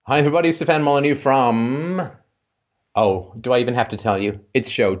Hi, everybody. Stefan Molyneux from... Oh, do I even have to tell you? It's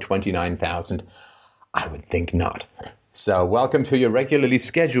show 29,000. I would think not. So welcome to your regularly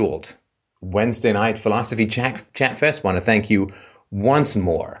scheduled Wednesday night Philosophy Chat Fest. Want to thank you once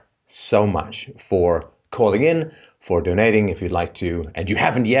more so much for calling in, for donating if you'd like to, and you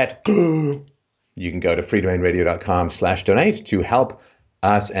haven't yet. You can go to freedomainradio.com/donate to help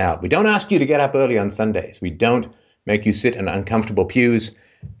us out. We don't ask you to get up early on Sundays. We don't make you sit in uncomfortable pews,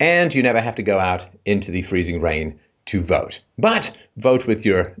 and you never have to go out into the freezing rain to vote. But vote with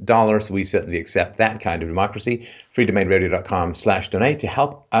your dollars. We certainly accept that kind of democracy. freedomainradio.com/donate to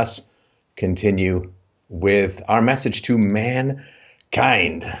help us continue with our message to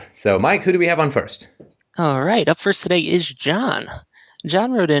mankind. So, Mike, who do we have on first? All right, up first today is John.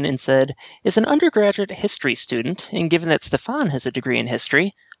 John wrote in and said, as an undergraduate history student, and given that Stefan has a degree in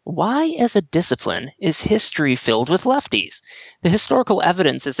history, why as a discipline is history filled with lefties? The historical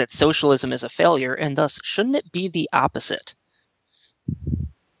evidence is that socialism is a failure, and thus shouldn't it be the opposite?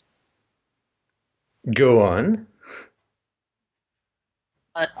 Go on.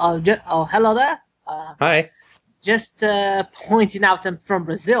 Hello there. Hi. Just pointing out I'm from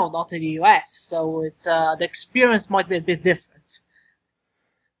Brazil, not in the US, so the experience might be a bit different.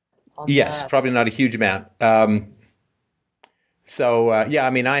 Yes, probably not a huge amount. I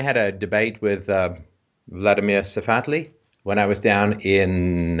had a debate with Vladimir Safatli when I was down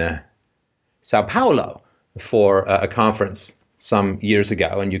in Sao Paulo for a conference some years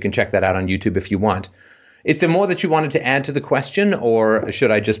ago, and you can check that out on YouTube if you want. Is there more that you wanted to add to the question, or should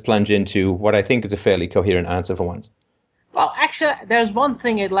I just plunge into what I think is a fairly coherent answer for once? Well, actually, there's one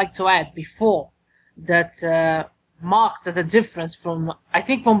thing I'd like to add before that marks as a difference from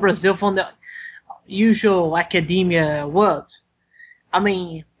Brazil, from the usual academia world. I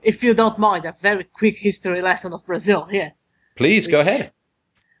mean, if you don't mind, a very quick history lesson of Brazil here. Please, go ahead.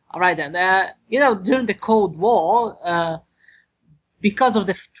 All right, then. During the Cold War, because of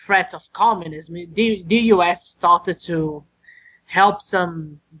the threat of communism, the U.S. started to help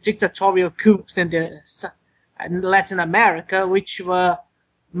some dictatorial coups in Latin America, which were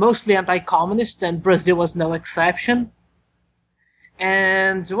mostly anti-communist, and Brazil was no exception.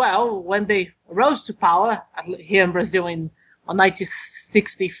 And, well, when they rose to power here in Brazil in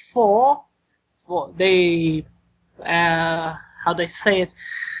 1964, they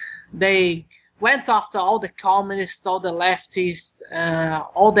went after all the communists, all the leftists,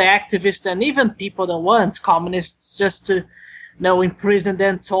 all the activists, and even people that weren't communists, just to, imprison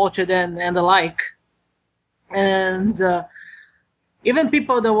them, torture them, and the like. And even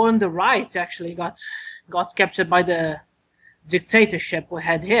people that were on the right actually got captured by the dictatorship we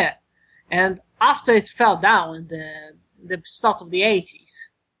had here. And after it fell down in the start of the 80s,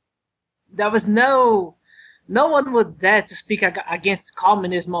 there was no one would dare to speak against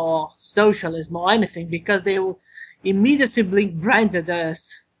communism or socialism or anything, because they were immediately branded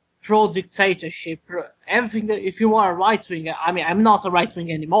as pro-dictatorship. Everything that, if you are a right-winger, I mean, I'm not a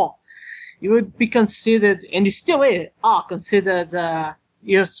right-winger anymore, you would be considered, and you still are considered,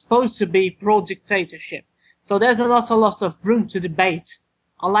 you're supposed to be pro-dictatorship. So there's not a lot of room to debate.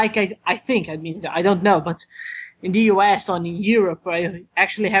 Unlike, I don't know, but in the US or in Europe, where you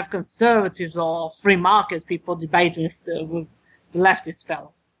actually have conservatives or free market people debate with the leftist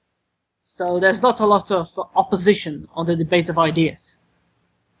fellows. So there's not a lot of opposition on the debate of ideas.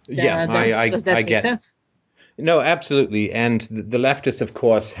 Does that make sense? No, absolutely. And the leftists, of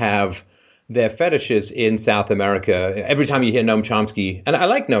course, have their fetishes in South America. Every time you hear Noam Chomsky, and I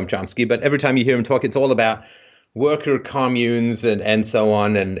like Noam Chomsky, but every time you hear him talk, it's all about worker communes and so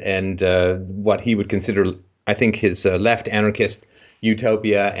on, and what he would consider, I think, his left anarchist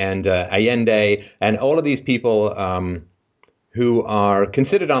utopia, and Allende, and all of these people who are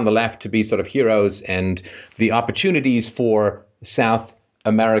considered on the left to be sort of heroes, and the opportunities for South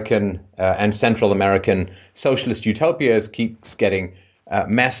American and Central American socialist utopias keeps getting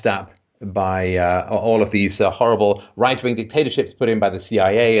messed up by all of these horrible right-wing dictatorships put in by the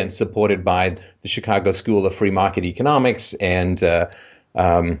CIA and supported by the Chicago School of Free Market Economics, and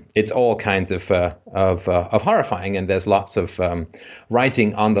it's all kinds of horrifying. And there's lots of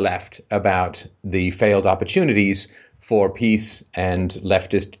writing on the left about the failed opportunities for peace and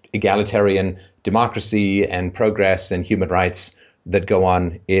leftist egalitarian democracy and progress and human rights that go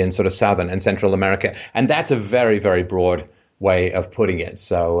on in sort of Southern and Central America. And that's a very, very broad way of putting it.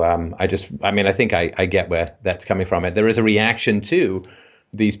 So I think I get where that's coming from. And there is a reaction to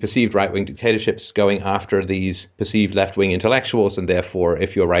these perceived right-wing dictatorships going after these perceived left-wing intellectuals, and therefore,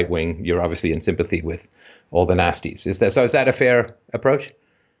 if you're right-wing, you're obviously in sympathy with all the nasties. Is that a fair approach?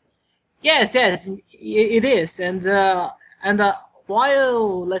 Yes, it is. And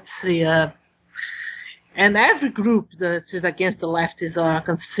while, let's see, and every group that is against the leftists are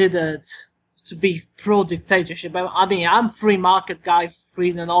considered to be pro-dictatorship. I mean, I'm free market guy,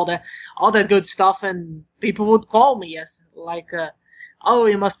 freedom and all that good stuff, and people would call me as oh,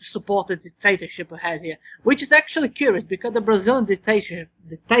 you must support the dictatorship ahead here, which is actually curious because the Brazilian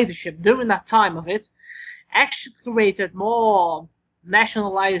dictatorship during that time of it actually created more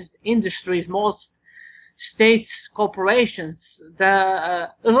nationalized industries, more state corporations. It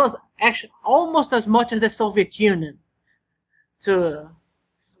was actually almost as much as the Soviet Union.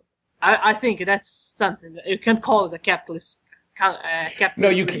 I think that's something you can't call it a capitalist. No,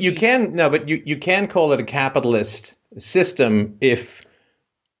 you can. No, but you can call it a capitalist system if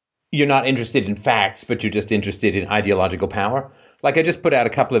you're not interested in facts, but you're just interested in ideological power. Like I just put out a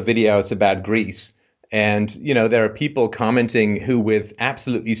couple of videos about Greece, and there are people commenting who, with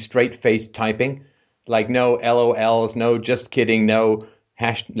absolutely straight-faced typing, like no LOLs, no just kidding, no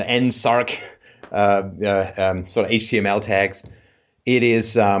 #NSARC sort of HTML tags. It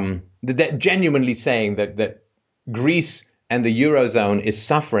is that genuinely saying that Greece and the Eurozone is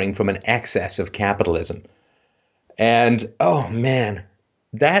suffering from an excess of capitalism. And, oh, man,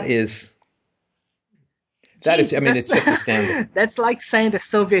 that is, I mean, it's just astounding. That's like saying the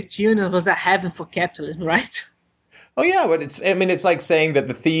Soviet Union was a heaven for capitalism, right? Oh, yeah, but it's like saying that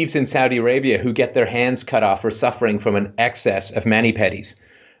the thieves in Saudi Arabia who get their hands cut off are suffering from an excess of mani-pedis.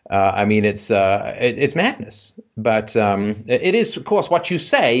 I mean, it's madness. But it is, of course, what you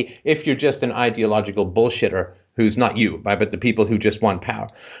say if you're just an ideological bullshitter who's not you, but the people who just want power.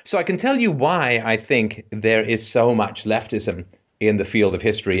 So I can tell you why I think there is so much leftism in the field of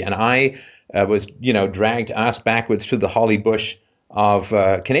history. And I was, dragged ass backwards to the holly bush of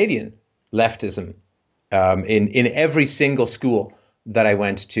Canadian leftism. In every single school that I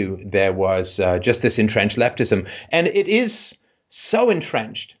went to, there was just this entrenched leftism. And it is so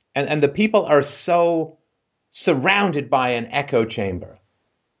entrenched, and the people are so surrounded by an echo chamber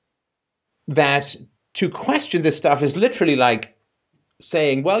that to question this stuff is literally like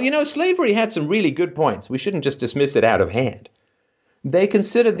saying, well, slavery had some really good points. We shouldn't just dismiss it out of hand. They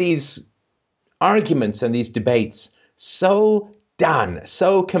consider these arguments and these debates so done,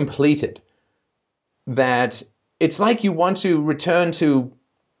 so completed, that it's like you want to return to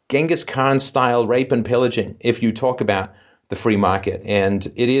Genghis Khan style rape and pillaging if you talk about the free market. And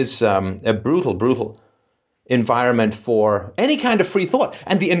it is a brutal, brutal environment for any kind of free thought.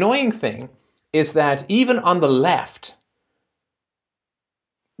 And the annoying thing is that even on the left,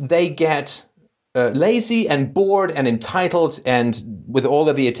 they get lazy and bored and entitled, and with all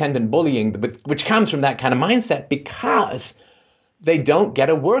of the attendant bullying, which comes from that kind of mindset, because they don't get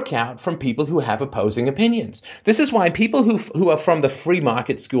a workout from people who have opposing opinions. This is why people who are from the free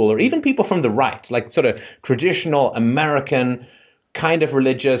market school, or even people from the right, like sort of traditional American, kind of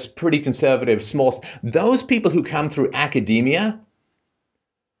religious, pretty conservative, those people who come through academia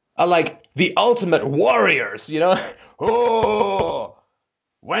are like the ultimate warriors, Oh,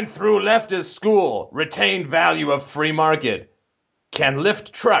 went through leftist school, retained value of free market, can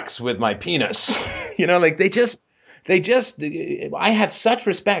lift trucks with my penis. I have such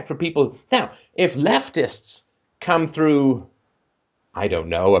respect for people. Now, if leftists come through, I don't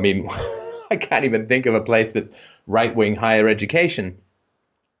know, I mean, I can't even think of a place that's right-wing higher education.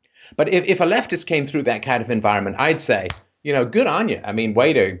 But if a leftist came through that kind of environment, I'd say, good on you. I mean,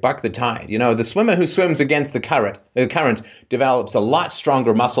 way to buck the tide. The swimmer who swims against the current develops a lot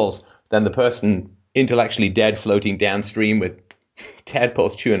stronger muscles than the person intellectually dead floating downstream with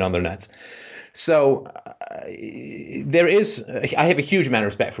tadpoles chewing on their nuts. So I have a huge amount of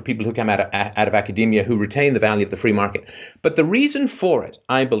respect for people who come out of academia who retain the value of the free market. But the reason for it,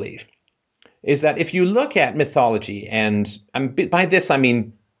 I believe, is that if you look at mythology, and by this I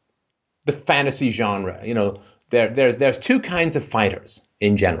mean the fantasy genre, there's two kinds of fighters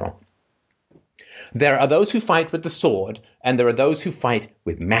in general. There are those who fight with the sword, and there are those who fight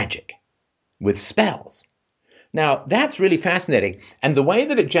with magic, with spells. Now, that's really fascinating. And the way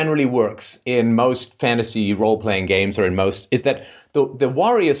that it generally works in most fantasy role-playing games, is that the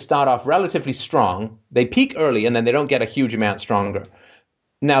warriors start off relatively strong, they peak early, and then they don't get a huge amount stronger.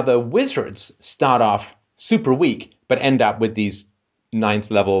 Now, the wizards start off super weak, but end up with these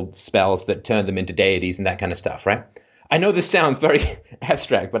 9th level spells that turn them into deities and that kind of stuff, right? I know this sounds very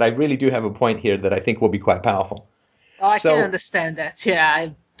abstract, but I really do have a point here that I think will be quite powerful. Oh, I can understand that. Yeah,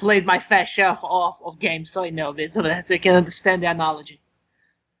 I played my fair share of games, so I know it. I can understand the analogy.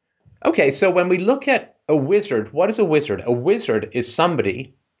 Okay, so when we look at a wizard, what is a wizard? A wizard is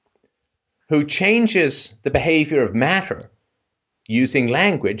somebody who changes the behavior of matter using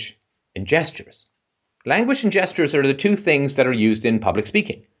language and gestures. Language and gestures are the two things that are used in public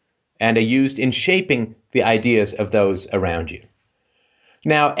speaking and are used in shaping the ideas of those around you.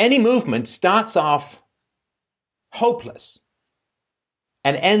 Now, any movement starts off hopeless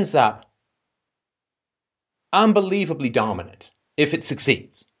and ends up unbelievably dominant if it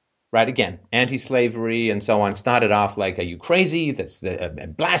succeeds. Right? Again, anti-slavery and so on started off like, are you crazy? That's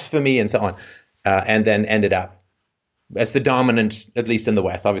blasphemy and so on. And then ended up as the dominant, at least in the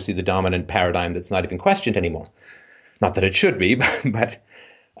West, obviously the dominant paradigm that's not even questioned anymore. Not that it should be, but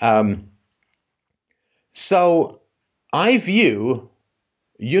so I view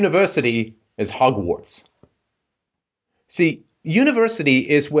university as Hogwarts. See, university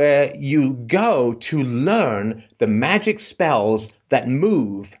is where you go to learn the magic spells that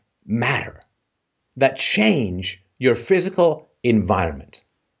move matter, that change your physical environment.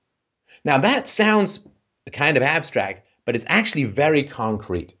 Now, that sounds kind of abstract, but it's actually very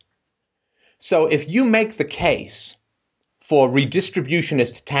concrete. So if you make the case for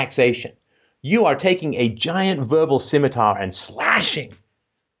redistributionist taxation, you are taking a giant verbal scimitar and slashing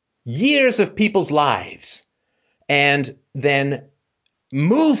years of people's lives and then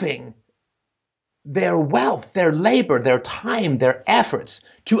moving their wealth, their labor, their time, their efforts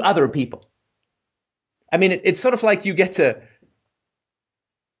to other people. I mean, it's sort of like you get to...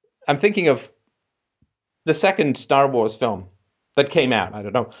 I'm thinking of the second Star Wars film that came out. I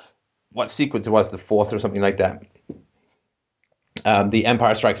don't know what sequence it was, the fourth or something like that. The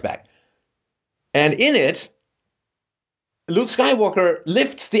Empire Strikes Back. And in it, Luke Skywalker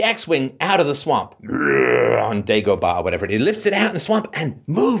lifts the X-Wing out of the swamp on Dagobah, whatever. He lifts it out in the swamp and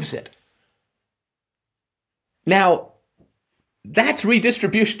moves it. Now, that's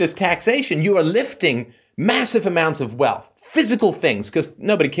redistributionist taxation. You are lifting massive amounts of wealth, physical things, because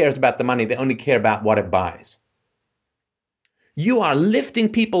nobody cares about the money. They only care about what it buys. You are lifting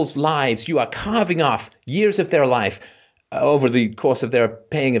people's lives. You are carving off years of their life over the course of their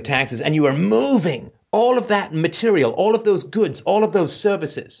paying of taxes, and you are moving all of that material, all of those goods, all of those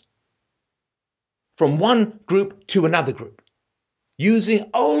services from one group to another group, using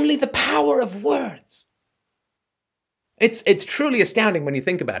only the power of words. It's truly astounding when you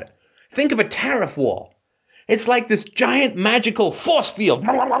think about it. Think of a tariff wall. It's like this giant magical force field.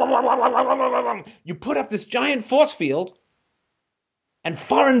 You put up this giant force field, and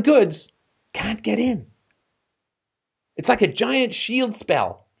foreign goods can't get in. It's like a giant shield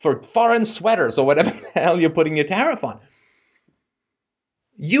spell for foreign sweaters or whatever the hell you're putting your tariff on.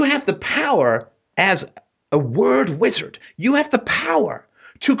 You have the power as a word wizard. You have the power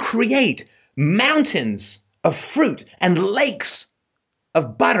to create mountains of fruit and lakes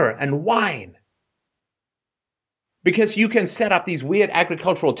of butter and wine. Because you can set up these weird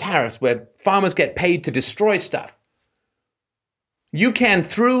agricultural tariffs where farmers get paid to destroy stuff. You can,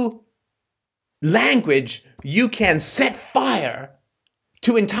 through language, you can set fire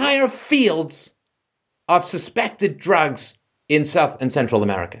to entire fields of suspected drugs in South and Central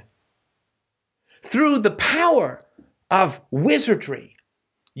America. Through the power of wizardry,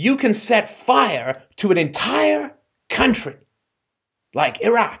 you can set fire to an entire country, like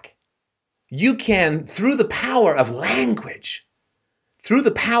Iraq. You can, through the power of language, through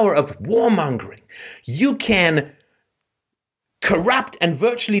the power of warmongering, you can corrupt and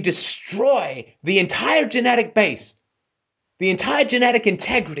virtually destroy the entire genetic base, the entire genetic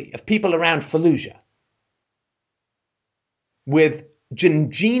integrity of people around Fallujah with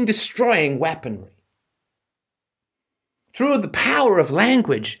gene-destroying weaponry. Through the power of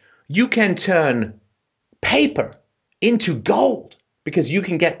language, you can turn paper into gold because you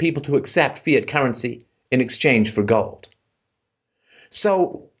can get people to accept fiat currency in exchange for gold.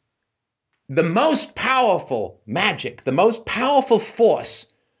 So the most powerful magic, the most powerful force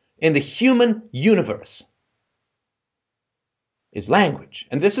in the human universe is language.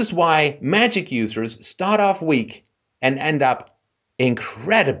 And this is why magic users start off weak and end up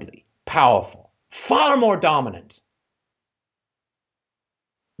incredibly powerful, far more dominant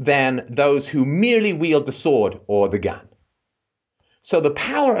than those who merely wield the sword or the gun. So the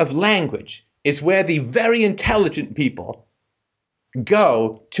power of language is where the very intelligent people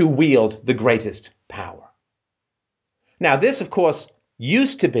go to wield the greatest power. Now, this, of course,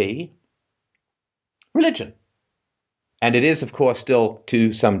 used to be religion. And it is, of course, still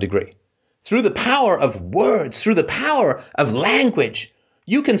to some degree. Through the power of words, through the power of language,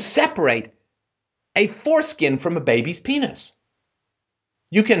 you can separate a foreskin from a baby's penis.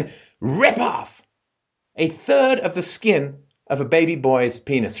 You can rip off a third of the skin of a baby boy's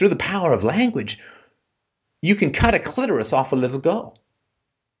penis. Through the power of language, you can cut a clitoris off a little girl.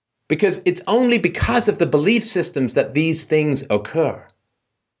 Because it's only because of the belief systems that these things occur.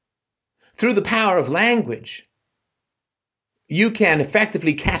 Through the power of language, you can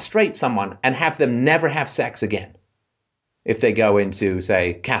effectively castrate someone and have them never have sex again if they go into,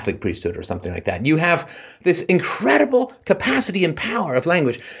 say, Catholic priesthood or something like that. You have this incredible capacity and power of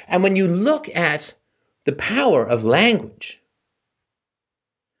language. And when you look at the power of language,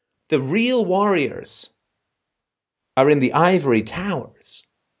 the real warriors are in the ivory towers,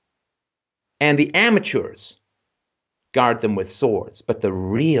 and the amateurs guard them with swords. But the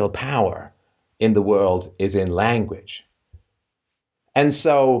real power in the world is in language. And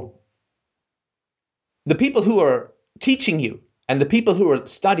so the people who are teaching you and the people who are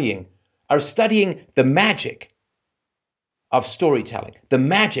studying the magic of storytelling, the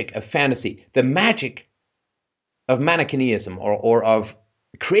magic of fantasy, the magic of Manichaeism, or of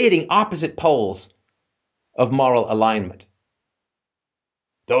creating opposite poles of moral alignment.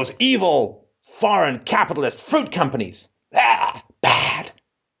 Those evil foreign capitalist fruit companies, bad.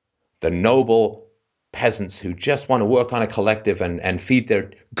 The noble peasants who just want to work on a collective and feed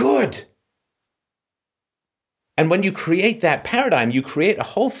their good. And when you create that paradigm, you create a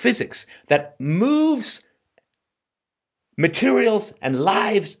whole physics that moves materials and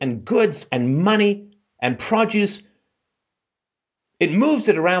lives and goods and money and produce. It moves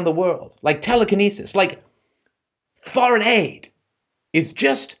it around the world like telekinesis, like foreign aid is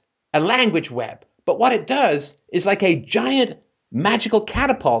just a language web. But what it does is like a giant magical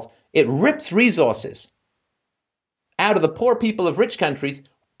catapult. It rips resources out of the poor people of rich countries,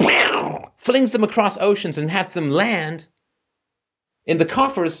 flings them across oceans and has them land in the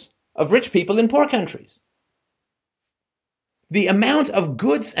coffers of rich people in poor countries. The amount of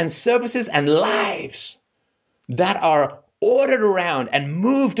goods and services and lives that are ordered around and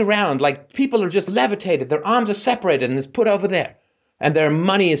moved around, like people are just levitated, their arms are separated and is put over there, and their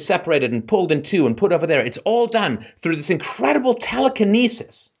money is separated and pulled in two and put over there. It's all done through this incredible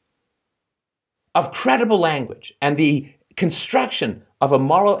telekinesis of credible language and the construction of a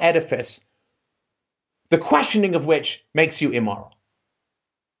moral edifice, the questioning of which makes you immoral.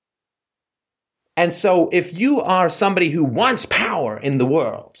 And so if you are somebody who wants power in the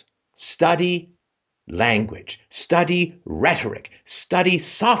world, study language, study rhetoric, study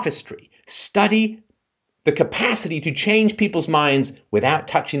sophistry, study the capacity to change people's minds without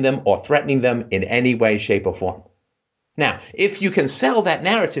touching them or threatening them in any way, shape, or form. Now, if you can sell that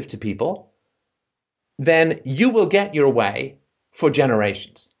narrative to people, then you will get your way for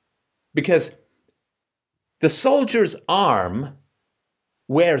generations. Because the soldier's arm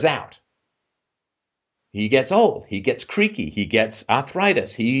wears out. He gets old, he gets creaky, he gets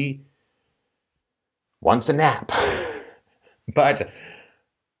arthritis, he wants a nap. But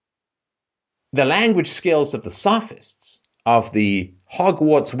the language skills of the sophists, of the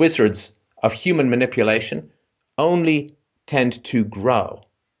Hogwarts wizards of human manipulation, only tend to grow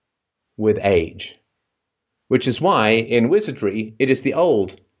with age. Which is why, in wizardry, it is the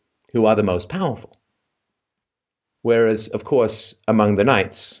old who are the most powerful. Whereas, of course, among the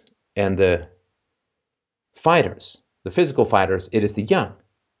knights and the fighters, the physical fighters, it is the young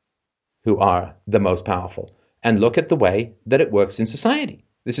who are the most powerful. And look at the way that it works in society.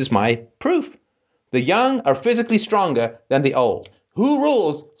 This is my proof. The young are physically stronger than the old. Who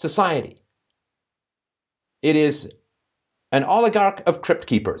rules society? It is an oligarch of crypt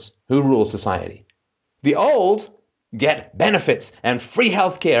keepers who rules society. The old get benefits and free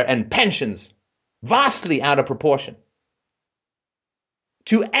healthcare and pensions vastly out of proportion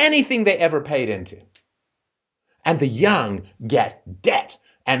to anything they ever paid into. And the young get debt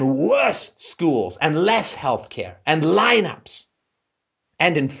and worse schools and less healthcare and lineups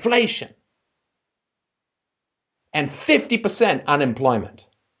and inflation and 50% unemployment.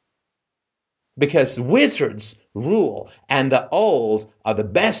 Because wizards rule and the old are the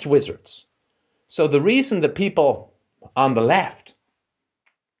best wizards. So the reason that people on the left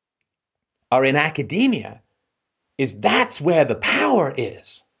are in academia is that's where the power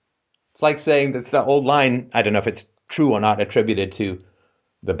is. It's like saying that the old line, I don't know if it's true or not, attributed to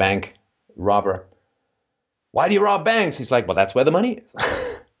the bank robber. Why do you rob banks? He's like, well, that's where the money is.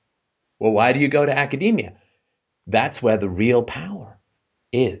 Well, why do you go to academia? That's where the real power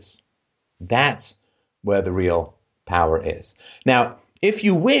is. That's where the real power is. Now, if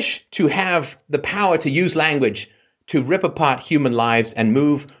you wish to have the power to use language to rip apart human lives and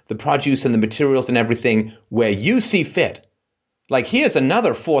move the produce and the materials and everything where you see fit, like here's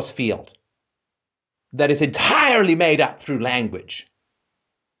another force field that is entirely made up through language.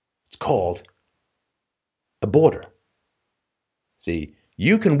 It's called a border. See,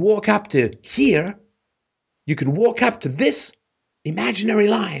 you can walk up to here, you can walk up to this imaginary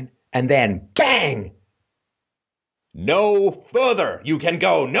line, and then bang! No further. You can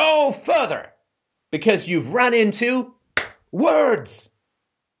go no further because you've run into words.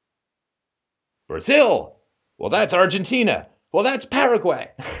 Brazil. Well, that's Argentina. Well, that's Paraguay.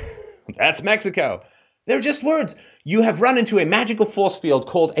 That's Mexico. They're just words. You have run into a magical force field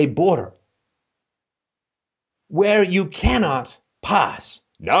called a border where you cannot pass.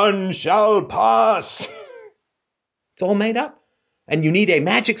 None shall pass. It's all made up. And you need a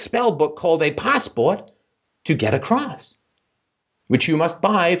magic spell book called a passport to get across, which you must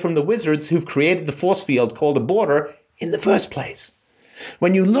buy from the wizards who've created the force field called a border in the first place.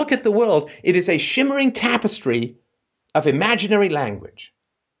 When you look at the world, it is a shimmering tapestry of imaginary language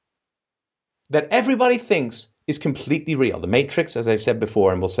that everybody thinks is completely real. The Matrix, as I've said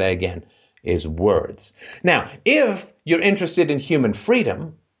before and will say again, is words. Now, if you're interested in human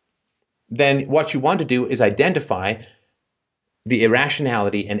freedom, then what you want to do is identify the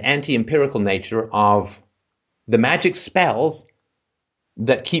irrationality and anti-empirical nature of the magic spells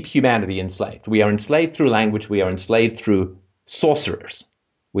that keep humanity enslaved. We are enslaved through language. We are enslaved through sorcerers.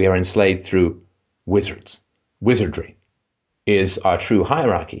 We are enslaved through wizards. Wizardry is our true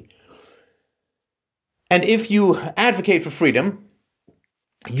hierarchy. And if you advocate for freedom,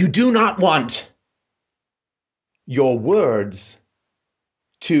 you do not want your words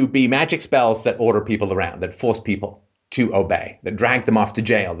to be magic spells that order people around, that force people to obey, that drag them off to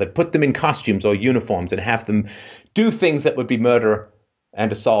jail, that put them in costumes or uniforms and have them do things that would be murder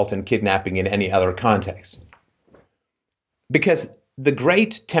and assault and kidnapping in any other context. Because the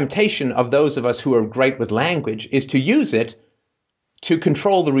great temptation of those of us who are great with language is to use it to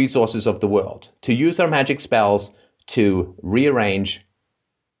control the resources of the world, to use our magic spells to rearrange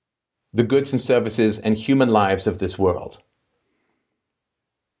the goods and services and human lives of this world.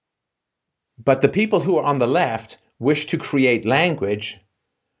 But the people who are on the left wish to create language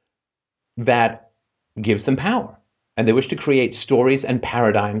that gives them power. And they wish to create stories and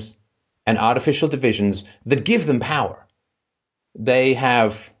paradigms and artificial divisions that give them power. They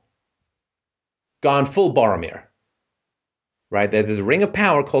have gone full Boromir, right? There's a ring of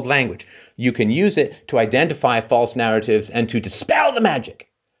power called language. You can use it to identify false narratives and to dispel the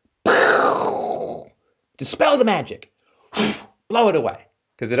magic. Dispel the magic. Blow it away.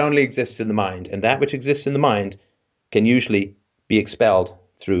 Because it only exists in the mind. And that which exists in the mind can usually be expelled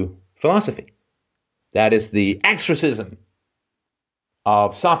through philosophy. That is the exorcism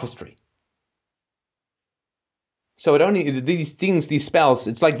of sophistry. So it only, these things, these spells,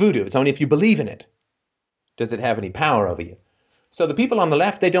 it's like voodoo. It's only if you believe in it does it have any power over you. So the people on the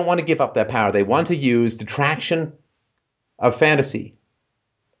left, they don't want to give up their power. They want to use the traction of fantasy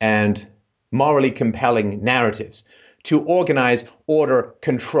and morally compelling narratives to organize, order,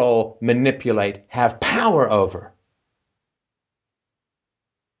 control, manipulate, have power over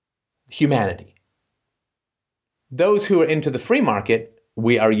humanity. Those who are into the free market,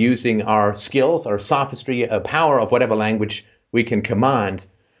 we are using our skills, our sophistry, a power of whatever language we can command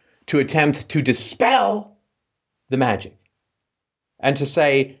to attempt to dispel the magic and to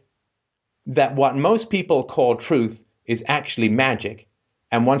say that what most people call truth is actually magic.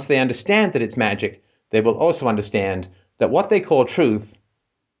 And once they understand that it's magic, they will also understand that what they call truth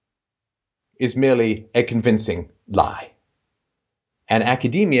is merely a convincing lie. And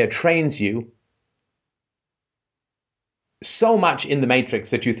academia trains you so much in the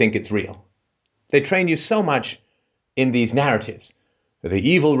Matrix that you think it's real. They train you so much in these narratives. The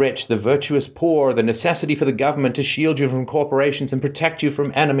evil rich, the virtuous poor, the necessity for the government to shield you from corporations and protect you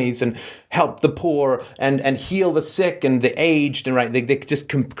from enemies and help the poor and heal the sick and the aged. And right, they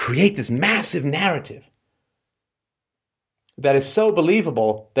just create this massive narrative that is so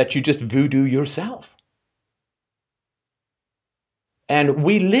believable that you just voodoo yourself. And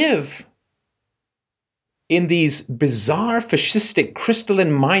we live in these bizarre, fascistic,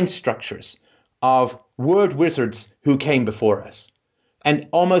 crystalline mind structures of word wizards who came before us. And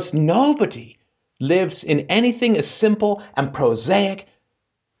almost nobody lives in anything as simple and prosaic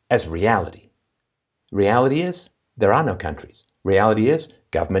as reality. Reality is there are no countries. Reality is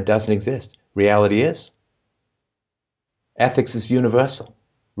government doesn't exist. Reality is ethics is universal.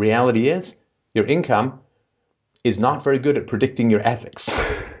 Reality is your income is not very good at predicting your ethics,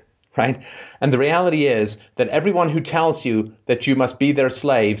 right? And the reality is that everyone who tells you that you must be their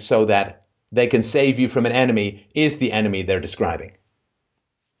slave so that they can save you from an enemy is the enemy they're describing.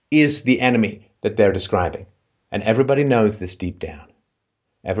 Is the enemy that they're describing. And everybody knows this deep down.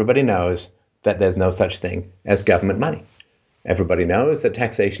 Everybody knows that there's no such thing as government money. Everybody knows that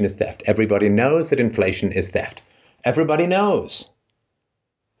taxation is theft. Everybody knows that inflation is theft. Everybody knows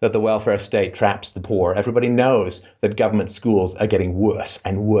that the welfare state traps the poor. Everybody knows that government schools are getting worse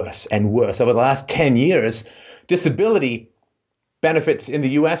and worse and worse. Over the last 10 years, disability benefits in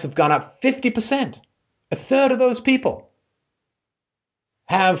the US have gone up 50%. A third of those people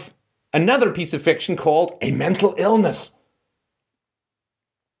have another piece of fiction called a mental illness,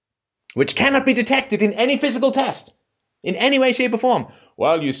 which cannot be detected in any physical test, in any way, shape, or form.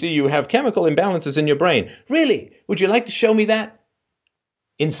 Well, you see, you have chemical imbalances in your brain. Really? Would you like to show me that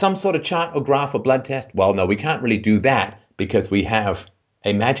in some sort of chart or graph or blood test? Well, no, we can't really do that because we have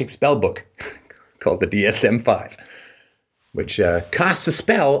a magic spell book called the DSM-5, which casts a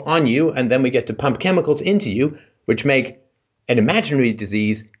spell on you, and then we get to pump chemicals into you, which make an imaginary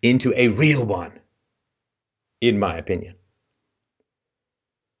disease into a real one, in my opinion.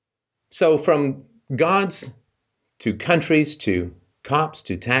 So from gods to countries to cops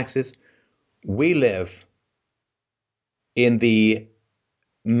to taxes, we live in the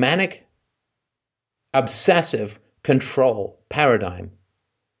manic, obsessive control paradigm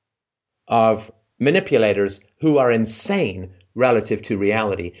of manipulators who are insane relative to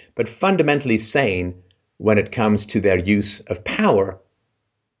reality, but fundamentally sane when it comes to their use of power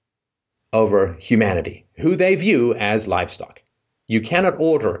over humanity, who they view as livestock. You cannot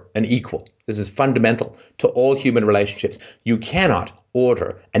order an equal. This is fundamental to all human relationships. You cannot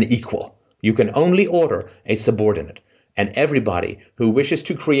order an equal. You can only order a subordinate. And everybody who wishes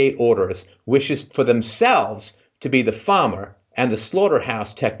to create orders wishes for themselves to be the farmer and the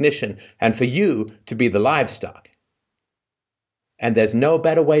slaughterhouse technician, and for you to be the livestock. And there's no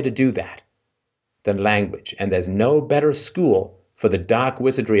better way to do that than language. And there's no better school for the dark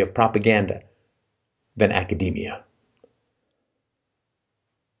wizardry of propaganda than academia.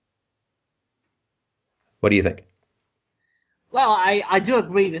 What do you think? Well, I do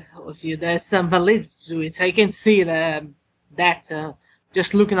agree with you. There's some validity to it. I can see that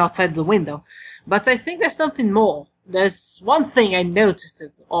just looking outside the window. But I think there's something more. There's one thing I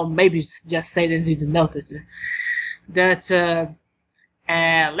noticed, or maybe just say that I didn't notice it, that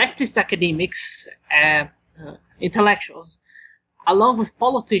leftist academics, intellectuals, along with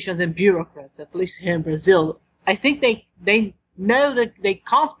politicians and bureaucrats, at least here in Brazil, I think they know that they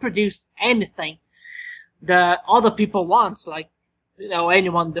can't produce anything that other people want, like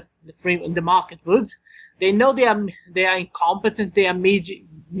anyone in the market would. They know they are incompetent, they are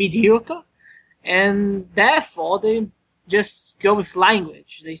mediocre, and therefore they just go with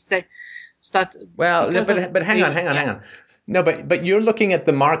language. They start. Well, but hang on. No, but you're looking at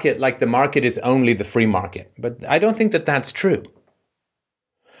the market like the market is only the free market. But I don't think that that's true.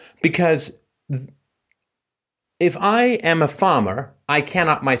 Because if I am a farmer, I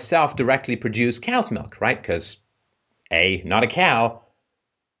cannot myself directly produce cow's milk, right? Because A, not a cow,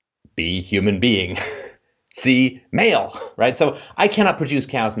 B, human being, C, male, right? So I cannot produce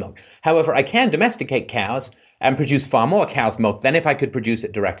cow's milk. However, I can domesticate cows and produce far more cow's milk than if I could produce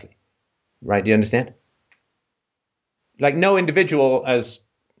it directly, right? Do you understand? Like no individual, as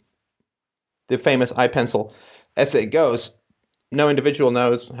the famous I-pencil essay goes, no individual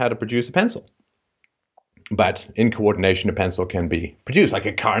knows how to produce a pencil. But in coordination, a pencil can be produced. Like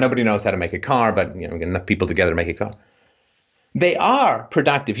a car, nobody knows how to make a car, but get enough people together to make a car. They are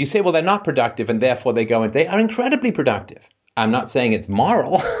productive. You say, well, they're not productive, and therefore they are incredibly productive. I'm not saying it's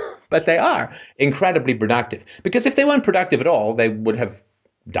moral, but they are incredibly productive. Because if they weren't productive at all, they would have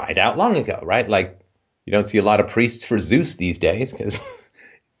died out long ago, right? Like, you don't see a lot of priests for Zeus these days, because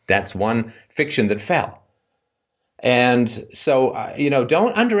that's one fiction that fell. And so,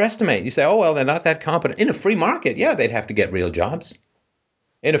 don't underestimate. You say, oh, well, they're not that competent. In a free market, yeah, they'd have to get real jobs.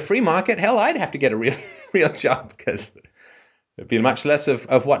 In a free market, hell, I'd have to get a real job, because there'd be much less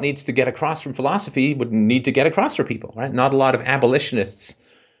of what needs to get across from philosophy would need to get across for people, right? Not a lot of abolitionists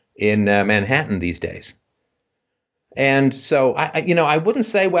in Manhattan these days. And so, I wouldn't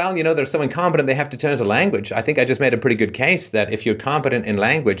say, well, they're so incompetent they have to turn to language. I think I just made a pretty good case that if you're competent in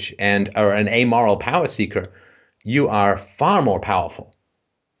language and are an amoral power seeker, you are far more powerful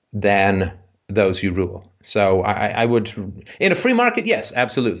than those you rule. So I would, in a free market, yes,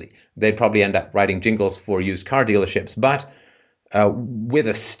 absolutely. They'd probably end up writing jingles for used car dealerships. But with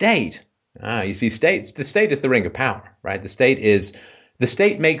a state, you see, the state is the ring of power, right? The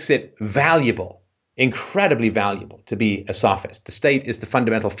state makes it valuable, incredibly valuable to be a sophist. The state is the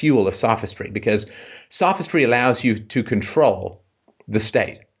fundamental fuel of sophistry, because sophistry allows you to control the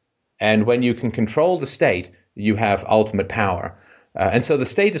state. And when you can control the state, you have ultimate power. And so the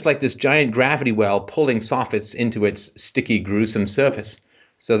state is like this giant gravity well pulling sophists into its sticky, gruesome surface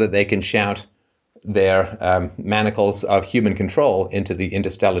so that they can shout their manacles of human control into the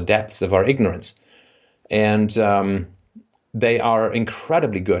interstellar depths of our ignorance. And they are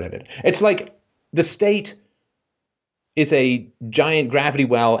incredibly good at it. It's like the state is a giant gravity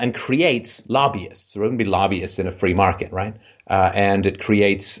well and creates lobbyists. There wouldn't be lobbyists in a free market, right? And it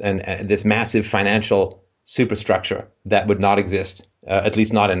creates this massive financial superstructure that would not exist, at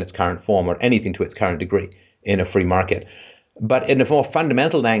least not in its current form or anything to its current degree in a free market. But in a more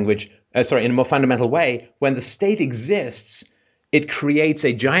fundamental way, when the state exists, it creates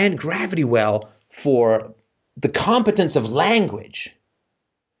a giant gravity well for the competence of language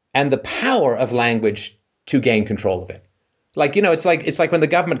and the power of language to gain control of it. Like, it's like when the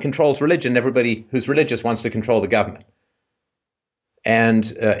government controls religion, everybody who's religious wants to control the government. And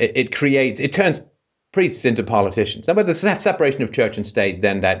it turns priests into politicians. And with the separation of church and state,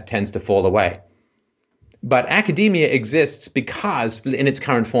 then that tends to fall away. But academia exists because, in its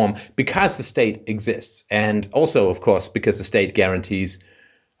current form, because the state exists. And also, of course, because the state guarantees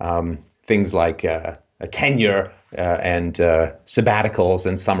things like a tenure and sabbaticals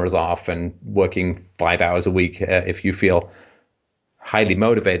and summers off and working 5 hours a week if you feel highly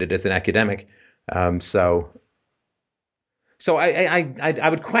motivated as an academic. So I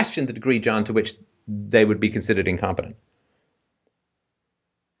would question the degree, John, to which they would be considered incompetent.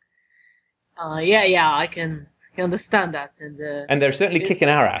 I can understand that, and they're certainly kicking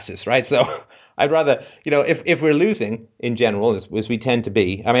our asses, right? So I'd rather, if we're losing in general, as we tend to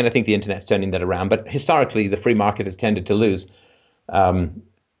be. I mean, I think the internet's turning that around, but historically, the free market has tended to lose.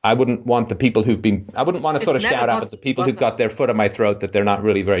 I wouldn't want the people I wouldn't want to sort of shout out at the people who've got their foot on my throat that they're not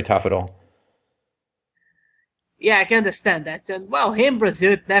really very tough at all. Yeah, I can understand that. And well, here in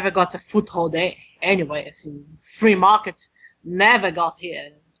Brazil, it never got a foothold anyways. Free markets never got here.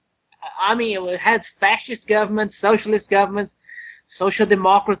 I mean, we had fascist governments, socialist governments, social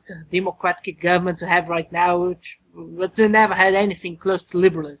democratic governments we have right now, but we never had anything close to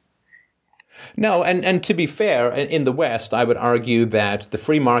liberalism. No, and to be fair, in the West, I would argue that the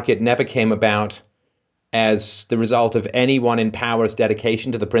free market never came about as the result of anyone in power's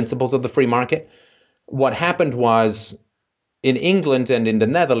dedication to the principles of the free market. What happened was, in England and in the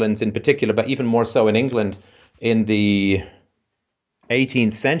Netherlands in particular, but even more so in England in the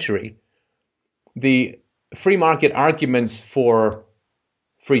 18th century, the free market arguments for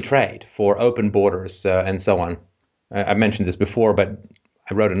free trade, for open borders, and so on. I mentioned this before, but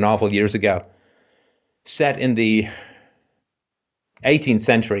I wrote a novel years ago set in the 18th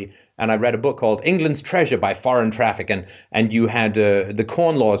century, and I read a book called England's Treasure by Foreign Traffic, and you had the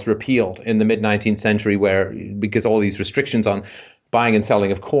Corn Laws repealed in the mid-19th century because all these restrictions on buying and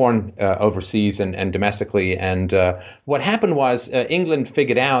selling of corn overseas and domestically. And what happened was England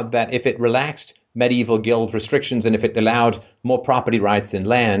figured out that if it relaxed medieval guild restrictions and if it allowed more property rights in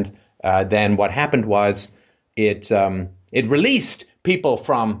land, then what happened was it released people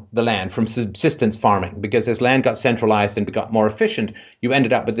from the land, from subsistence farming, because as land got centralized and got more efficient, you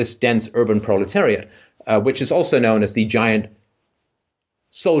ended up with this dense urban proletariat, which is also known as the giant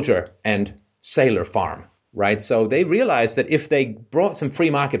soldier and sailor farm. Right, so they realized that if they brought some free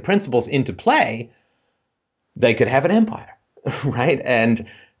market principles into play, they could have an empire, right? And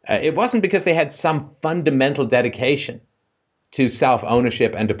it wasn't because they had some fundamental dedication to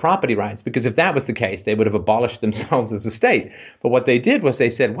self-ownership and to property rights, because if that was the case, they would have abolished themselves as a state. But what they did was they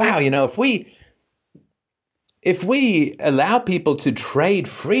said, wow, if we allow people to trade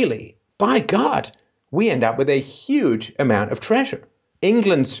freely, by God, we end up with a huge amount of treasure.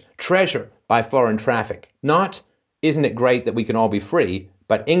 England's treasure by foreign traffic. Not, isn't it great that we can all be free,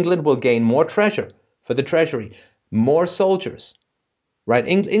 but England will gain more treasure for the treasury, more soldiers, right?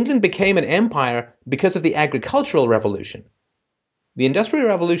 England became an empire because of the agricultural revolution. The Industrial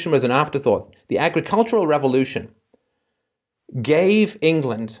Revolution was an afterthought. The agricultural revolution gave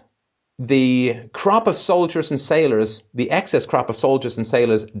England the crop of soldiers and sailors, the excess crop of soldiers and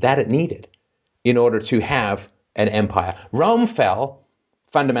sailors that it needed in order to have an empire. Rome fell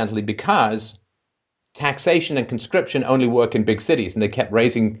fundamentally because taxation and conscription only work in big cities, and they kept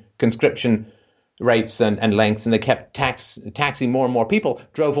raising conscription rates and lengths, and they kept taxing more and more people,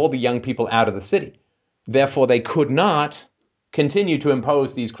 drove all the young people out of the city. Therefore, they could not continue to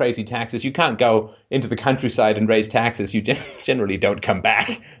impose these crazy taxes. You can't go into the countryside and raise taxes. You generally don't come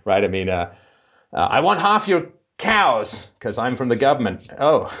back, right? I mean, I want half your cows because I'm from the government.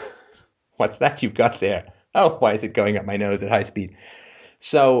 Oh, what's that you've got there? Oh, why is it going up my nose at high speed?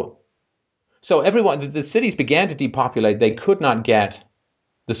 So everyone, the cities began to depopulate. They could not get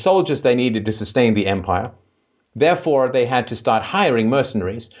the soldiers they needed to sustain the empire. Therefore, they had to start hiring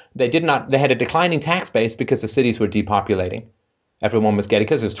mercenaries. They had a declining tax base because the cities were depopulating. Everyone was getting,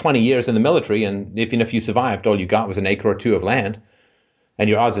 because it was 20 years in the military, and even if you survived, all you got was an acre or two of land, and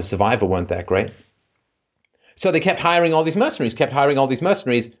your odds of survival weren't that great. So they kept hiring all these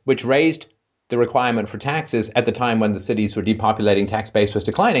mercenaries, which raised the requirement for taxes at the time when the cities were depopulating, tax base was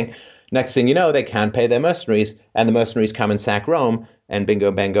declining. Next thing you know, they can't pay their mercenaries, and the mercenaries come and sack Rome, and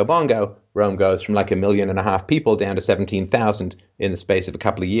bingo, bango, bongo, Rome goes from like 1.5 million people down to 17,000 in the space of a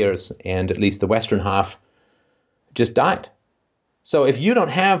couple of years, and at least the western half just died. So if you don't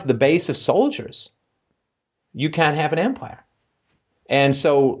have the base of soldiers, you can't have an empire. And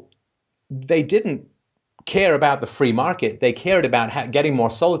so they didn't care about the free market. They cared about getting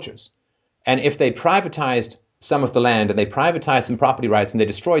more soldiers. And if they privatized some of the land and they privatized some property rights and they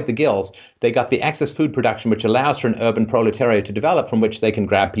destroyed the guilds, they got the excess food production, which allows for an urban proletariat to develop from which they can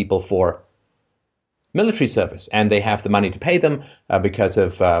grab people for military service. And they have the money to pay them because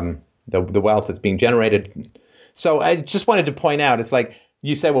of the wealth that's being generated. So I just wanted to point out, it's like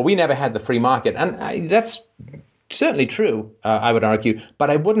you say, well, we never had the free market. And that's certainly true, I would argue.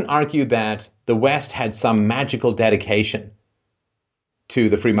 But I wouldn't argue that the West had some magical dedication to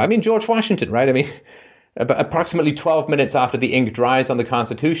the free market. I mean, George Washington, right? I mean, approximately 12 minutes after the ink dries on the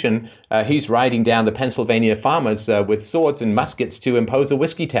Constitution, he's riding down the Pennsylvania farmers with swords and muskets to impose a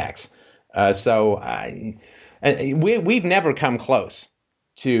whiskey tax. We've never come close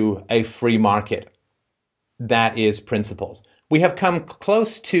to a free market that is principled. We have come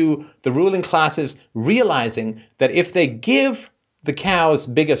close to the ruling classes realizing that if they give the cows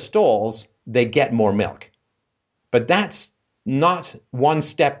bigger stalls, they get more milk. But that's not one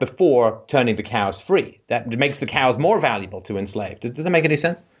step before turning the cows free. That makes the cows more valuable to enslave. Does that make any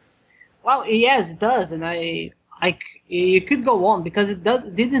sense? Well, yes, it does, and you could go on because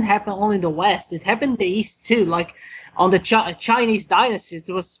didn't happen only in the West. It happened in the East too. Like on the Chinese dynasties,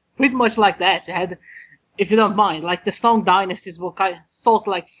 it was pretty much like that. You had, if you don't mind, like the Song dynasties were kind of sort of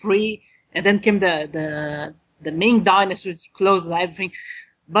like free, and then came the Ming dynasties, closed everything.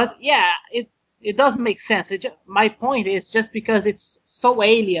 But yeah, it does make sense. My point is just because it's so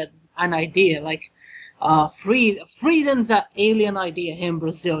alien an idea, like freedom's an alien idea here in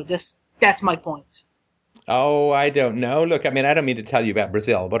Brazil. That's my point. Oh, I don't know. Look, I mean, I don't mean to tell you about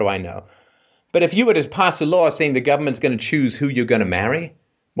Brazil. What do I know? But if you were to pass a law saying the government's going to choose who you're going to marry,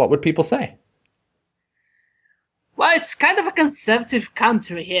 what would people say? Well, it's kind of a conservative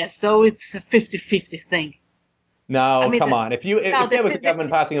country here, so it's a 50-50 thing. No, I mean, come on. If there was a government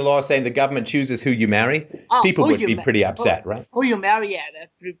passing a law saying the government chooses who you marry, people would be pretty upset, right? Who you marry, yeah.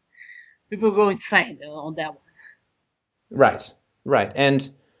 People go insane on that one. Right.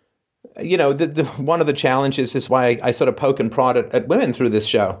 And, you know, one of the challenges is why I sort of poke and prod at women through this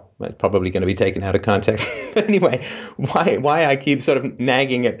show. It's probably going to be taken out of context. But anyway, why I keep sort of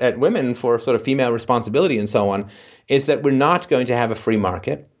nagging at women for sort of female responsibility and so on is that we're not going to have a free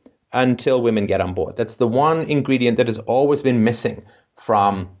market until women get on board. That's the one ingredient that has always been missing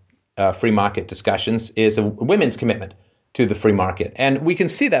from free market discussions is a women's commitment to the free market. And we can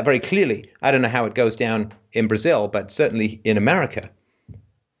see that very clearly. I don't know how it goes down in Brazil, but certainly in America,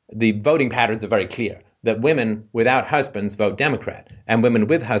 the voting patterns are very clear that women without husbands vote Democrat and women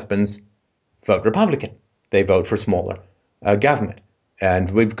with husbands vote Republican. They vote for smaller government.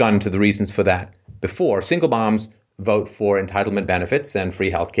 And we've gone into the reasons for that before. Single moms vote for entitlement benefits and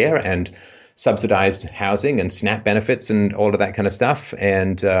free healthcare and subsidized housing and SNAP benefits and all of that kind of stuff.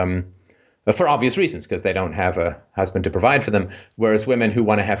 And for obvious reasons, because they don't have a husband to provide for them. Whereas women who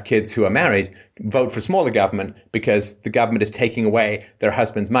want to have kids who are married vote for smaller government because the government is taking away their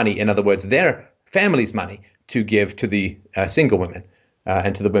husband's money. In other words, their family's money to give to the single women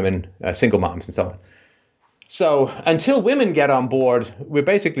and to the women, single moms and so on. So until women get on board, we're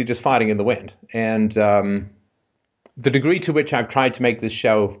basically just fighting in the wind. And the degree to which I've tried to make this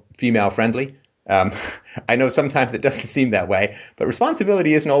show female friendly, I know sometimes it doesn't seem that way, but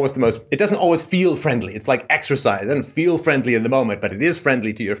responsibility isn't always it doesn't always feel friendly. It's like exercise. It doesn't feel friendly in the moment, but it is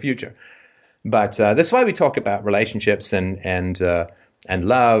friendly to your future. But that's why we talk about relationships and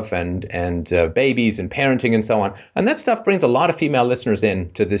love and babies and parenting and so on. And that stuff brings a lot of female listeners in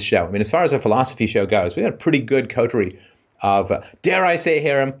to this show. I mean, as far as our philosophy show goes, we had a pretty good coterie of, dare I say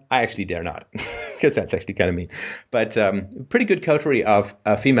harem? I actually dare not, because that's actually kind of mean. But pretty good coterie of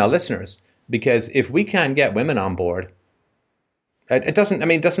female listeners, because if we can't get women on board, it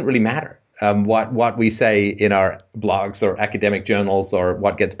doesn't really matter what we say in our blogs or academic journals or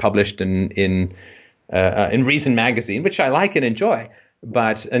what gets published in Reason magazine, which I like and enjoy.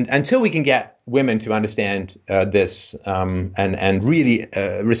 But until we can get women to understand this and really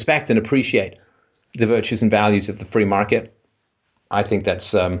respect and appreciate the virtues and values of the free market, I think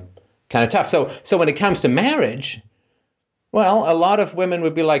that's kind of tough. So when it comes to marriage, well, a lot of women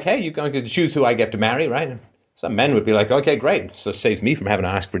would be like, hey, you're going to choose who I get to marry, right? Some men would be like, okay, great. So it saves me from having to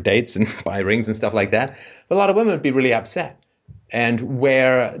ask for dates and buy rings and stuff like that. But a lot of women would be really upset. And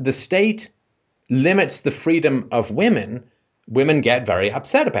where the state limits the freedom of women, women get very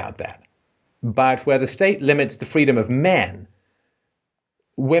upset about that. But where the state limits the freedom of men,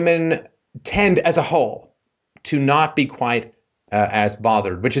 women tend as a whole to not be quite as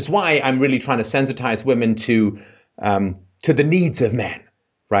bothered, which is why I'm really trying to sensitize women to the needs of men,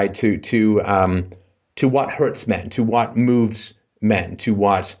 right? To what hurts men, to what moves men, to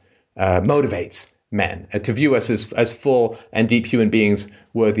what motivates men, to view us as full and deep human beings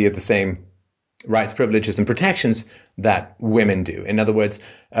worthy of the same rights, privileges, and protections that women do. In other words,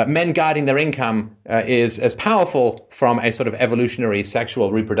 men guarding their income is as powerful from a sort of evolutionary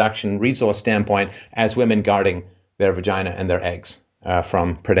sexual reproduction resource standpoint as women guarding their vagina and their eggs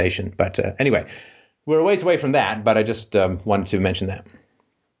from predation. But anyway, we're a ways away from that, but I just wanted to mention that.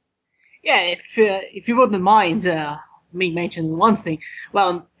 Yeah, if you wouldn't mind me mentioning one thing.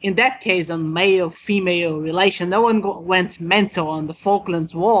 Well, in that case, on male-female relation, no one went mental on the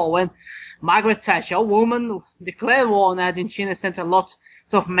Falklands War when Margaret Thatcher, a woman, declared war on Argentina, sent a lot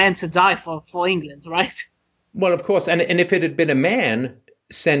of men to die for England, right? Well, of course, and if it had been a man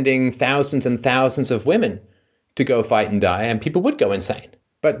sending thousands and thousands of women to go fight and die, and people would go insane.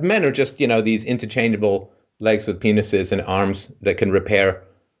 But men are just, these interchangeable legs with penises and arms that can repair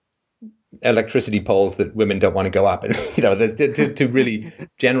electricity poles that women don't want to go up, and to really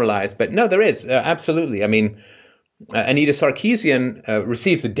generalize. But no, there is absolutely. I mean, Anita Sarkeesian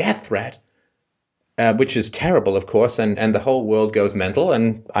receives a death threat, which is terrible, of course, and the whole world goes mental.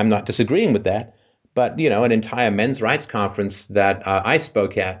 And I'm not disagreeing with that. But an entire men's rights conference that I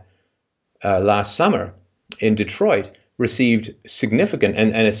spoke at last summer in Detroit received significant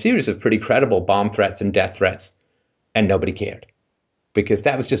and a series of pretty credible bomb threats and death threats, and nobody cared. Because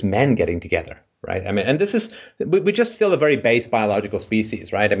that was just men getting together, right? I mean, and we're just still a very base biological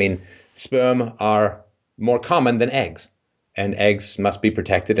species, right? I mean, sperm are more common than eggs, and eggs must be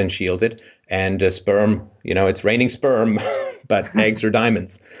protected and shielded. And sperm, it's raining sperm, but eggs are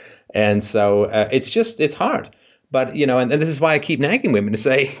diamonds. And so it's hard. But, and this is why I keep nagging women to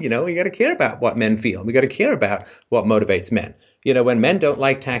say, we got to care about what men feel. We got to care about what motivates men. When men don't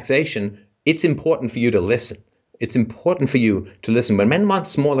like taxation, it's important for you to listen. It's important for you to listen. When men want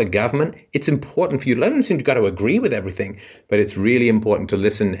smaller government, it's important for you. I don't think you've got to agree with everything, but it's really important to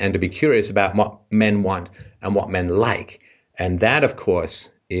listen and to be curious about what men want and what men like. And that, of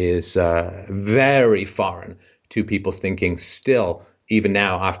course, is very foreign to people's thinking still, even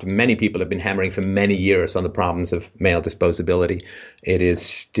now, after many people have been hammering for many years on the problems of male disposability. It is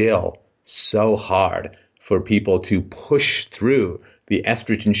still so hard for people to push through the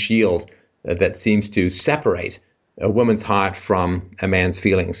estrogen shield that seems to separate a woman's heart from a man's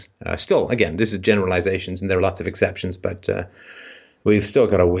feelings. Still, again, this is generalizations, and there are lots of exceptions, but we've still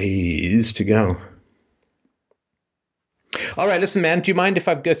got a ways to go. All right, listen, man, do you mind if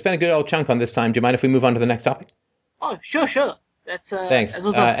I've spent a good old chunk on this time? Do you mind if we move on to the next topic? Oh, sure. Thanks.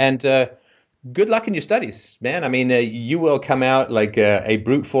 And good luck in your studies, man. I mean, you will come out like a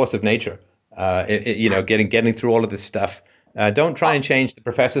brute force of nature, getting through all of this stuff. Don't try and change the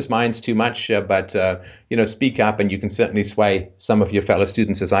professors' minds too much, but speak up, and you can certainly sway some of your fellow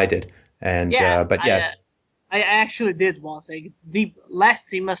students as I did. And I actually did once. Last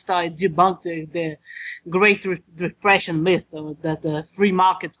semester, I debunked the Great Depression myth that the free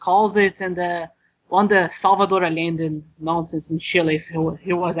market caused it, and on the Salvador Allende nonsense in Chile, if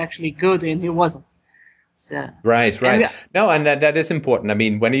he was actually good and he wasn't. So, right. No, and that is important. I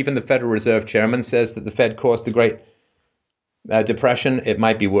mean, when even the Federal Reserve Chairman says that the Fed caused the Great Depression, it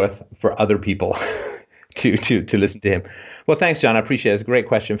might be worth for other people to listen to him. Well, thanks, John. I appreciate it. It's a great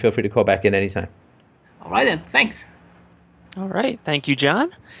question. Feel free to call back in anytime. All right, then. Thanks. All right. Thank you,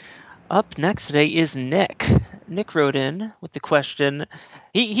 John. Up next today is Nick. Nick wrote in with the question.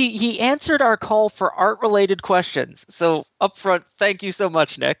 He answered our call for art-related questions. So up front, thank you so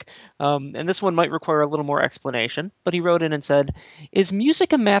much, Nick. And this one might require a little more explanation. But he wrote in and said, is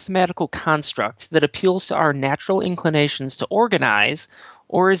music a mathematical construct that appeals to our natural inclinations to organize,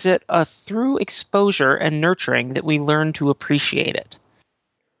 or is it through exposure and nurturing that we learn to appreciate it?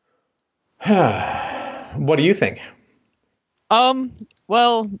 What do you think?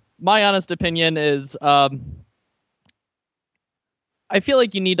 Well, my honest opinion is I feel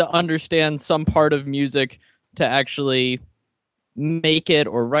like you need to understand some part of music to actually make it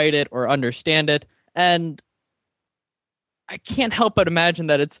or write it or understand it. And I can't help but imagine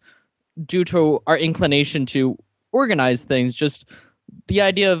that it's due to our inclination to organize things. Just the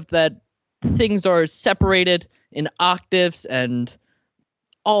idea of that things are separated in octaves and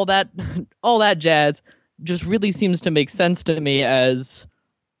all that jazz just really seems to make sense to me as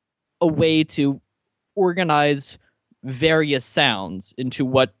a way to organize various sounds into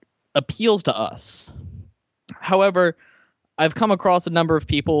what appeals to us. However, I've come across a number of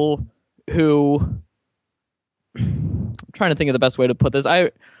people who, I'm trying to think of the best way to put this.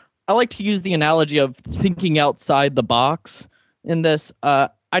 I like to use the analogy of thinking outside the box in this. I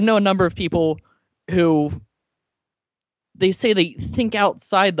know a number of people who they say they think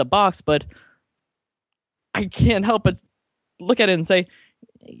outside the box, but I can't help but look at it and say,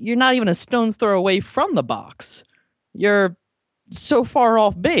 you're not even a stone's throw away from the box. You're so far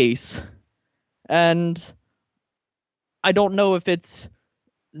off base. And I don't know if it's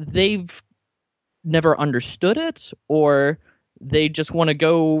they've never understood it or they just want to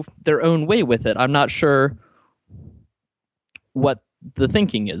go their own way with it. I'm not sure what the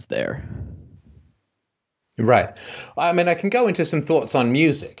thinking is there. Right. I mean, I can go into some thoughts on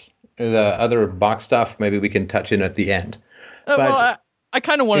music. The other box stuff, maybe we can touch in at the end. Well, I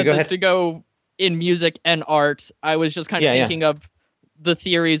kind of wanted this ahead. to go in music and art. I was just kind of thinking of the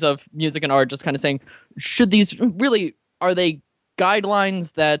theories of music and art, just kind of saying, should these really, are they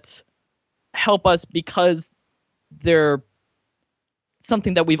guidelines that help us because they're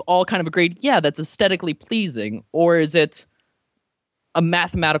something that we've all kind of agreed, yeah, that's aesthetically pleasing, or is it a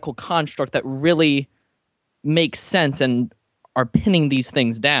mathematical construct that really makes sense and are pinning these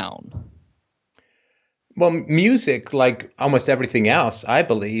things down? Well, music, like almost everything else, I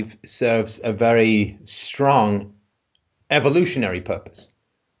believe, serves a very strong evolutionary purpose.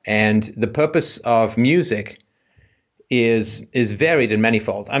 And the purpose of music is varied and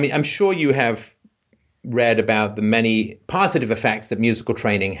manifold. I mean, I'm sure you have read about the many positive effects that musical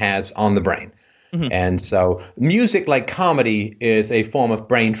training has on the brain. Mm-hmm. And so music, like comedy, is a form of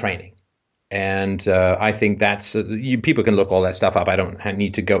brain training. And I think that's people can look all that stuff up. I don't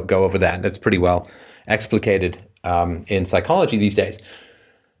need to go over that. That's pretty well explicated in psychology these days.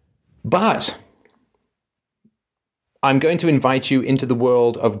 But I'm going to invite you into the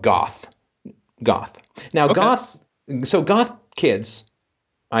world of goth. Now, okay. Goth kids,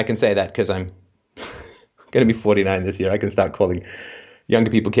 I can say that because I'm going to be 49 this year. I can start calling younger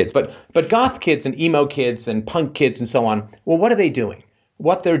people kids. But goth kids and emo kids and punk kids and so on, well, what are they doing?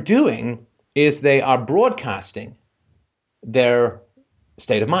 What they're doing is they are broadcasting their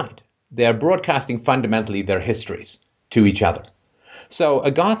state of mind. They're broadcasting fundamentally their histories to each other. So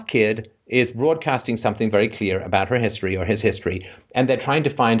a goth kid is broadcasting something very clear about her history or his history, and they're trying to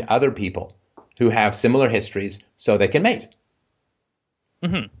find other people who have similar histories so they can mate.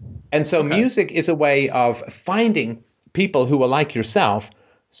 Mm-hmm. And so music is a way of finding people who are like yourself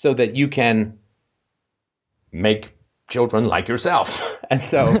so that you can make children like yourself. And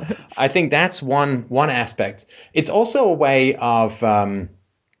so I think that's one aspect. It's also a way of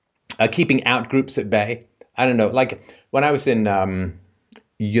keeping out groups at bay. I don't know, like when I was in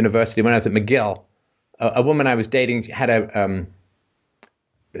university, when I was at McGill, a woman I was dating had a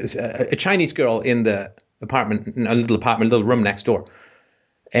Chinese girl in the apartment, a little room next door.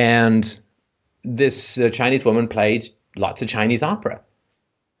 And this Chinese woman played lots of Chinese opera.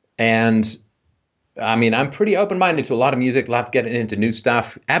 And I mean, I'm pretty open-minded to a lot of music, love getting into new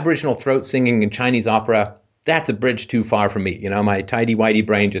stuff. Aboriginal throat singing and Chinese opera, that's a bridge too far for me. You know, my tidy-whitey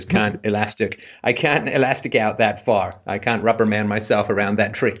brain just can't I can't elastic out that far. I can't rubber man myself around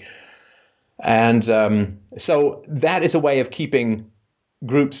that tree. And so that is a way of keeping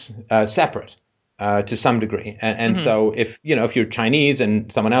groups separate to some degree. And mm-hmm. So if you're Chinese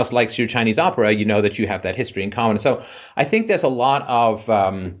and someone else likes your Chinese opera, you know that you have that history in common. So I think there's a lot of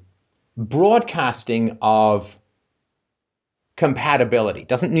broadcasting of compatibility.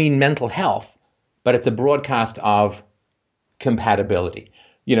 Doesn't mean mental health, but it's a broadcast of compatibility.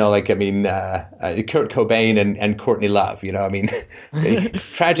 Kurt Cobain and Courtney Love, they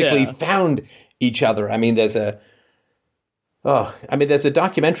tragically found each other. I mean, there's a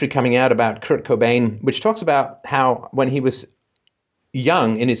documentary coming out about Kurt Cobain, which talks about how when he was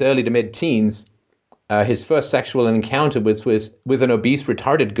young, in his early to mid-teens, his first sexual encounter was with an obese,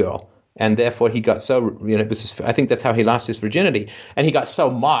 retarded girl. And therefore he got so, I think that's how he lost his virginity. And he got so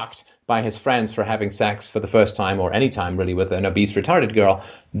mocked by his friends for having sex for the first time or any time really with an obese, retarded girl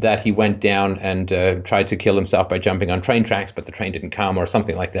that he went down and tried to kill himself by jumping on train tracks, but the train didn't come or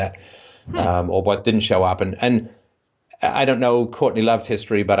something like that, or what didn't show up. And I don't know Courtney Love's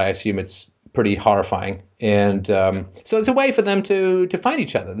history, but I assume it's pretty horrifying. And so it's a way for them to find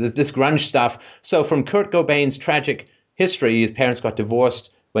each other. There's this grunge stuff. So from Kurt Cobain's tragic history, his parents got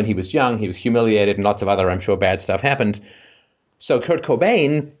divorced when he was young. He was humiliated and lots of other, I'm sure, bad stuff happened. So Kurt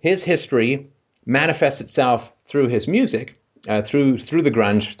Cobain, his history manifests itself through his music, through the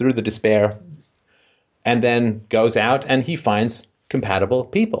grunge, through the despair, and then goes out and he finds compatible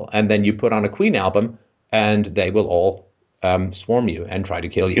people. And then you put on a Queen album and they will all swarm you and try to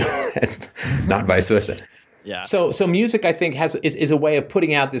kill you, and not vice versa. Yeah. So music, I think, is a way of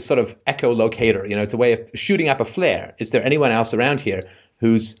putting out this sort of echolocator. It's a way of shooting up a flare. Is there anyone else around here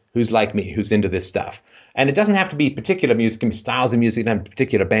who's like me, who's into this stuff? And it doesn't have to be particular music. It can be styles of music and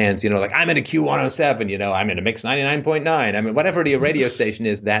particular bands. Like I'm into Q107. I'm into Mix 99.9. I mean, whatever your radio station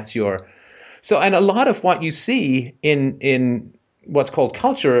is, that's your. So, and a lot of what you see in what's called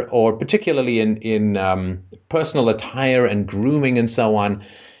culture, or particularly in personal attire and grooming and so on,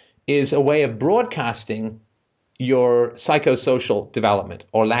 is a way of broadcasting your psychosocial development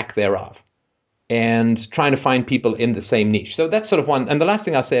or lack thereof, and trying to find people in the same niche. So that's sort of one. And the last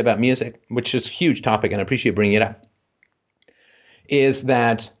thing I'll say about music, which is a huge topic, and I appreciate bringing it up, is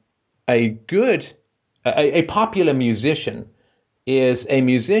that a popular musician is a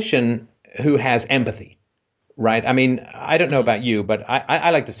musician who has empathy, right? I mean, I don't know about you, but I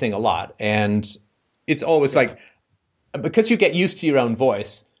like to sing a lot. And it's always like, because you get used to your own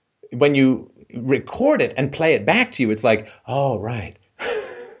voice, when you record it and play it back to you, it's like, oh, right.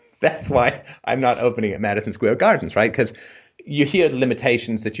 That's why I'm not opening at Madison Square Gardens, right? Because you hear the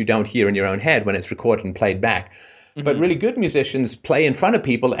limitations that you don't hear in your own head when it's recorded and played back. Mm-hmm. But really good musicians play in front of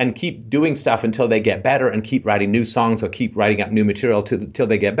people and keep doing stuff until they get better, and keep writing new songs or keep writing up new material till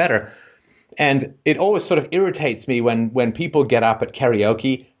they get better. And it always sort of irritates me when people get up at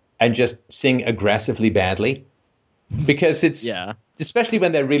karaoke and just sing aggressively badly, because it's especially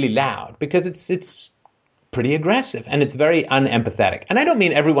when they're really loud, because it's pretty aggressive and it's very unempathetic. And I don't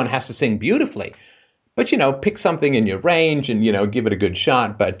mean everyone has to sing beautifully, but pick something in your range and give it a good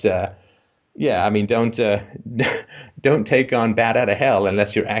shot. But I mean, don't take on Bat Out of Hell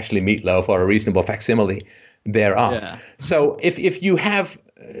unless you're actually Meatloaf or a reasonable facsimile thereof. Yeah. So if you have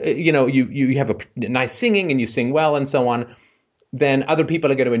you have a nice singing and you sing well and so on, then other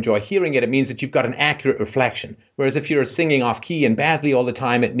people are going to enjoy hearing it. It means that you've got an accurate reflection. Whereas if you're singing off key and badly all the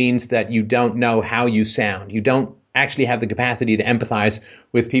time, it means that you don't know how you sound. You don't actually have the capacity to empathize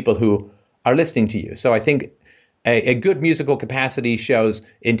with people who are listening to you. So I think a good musical capacity shows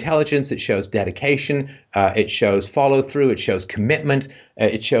intelligence, it shows dedication, it shows follow through, it shows commitment,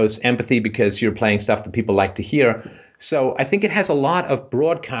 it shows empathy, because you're playing stuff that people like to hear. So I think it has a lot of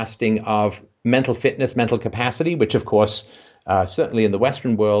broadcasting of mental fitness, mental capacity, which of course, certainly in the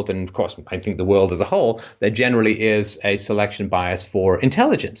Western world, and of course I think the world as a whole, there generally is a selection bias for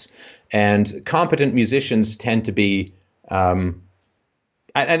intelligence. And competent musicians tend to be,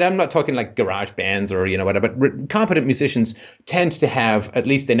 and I'm not talking like garage bands or whatever, but competent musicians tend to have, at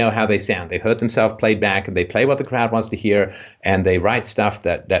least they know how they sound. They've heard themselves played back, and they play what the crowd wants to hear, and they write stuff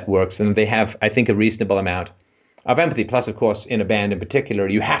that works. And they have, I think, a reasonable amount of empathy. Plus, of course, in a band in particular,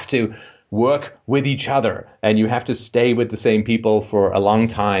 you have to work with each other, and you have to stay with the same people for a long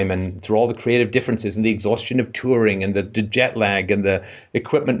time, and through all the creative differences and the exhaustion of touring and the jet lag and the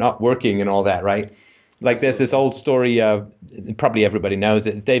equipment not working and all that, right? Like there's this old story, probably everybody knows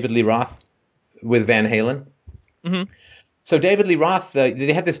it, David Lee Roth with Van Halen. Mm-hmm. So David Lee Roth,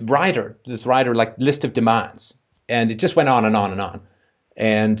 they had this rider like list of demands, and it just went on and on and on.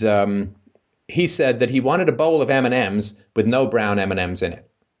 And he said that he wanted a bowl of M&Ms with no brown M&Ms in it.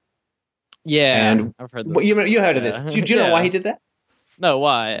 Yeah, and I've heard this. Well, you heard of this. Do you know why he did that? No,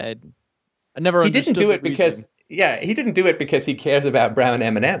 why? I never understood. He didn't do it because he didn't do it because he cares about brown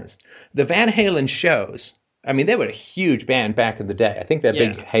M&Ms. The Van Halen shows, I mean, they were a huge band back in the day. I think their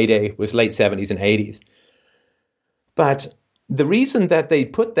big heyday was late 70s and 80s. But the reason that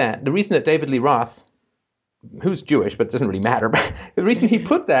David Lee Roth, who's Jewish, but it doesn't really matter, but the reason he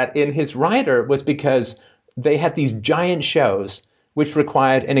put that in his rider was because they had these giant shows which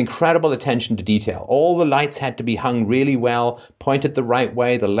required an incredible attention to detail. All the lights had to be hung really well, pointed the right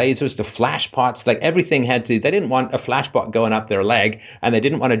way, the lasers, the flash pots, like everything had to, they didn't want a flash pot going up their leg, and they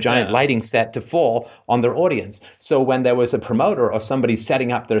didn't want a giant lighting set to fall on their audience. So when there was a promoter or somebody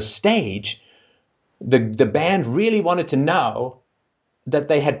setting up their stage, the band really wanted to know that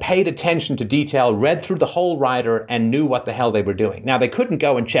they had paid attention to detail, read through the whole rider, and knew what the hell they were doing. Now, they couldn't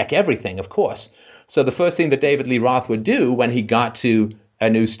go and check everything, of course. So the first thing that David Lee Roth would do when he got to a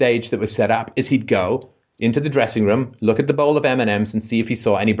new stage that was set up is he'd go into the dressing room, look at the bowl of M&Ms, and see if he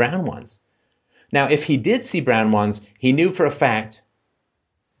saw any brown ones. Now, if he did see brown ones, he knew for a fact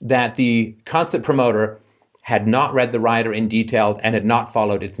that the concert promoter had not read the rider in detail and had not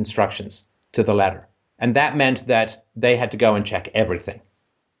followed its instructions to the letter. And that meant that they had to go and check everything.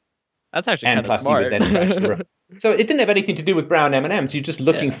 That's actually kind of smart. He was then trashed the room. So it didn't have anything to do with brown M&Ms. You're just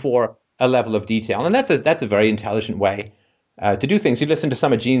looking for a level of detail. And that's a very intelligent way to do things. You listen to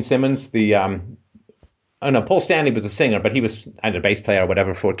some of Gene Simmons, Paul Stanley was a singer, but he was a bass player or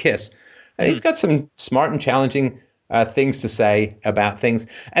whatever for Kiss. He's got some smart and challenging things to say about things.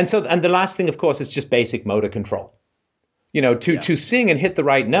 And the last thing, of course, is just basic motor control. To sing and hit the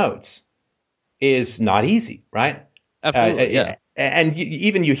right notes is not easy, right? Absolutely, yeah. And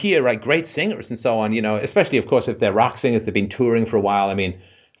even you hear great singers and so on, especially, of course, if they're rock singers, they've been touring for a while. I mean,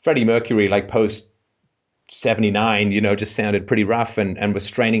 Freddie Mercury, post 79, just sounded pretty rough and was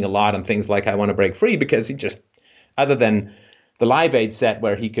straining a lot on things like I Want to Break Free, because he just, other than the Live Aid set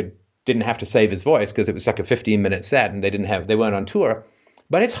where he didn't have to save his voice because it was like a 15-minute set and they weren't on tour.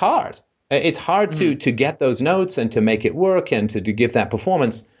 But it's hard. It's hard to get those notes and to make it work and to give that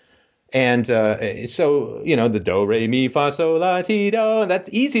performance. And so, the do, re, mi, fa, sol, la, ti, do, that's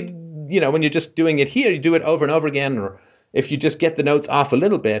easy. When you're just doing it here, you do it over and over again. Or if you just get the notes off a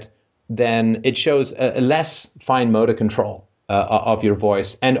little bit, then it shows a less fine motor control of your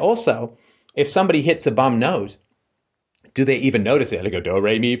voice. And also, if somebody hits a bum note, do they even notice it? They go, do,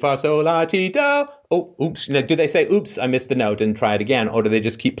 re, mi, fa, sol, la, ti, do. Oh, oops. Do they say, oops, I missed the note and try it again? Or do they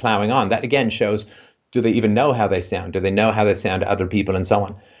just keep plowing on? That, again, shows, do they even know how they sound? Do they know how they sound to other people and so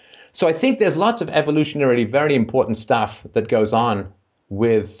on? So I think there's lots of evolutionary, very important stuff that goes on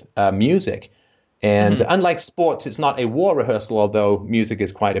with music. And unlike sports, it's not a war rehearsal, although music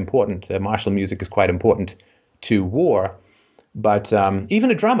is quite important. Martial music is quite important to war. But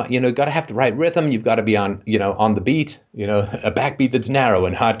even a drummer, got to have the right rhythm. You've got to be on the beat, a backbeat that's narrow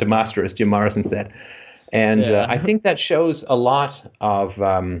and hard to master, as Jim Morrison said. And I think that shows a lot of,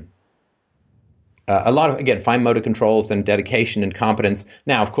 again, fine motor controls and dedication and competence.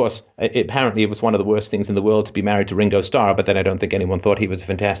 Now, of course, apparently it was one of the worst things in the world to be married to Ringo Starr, but then I don't think anyone thought he was a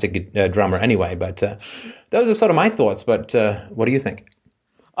fantastic drummer anyway. But those are sort of my thoughts. But what do you think?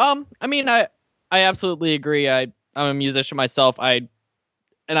 I mean, I absolutely agree. I'm a musician myself. I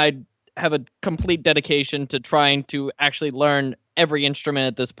have a complete dedication to trying to actually learn every instrument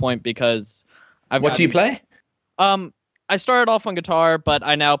at this point because What do you play? I started off on guitar, but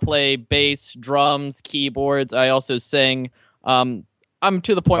I now play bass, drums, keyboards. I also sing. I'm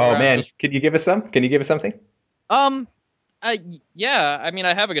to the point where can you give us some? Can you give us something? Yeah. I mean,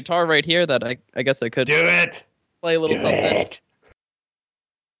 I have a guitar right here that I guess I could do it. Play a little do something. It.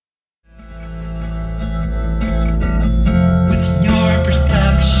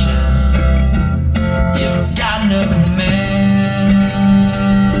 Perception, you've got no command.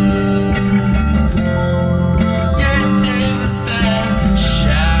 Your day was spent in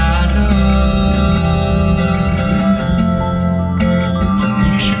shadows.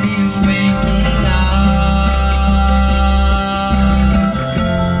 You should be waking up.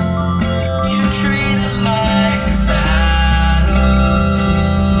 You treat it like a battle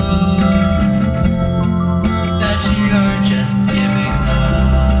that you're just giving.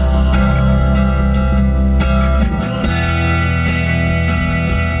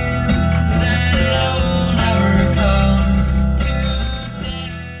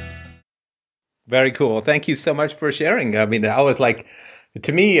 Very cool. Thank you so much for sharing. I mean, I was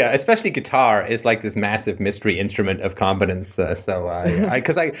to me, especially guitar is like this massive mystery instrument of competence.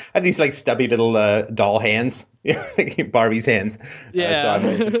 Because I have these stubby little doll hands, Barbie's hands. Yeah. So I'm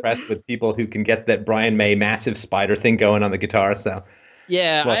always impressed with people who can get that Brian May massive spider thing going on the guitar. So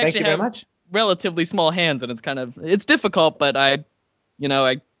yeah, well, I thank you very much. Relatively small hands, and it's difficult, but I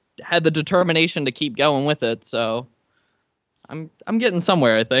had the determination to keep going with it. So I'm getting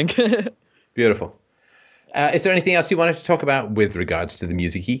somewhere, I think. Beautiful. Is there anything else you wanted to talk about with regards to the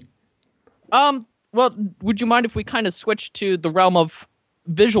music-y? Well, would you mind if we kind of switch to the realm of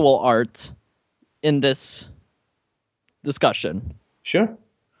visual art in this discussion? Sure.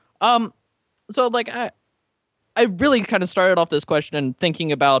 So I really kind of started off this question and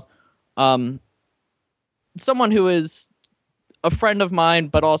thinking about someone who is a friend of mine,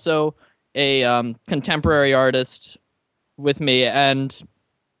 but also a contemporary artist with me, and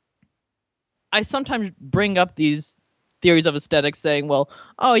I sometimes bring up these theories of aesthetics saying, well,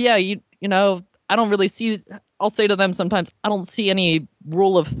 oh yeah, you know, I don't really see, I'll say to them sometimes, I don't see any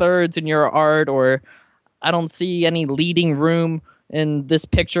rule of thirds in your art, or I don't see any leading room in this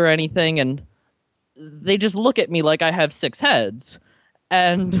picture or anything. And they just look at me like I have six heads.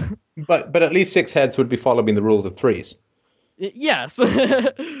 And but at least six heads would be following the rules of threes. Yes.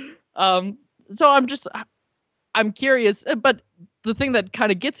 So I'm curious, but the thing that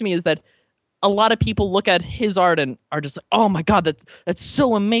kind of gets me is that a lot of people look at his art and are just like, oh my God, that's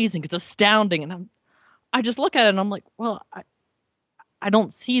so amazing. It's astounding. And I just look at it and I'm like, well, I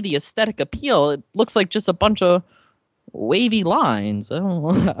don't see the aesthetic appeal. It looks like just a bunch of wavy lines. I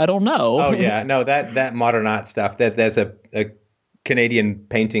don't know. Oh yeah. No, that modern art stuff, there's a Canadian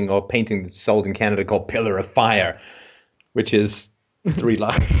painting that's sold in Canada called Pillar of Fire, which is 3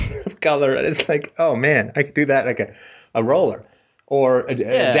 lines of color, and it's like, oh man, I could do that like a roller. Or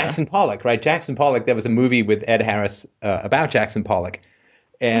Jackson Pollock, right? Jackson Pollock, there was a movie with Ed Harris about Jackson Pollock.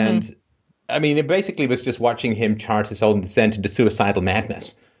 And I mean, it basically was just watching him chart his own descent into suicidal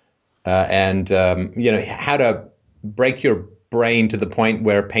madness. And how to break your brain to the point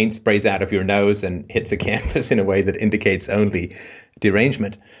where paint sprays out of your nose and hits a canvas in a way that indicates only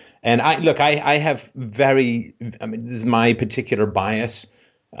derangement. And I have this is my particular bias.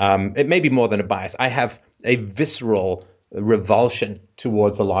 It may be more than a bias. I have a visceral revulsion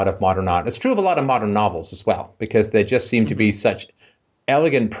towards a lot of modern art. It's true of a lot of modern novels as well, because they just seem to be such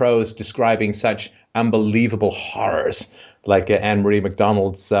elegant prose describing such unbelievable horrors. Like Anne-Marie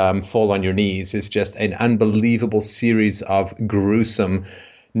MacDonald's Fall on Your Knees is just an unbelievable series of gruesome,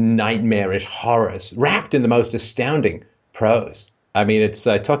 nightmarish horrors wrapped in the most astounding prose. I mean, it's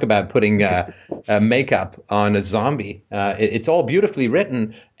talk about putting makeup on a zombie. It's all beautifully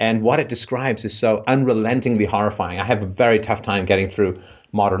written, and what it describes is so unrelentingly horrifying. I have a very tough time getting through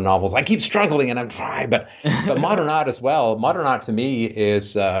modern novels. I keep struggling, and I'm trying, but modern art as well. Modern art to me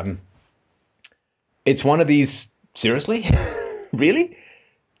is it's one of these. Seriously, really?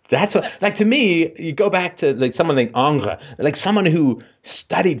 That's what, like, to me, you go back to like someone like Ingres, like someone who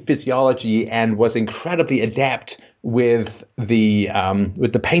studied physiology and was incredibly adept with the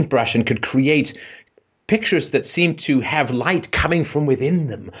paintbrush and could create pictures that seem to have light coming from within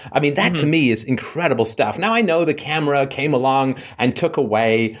them. I mean, that to me is incredible stuff. Now, I know the camera came along and took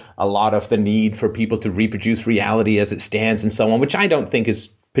away a lot of the need for people to reproduce reality as it stands and so on, which I don't think is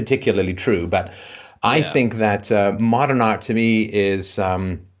particularly true, but I think that modern art to me is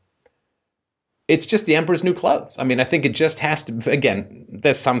it's just the emperor's new clothes. I mean, I think it just has to. Again,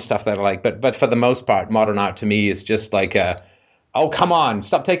 there's some stuff that I like, but for the most part, modern art to me is just like, oh, come on,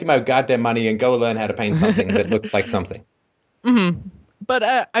 stop taking my goddamn money and go learn how to paint something that looks like something.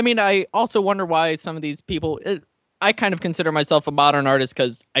 But I mean, I also wonder why some of these people. I kind of consider myself a modern artist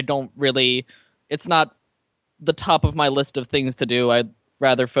because I don't really. It's not the top of my list of things to do. I'd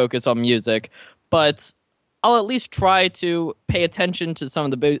rather focus on music. But I'll at least try to pay attention to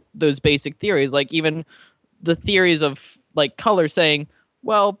some of those basic theories, like even the theories of like color, saying,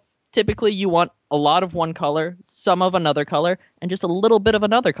 well, typically you want a lot of one color, some of another color, and just a little bit of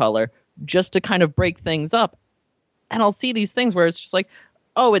another color, just to kind of break things up. And I'll see these things where it's just like,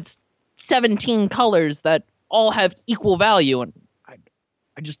 oh, it's 17 colors that all have equal value, and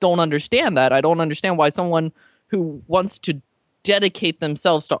I just don't understand that. I don't understand why someone who wants to dedicate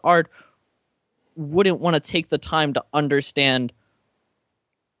themselves to art wouldn't want to take the time to understand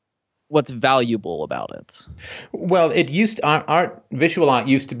what's valuable about it. Well, visual art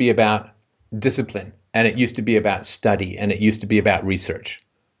used to be about discipline, and it used to be about study, and it used to be about research.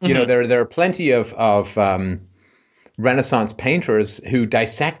 You know, there are plenty of Renaissance painters who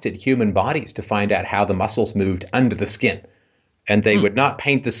dissected human bodies to find out how the muscles moved under the skin, and they would not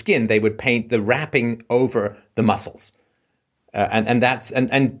paint the skin; they would paint the wrapping over the muscles.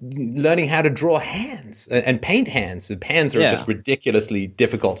 And learning how to draw hands and paint hands. Hands are just ridiculously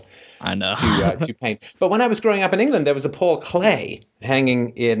difficult. I know to paint. But when I was growing up in England, there was a Paul Klee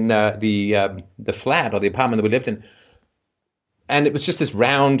hanging in the flat or the apartment that we lived in, and it was just this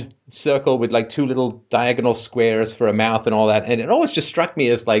round circle with like 2 little diagonal squares for a mouth and all that. And it always just struck me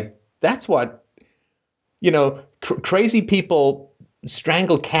as like, that's what, crazy people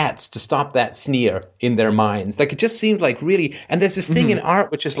strangle cats to stop that sneer in their minds. Like, it just seemed like really, and there's this thing in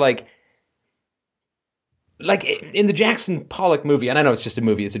art which is like in the Jackson Pollock movie, and I know it's just a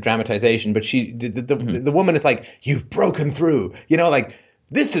movie, it's a dramatization, but the woman is like, you've broken through, like,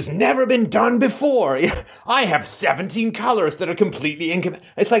 this has never been done before. I have 17 colors that are completely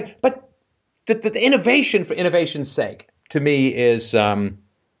It's like, but the innovation for innovation's sake to me is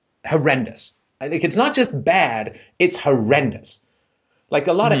horrendous. I think it's not just bad, it's horrendous. Like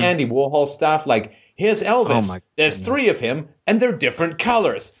a lot of Andy Warhol stuff, like, here's Elvis. There's 3 of him, and they're different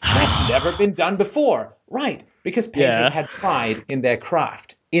colors. That's never been done before. Right, because painters had pride in their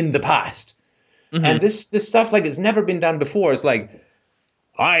craft in the past. And this stuff, like, it's never been done before. It's like,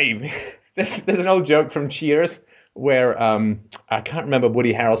 there's an old joke from Cheers where, I can't remember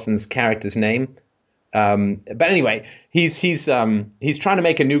Woody Harrelson's character's name. But anyway, he's trying to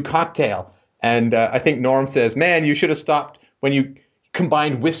make a new cocktail. And I think Norm says, man, you should have stopped when you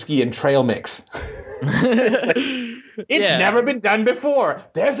combined whiskey and trail mix. It's never been done before.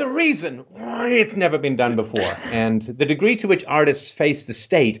 There's a reason why it's never been done before. And the degree to which artists face the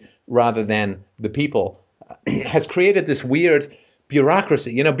state rather than the people has created this weird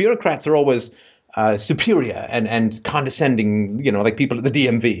bureaucracy. Bureaucrats are always superior and condescending, like people at the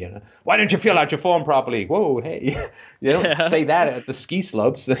DMV. Why don't you fill out your form properly? Whoa, hey, say that at the ski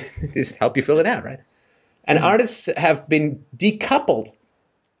slopes. Just help you fill it out, right? And artists have been decoupled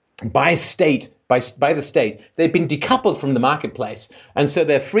by the state. They've been decoupled from the marketplace, and so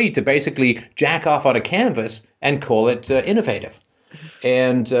they're free to basically jack off on a canvas and call it innovative.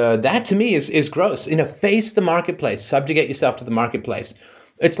 And that to me is gross. Face the marketplace, subjugate yourself to the marketplace.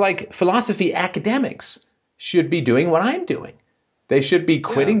 It's like philosophy academics should be doing what I'm doing. They should be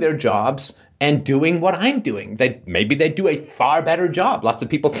quitting their jobs and doing what I'm doing. Maybe they'd do a far better job. Lots of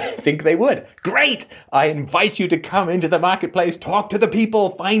people think they would. Great! I invite you to come into the marketplace, talk to the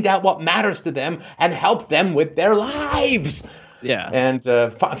people, find out what matters to them, and help them with their lives. Yeah. And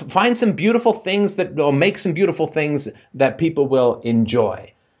find some beautiful things or make some beautiful things that people will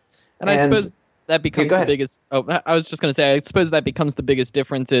enjoy. And I suppose that becomes the ahead. biggest. Oh, I was just going to say, I suppose that becomes the biggest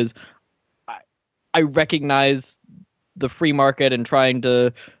difference is I recognize the free market and trying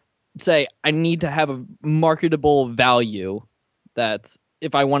to say I need to have a marketable value that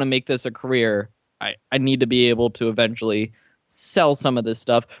if I want to make this a career, I need to be able to eventually sell some of this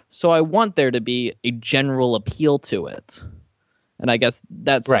stuff. So I want there to be a general appeal to it. And I guess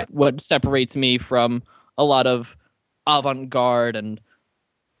that's what separates me from a lot of avant-garde and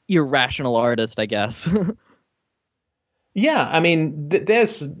irrational artists, I guess. Yeah, I mean,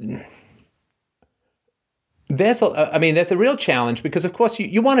 there's a real challenge because, of course,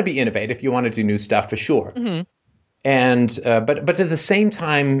 you want to be innovative. You want to do new stuff for sure. Mm-hmm. And but at the same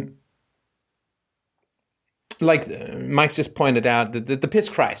time, like Mike's just pointed out, the Piss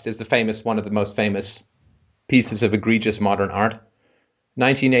Christ is one of the most famous pieces of egregious modern art.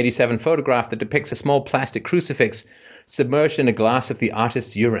 1987 photograph that depicts a small plastic crucifix submerged in a glass of the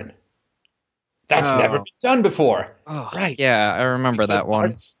artist's urine. That's never been done before. Oh, right. Yeah, I remember that one.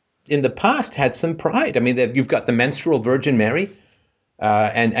 Artists in the past had some pride. I mean, you've got the menstrual Virgin Mary,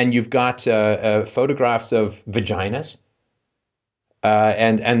 and you've got photographs of vaginas.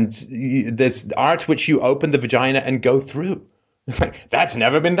 And there's art which you open the vagina and go through. That's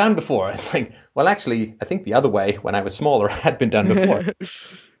never been done before. It's like, well, actually, I think the other way when I was smaller had been done before.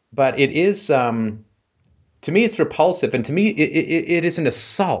 But it is, to me, it's repulsive. And to me, it is an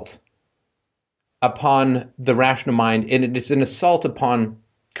assault upon the rational mind. And it is an assault upon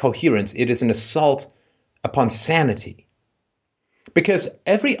coherence. It is an assault upon sanity. Because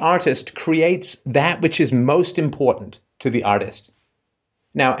every artist creates that which is most important to the artist.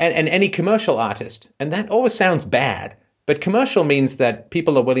 Now, and any commercial artist, and that always sounds bad, but commercial means that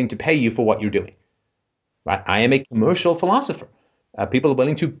people are willing to pay you for what you're doing. Right? I am a commercial philosopher. People are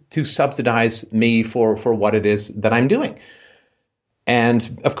willing to subsidize me for what it is that I'm doing.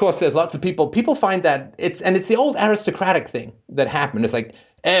 And of course, there's lots of people find that it's the old aristocratic thing that happened. It's like,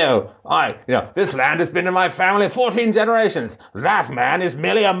 this land has been in my family 14 generations. That man is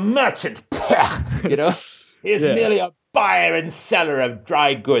merely a merchant. He's merely a buyer and seller of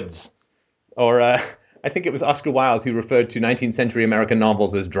dry goods. Or I think it was Oscar Wilde who referred to 19th century American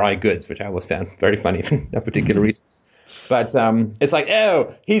novels as dry goods, which I always found very funny for no particular reason. But it's like,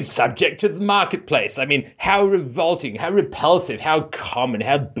 he's subject to the marketplace. I mean, how revolting, how repulsive, how common,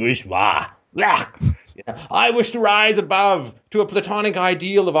 how bourgeois. I wish to rise above to a platonic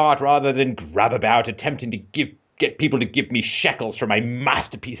ideal of art rather than grab about attempting to get people to give me shekels for my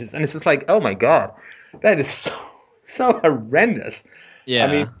masterpieces. And it's just like, oh my God, that is so horrendous. Yeah.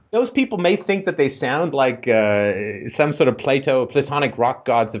 I mean, those people may think that they sound like some sort of Platonic rock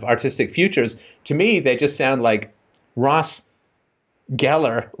gods of artistic futures. To me, they just sound like Ross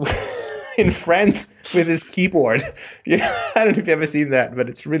Geller in Friends with his keyboard. I don't know if you've ever seen that, but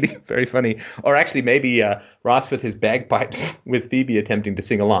it's really very funny. Or actually, maybe Ross with his bagpipes with Phoebe attempting to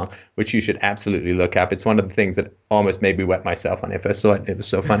sing along, which you should absolutely look up. It's one of the things that almost made me wet myself when I first saw it. It was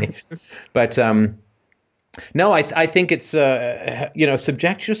so funny. But no, I think it's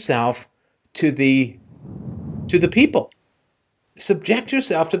subject yourself to the people. Subject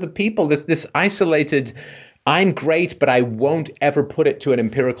yourself to the people. This isolated, I'm great, but I won't ever put it to an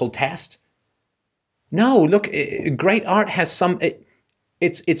empirical test. No, look, great art has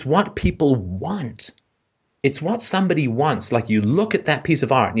it's what people want. It's what somebody wants. Like you look at that piece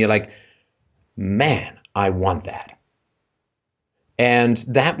of art and you're like, man, I want that. And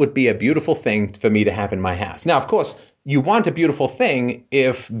that would be a beautiful thing for me to have in my house. Now, of course, you want a beautiful thing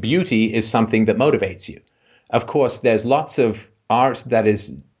if beauty is something that motivates you. Of course, there's lots of art that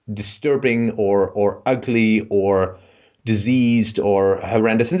is disturbing or ugly or diseased or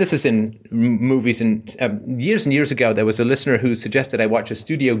horrendous. And this is in movies. And years ago, there was a listener who suggested I watch a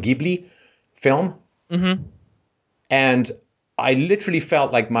Studio Ghibli film. Mm-hmm. And I literally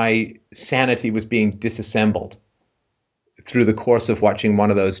felt like my sanity was being disassembled through the course of watching one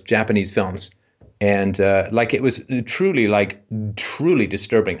of those Japanese films. And like it was truly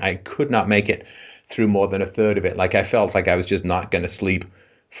disturbing. I could not make it through more than a third of it. Like I felt like I was just not going to sleep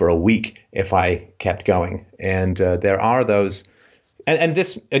for a week if I kept going. And there are those, and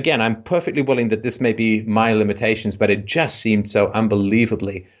this, again, I'm perfectly willing that this may be my limitations, but it just seemed so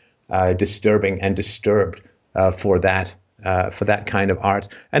unbelievably disturbing and disturbed for that kind of art.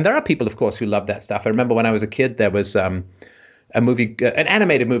 And there are people, of course, who love that stuff. I remember when I was a kid, there was a movie, an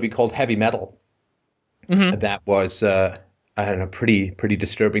animated movie called Heavy Metal. Mm-hmm. That was, I don't know, pretty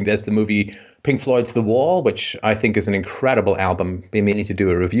disturbing. There's the movie Pink Floyd's The Wall, which I think is an incredible album. Been meaning to do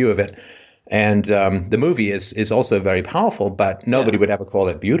a review of it. And the movie is also very powerful, but nobody would ever call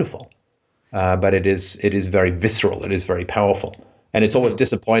it beautiful. But it is very visceral. It is very powerful. And it's always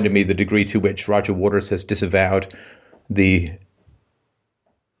disappointed me the degree to which Roger Waters has disavowed the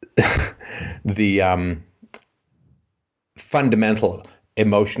fundamental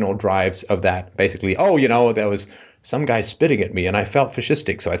emotional drives of that. Basically, there was some guy spitting at me and I felt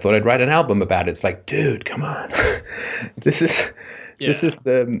fascistic, so I thought I'd write an album about it. It's like, dude, come on. This is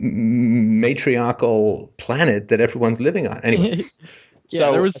the matriarchal planet that everyone's living on. Anyway.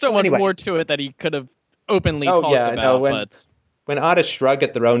 There was so much more to it that he could have openly talked about. When artists shrug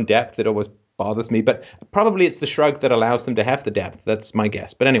at their own depth, it always bothers me. But probably it's the shrug that allows them to have the depth. That's my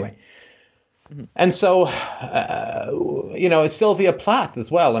guess. But anyway. Mm-hmm. And so, Sylvia Plath as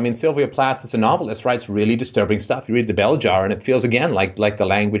well. I mean, Sylvia Plath is a novelist, writes really disturbing stuff. You read The Bell Jar, and it feels, again, like the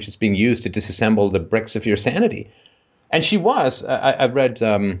language is being used to disassemble the bricks of your sanity. And she was, I read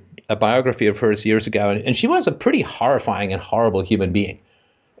a biography of hers years ago, and she was a pretty horrifying and horrible human being.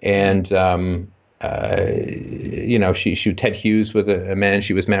 And, Ted Hughes was a man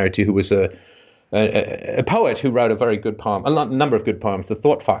she was married to who was a poet who wrote a very good poem, a number of good poems. The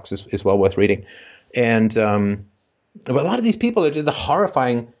Thought Fox is well worth reading. And but a lot of these people are the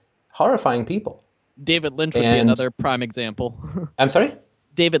horrifying people. David Lynch would be another prime example. I'm sorry?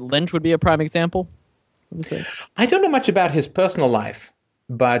 David Lynch would be a prime example. I don't know much about his personal life,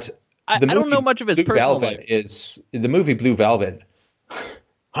 but I don't know much of his personal life. The movie Blue Velvet.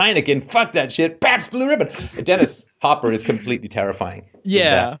 Heineken, fuck that shit. Pabst Blue Ribbon. Dennis Hopper is completely terrifying.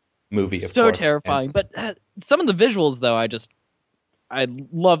 Yeah. Movie, of so course. Terrifying. But some of the visuals, though, I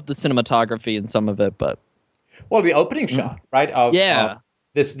love the cinematography in some of it. But the opening shot, right? Of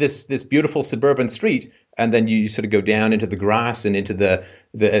this beautiful suburban street, and then you sort of go down into the grass and into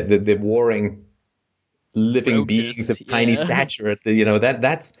the warring living roaches, beings of tiny stature.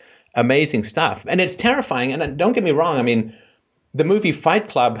 That's amazing stuff, and it's terrifying. And don't get me wrong. I mean, the movie Fight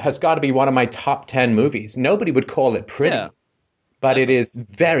Club has got to be one of my top 10 movies. Nobody would call it pretty, but it is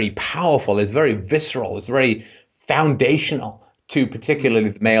very powerful. It's very visceral. It's very foundational to particularly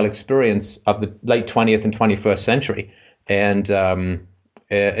the male experience of the late 20th and 21st century. And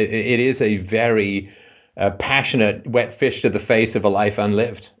it is a very passionate wet fish to the face of a life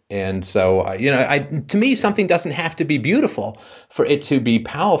unlived. And so, to me, something doesn't have to be beautiful for it to be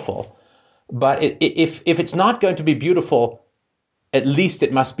powerful. But if it's not going to be beautiful, at least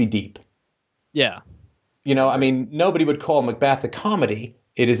it must be deep. Yeah. Nobody would call Macbeth a comedy.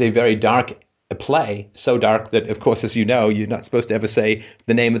 It is a very dark play, so dark that, of course, as you know, you're not supposed to ever say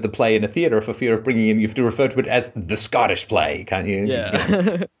the name of the play in a theater for fear of bringing in, you have to refer to it as the Scottish play, can't you?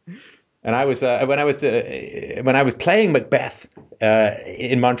 Yeah. And I was, when I was playing Macbeth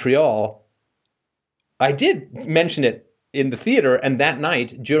in Montreal, I did mention it in the theater, and that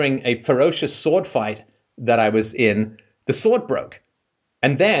night, during a ferocious sword fight that I was in, the sword broke.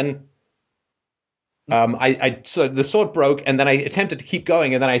 And then so the sword broke, and then I attempted to keep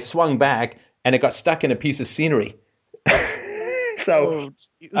going, and then I swung back, and it got stuck in a piece of scenery.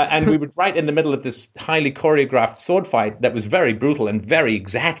 And we were right in the middle of this highly choreographed sword fight that was very brutal and very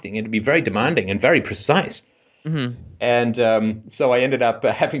exacting, and to be very demanding and very precise. Mm-hmm. And so I ended up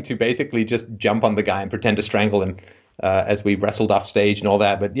having to basically just jump on the guy and pretend to strangle him as we wrestled off stage and all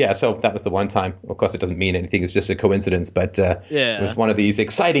that. But yeah, so that was the one time. Of course, it doesn't mean anything. It's just a coincidence. But it was one of these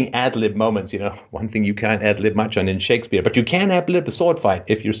exciting ad-lib moments. One thing you can't ad-lib much on in Shakespeare, but you can ad-lib a sword fight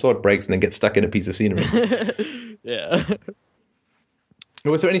if your sword breaks and then gets stuck in a piece of scenery. Yeah.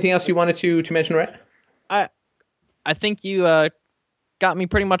 Was there anything else you wanted to mention, Rhett? I think you got me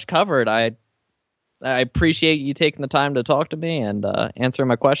pretty much covered. I appreciate you taking the time to talk to me and answer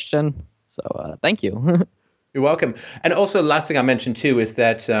my question. So thank you. You're welcome. And also, last thing I mentioned too is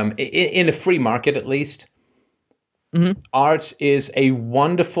that in a free market, at least, art is a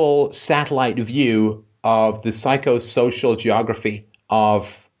wonderful satellite view of the psychosocial geography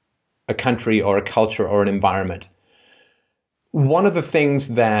of a country or a culture or an environment. one of the things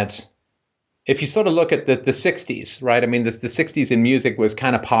that, if you sort of look at the 60s, right? I mean, the 60s in music was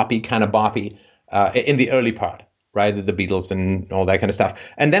kind of poppy, kind of boppy in the early part, right? The Beatles and all that kind of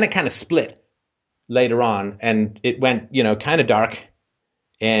stuff. And then it kind of split later on, and it went, you know, kind of dark,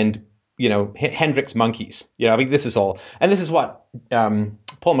 and, you know, Hendrix Monkeys. You know, I mean, this is all, and this is what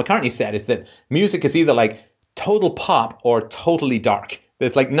Paul McCartney said, is that music is either like total pop or totally dark.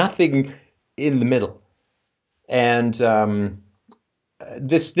 There's like nothing in the middle. And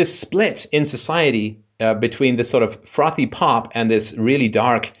this split in society between this sort of frothy pop and this really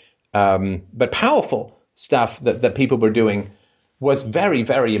dark but powerful stuff that people were doing was very,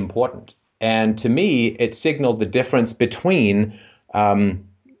 very important. And to me, it signaled the difference between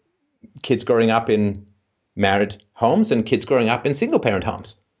kids growing up in married homes and kids growing up in single-parent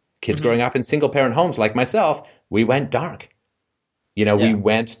homes. Kids growing up in single-parent homes like myself, we went dark. You know, we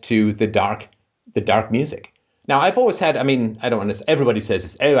went to the dark music. Now, I've always had, I mean, I don't understand, everybody says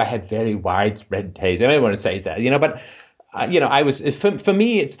this, oh, I had very widespread taste. Everyone says that, you know, but, you know, I was, for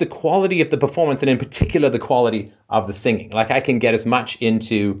me, it's the quality of the performance, and in particular, the quality of the singing. Like, I can get as much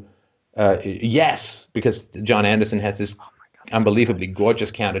into, yes, because John Anderson has this unbelievably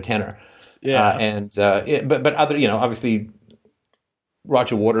gorgeous countertenor. Yeah. But other, you know, obviously,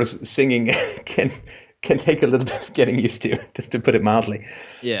 Roger Waters' singing can take a little bit of getting used to, just to put it mildly.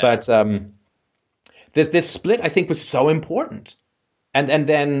 Yeah. But, this split, I think, was so important. And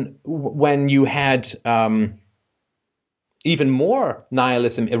then when you had even more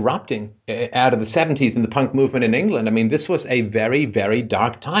nihilism erupting out of the 70s in the punk movement in England, I mean, this was a very, very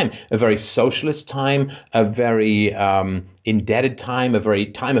dark time, a very socialist time, a very indebted time, a very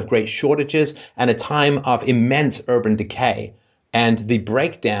time of great shortages, and a time of immense urban decay, and the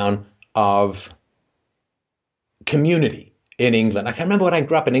breakdown of community in England. I can remember when I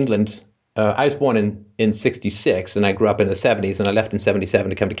grew up in England. I was born in 66, and I grew up in the 70s, and I left in 77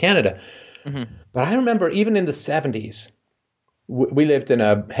 to come to Canada. Mm-hmm. But I remember even in the 70s, we lived in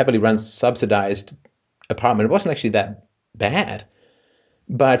a heavily subsidized apartment. It wasn't actually that bad,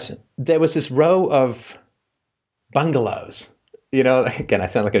 but there was this row of bungalows. You know, again, I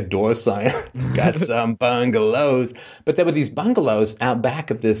sound like a door sign. Got some bungalows. But there were these bungalows out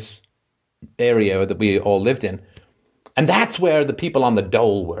back of this area that we all lived in. And that's where the people on the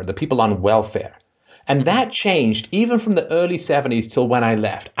dole were, the people on welfare. And that changed even from the early 70s till when I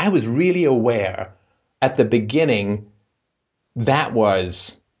left. I was really aware at the beginning that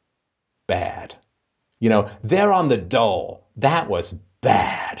was bad. You know, they're on the dole. That was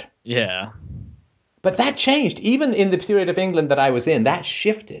bad. Yeah. But that changed. Even in the period of England that I was in, that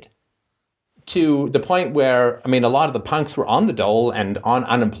shifted to the point where, I mean, a lot of the punks were on the dole and on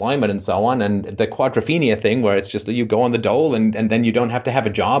unemployment and so on. And the quadrophenia thing, where it's just that you go on the dole and then you don't have to have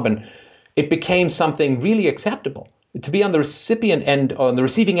a job. And it became something really acceptable. To be on the recipient end, or on the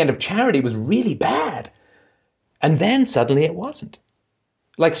receiving end of charity, was really bad. And then suddenly it wasn't.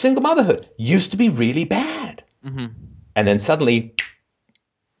 Like single motherhood used to be really bad. Mm-hmm. And then suddenly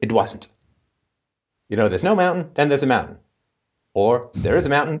it wasn't. You know, there's no mountain, then there's a mountain. Or there is a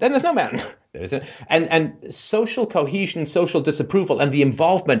mountain, then there's no mountain. And social cohesion, social disapproval, and the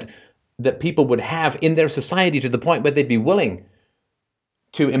involvement that people would have in their society to the point where they'd be willing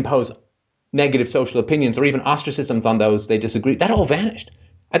to impose negative social opinions or even ostracisms on those they disagree, that all vanished.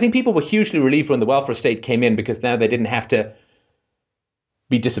 I think people were hugely relieved when the welfare state came in, because now they didn't have to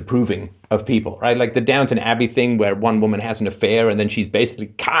be disapproving of people, right? Like the Downton Abbey thing, where one woman has an affair and then she's basically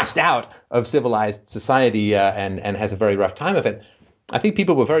cast out of civilized society and has a very rough time of it. I think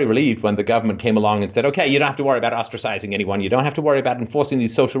people were very relieved when the government came along and said, okay, you don't have to worry about ostracizing anyone. You don't have to worry about enforcing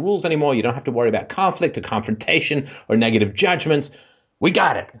these social rules anymore. You don't have to worry about conflict or confrontation or negative judgments. We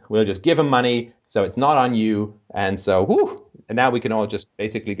got it. We'll just give them money, so it's not on you. And so, whoo, and now we can all just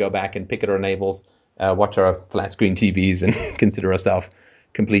basically go back and pick at our navels, watch our flat screen TVs, and consider ourselves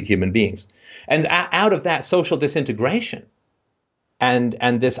complete human beings. And out of that social disintegration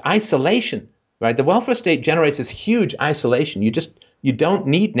and this isolation, right? The welfare state generates this huge isolation. You don't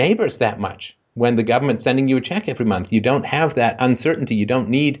need neighbors that much when the government's sending you a check every month. You don't have that uncertainty. You don't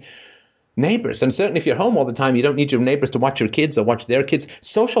need neighbors. And certainly if you're home all the time, you don't need your neighbors to watch your kids or watch their kids.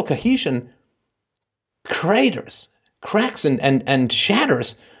 Social cohesion craters, cracks and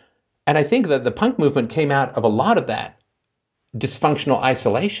shatters. And I think that the punk movement came out of a lot of that dysfunctional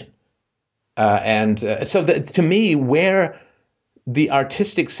isolation. So to me, where the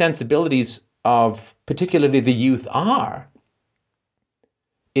artistic sensibilities of particularly the youth are,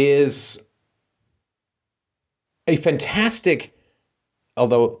 is a fantastic,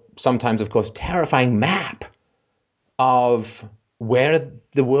 although sometimes, of course, terrifying map of where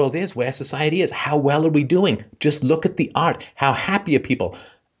the world is, where society is. How well are we doing? Just look at the art. How happy are people?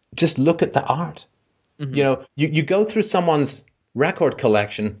 Just look at the art. Mhm. You know, you go through someone's record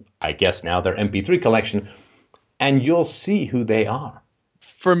collection, I guess now their MP3 collection, and you'll see who they are.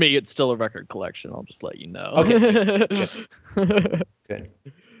 For me, it's still a record collection. I'll just let you know. Okay. Good.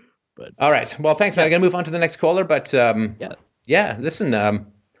 But All right. Well, thanks, man. I'm going to move on to the next caller. But yeah, listen,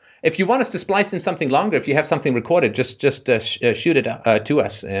 if you want us to splice in something longer, if you have something recorded, just shoot it to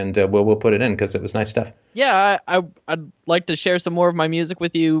us, and we'll put it in, because it was nice stuff. yeah, I'd like to share some more of my music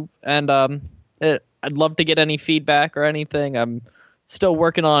with you, and I'd love to get any feedback or anything. I'm still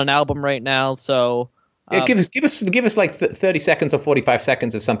working on an album right now, so Yeah, give us like 30 seconds or 45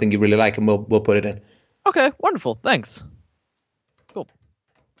 seconds of something you really like, and we'll put it in. okay, wonderful, thanks. Cool.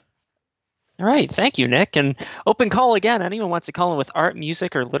 All right, thank you, Nick. And open call again. Anyone wants to call in with art,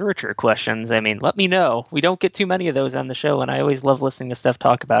 music, or literature questions, I mean, let me know. We don't get too many of those on the show, and I always love listening to Steph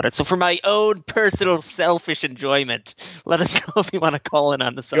talk about it. So for my own personal selfish enjoyment, let us know if you want to call in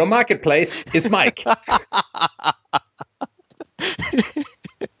on the subject. Your marketplace is Mike.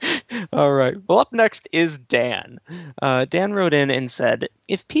 All right. Well, up next is Dan. Dan wrote in and said,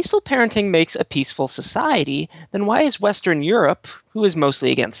 if peaceful parenting makes a peaceful society, then why is Western Europe, who is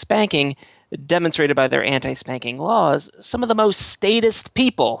mostly against spanking, demonstrated by their anti-spanking laws, some of the most statist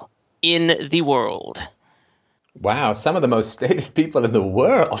people in the world? Wow, some of the most statist people in the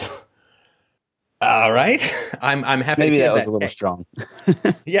world. All right. I'm happy Maybe to hear that was a little text. strong.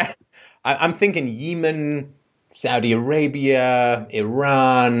 Yeah. I'm thinking Yemen, Saudi Arabia,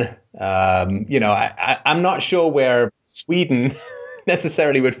 Iran. I'm not sure where Sweden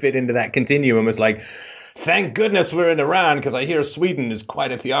necessarily would fit into that continuum. It's like, thank goodness we're in Iran, because I hear Sweden is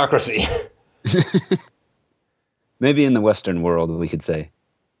quite a theocracy. Maybe in the Western world, we could say.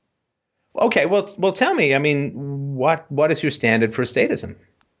 Okay, well, tell me. I mean, what is your standard for statism?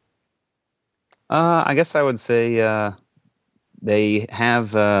 I guess I would say they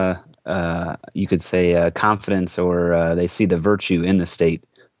have, you could say, confidence, or they see the virtue in the state.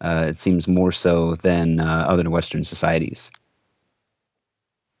 It seems more so than other Western societies.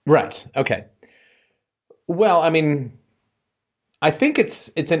 Right. Okay. Well, I mean, I think it's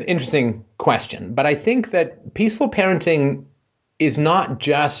an interesting question, but I think that peaceful parenting is not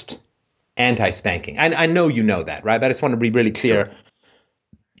just anti-spanking. I know you know that, right? But I just want to be really clear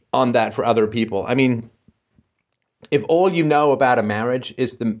on that for other people. I mean, if all you know about a marriage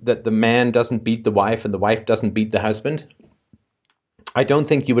is that the man doesn't beat the wife and the wife doesn't beat the husband, I don't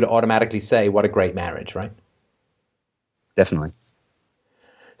think you would automatically say, what a great marriage, right? Definitely.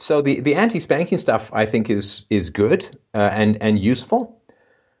 So the anti-spanking stuff, I think, is good and useful.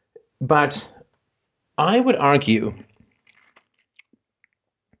 But I would argue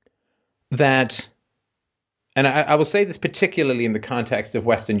that, and I will say this particularly in the context of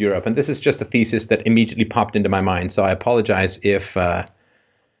Western Europe, and this is just a thesis that immediately popped into my mind, so I apologize if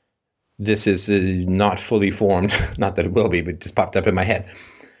this is not fully formed. Not that it will be, but it just popped up in my head.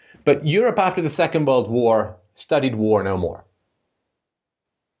 But Europe after the Second World War studied war no more.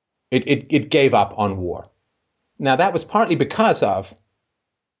 It gave up on war. Now, that was partly because of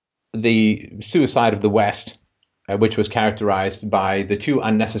the suicide of the West, which was characterized by the two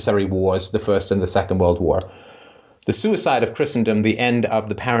unnecessary wars, the First and the Second World War. The suicide of Christendom, the end of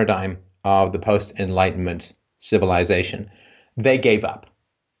the paradigm of the post-Enlightenment civilization. They gave up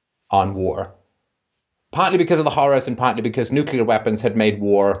on war, partly because of the horrors and partly because nuclear weapons had made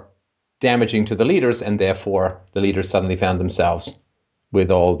war damaging to the leaders, and therefore the leaders suddenly found themselves with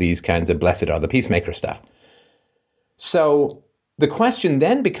all these kinds of blessed are the peacemaker stuff. So the question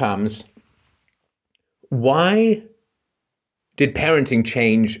then becomes, why did parenting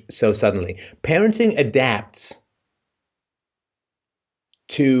change so suddenly? Parenting adapts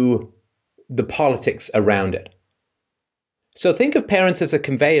to the politics around it. So think of parents as a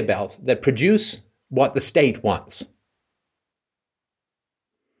conveyor belt that produce what the state wants.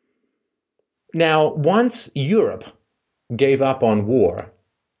 Now, once Europe gave up on war,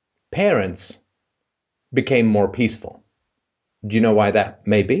 parents became more peaceful. Do you know why that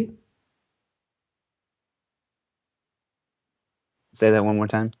may be? Say that one more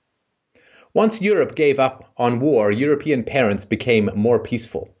time. Once Europe gave up on war, European parents became more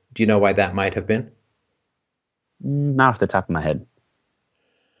peaceful. Do you know why that might have been? Not off the top of my head.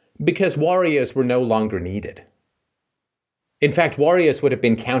 Because warriors were no longer needed. In fact, warriors would have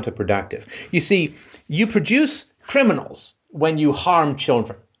been counterproductive. You see, you produce criminals when you harm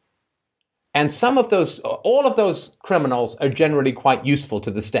children. And all of those criminals are generally quite useful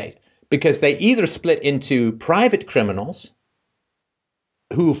to the state, because they either split into private criminals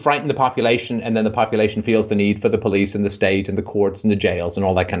who frighten the population, and then the population feels the need for the police and the state and the courts and the jails and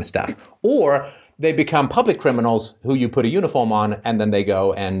all that kind of stuff. Or they become public criminals who you put a uniform on, and then they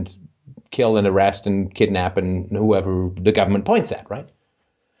go and kill and arrest and kidnap and whoever the government points at, right?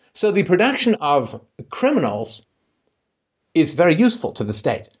 So the production of criminals is very useful to the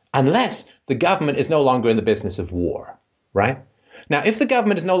state, unless the government is no longer in the business of war, right? Now, if the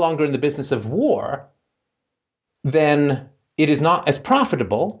government is no longer in the business of war, then it is not as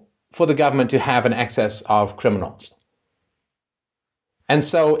profitable for the government to have an excess of criminals. And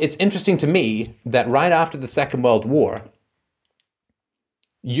so it's interesting to me that right after the Second World War,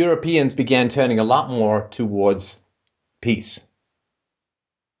 Europeans began turning a lot more towards peace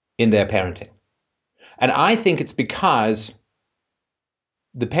in their parenting. And I think it's because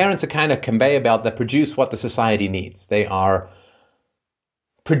the parents are kind of conveyor belt that produce what the society needs. They are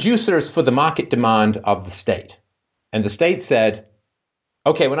producers for the market demand of the state. And the state said,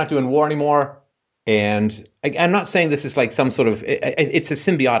 okay, we're not doing war anymore. And I'm not saying this is like some sort of, it's a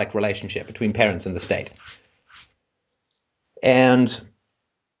symbiotic relationship between parents and the state. And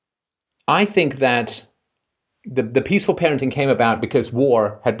I think that the peaceful parenting came about because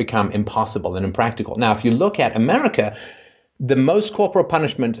war had become impossible and impractical. Now, if you look at America, the most corporal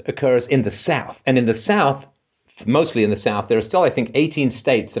punishment occurs in the South. And in the South, mostly in the South, there are still, I think, 18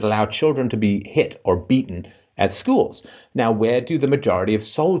 states that allow children to be hit or beaten at schools. Now, where do the majority of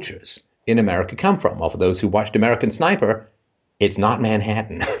soldiers in America come from? Well, for those who watched American Sniper, it's not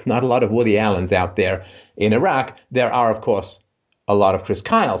Manhattan. Not a lot of Woody Allens out there in Iraq. There are, of course, a lot of Chris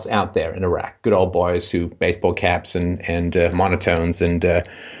Kyles out there in Iraq. Good old boys who baseball caps and monotones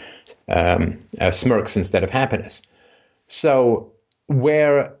and smirks instead of happiness. So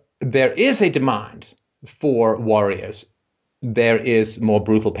where there is a demand for warriors, there is more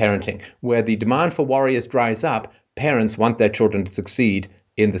brutal parenting. Where the demand for warriors dries up, parents want their children to succeed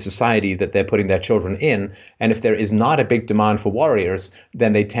in the society that they're putting their children in. And if there is not a big demand for warriors,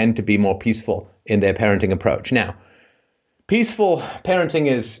 then they tend to be more peaceful in their parenting approach. Now, peaceful parenting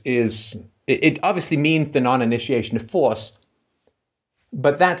it obviously means the non-initiation of force,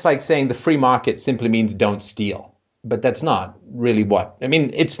 but that's like saying the free market simply means don't steal. But that's not really what, I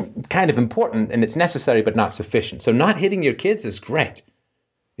mean, it's kind of important and it's necessary, but not sufficient. So not hitting your kids is great.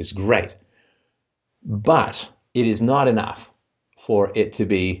 It's great. But it is not enough for it to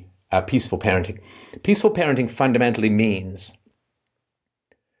be peaceful parenting. Peaceful parenting fundamentally means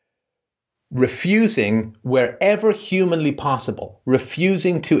refusing wherever humanly possible,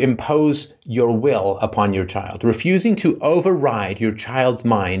 refusing to impose your will upon your child, refusing to override your child's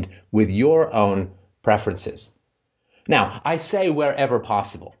mind with your own preferences. Now, I say wherever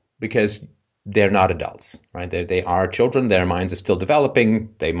possible because they're not adults, right? They are children. Their minds are still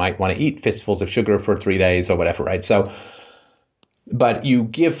developing. They might want to eat fistfuls of sugar for 3 days or whatever, right? So, but you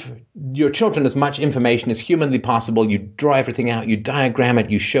give your children as much information as humanly possible. You draw everything out. You diagram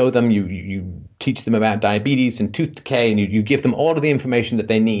it. You show them. You teach them about diabetes and tooth decay, and you give them all of the information that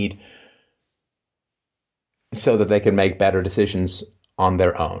they need so that they can make better decisions on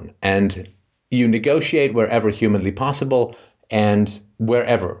their own. And you negotiate wherever humanly possible, and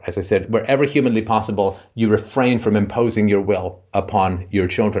wherever, as I said, wherever humanly possible, you refrain from imposing your will upon your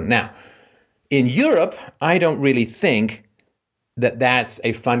children. Now, in Europe, I don't really think that that's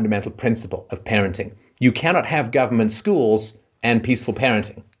a fundamental principle of parenting. You cannot have government schools and peaceful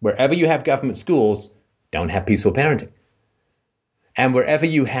parenting. Wherever you have government schools, don't have peaceful parenting. And wherever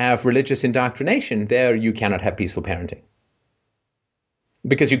you have religious indoctrination, there you cannot have peaceful parenting.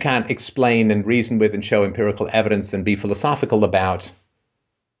 Because you can't explain and reason with and show empirical evidence and be philosophical about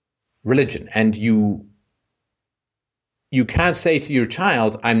religion. And you can't say to your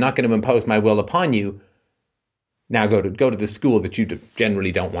child, I'm not going to impose my will upon you. Now go to the school that you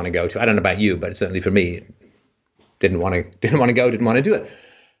generally don't want to go to. I don't know about you, but certainly for me, didn't want to go, didn't want to do it.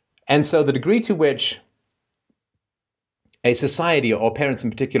 And so the degree to which a society or parents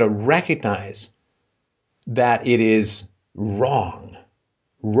in particular recognize that it is wrong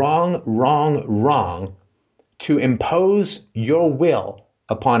to impose your will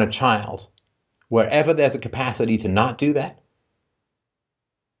upon a child wherever there's a capacity to not do that.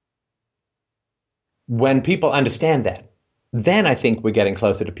 When people understand that, then I think we're getting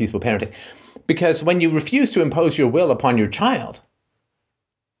closer to peaceful parenting. Because when you refuse to impose your will upon your child,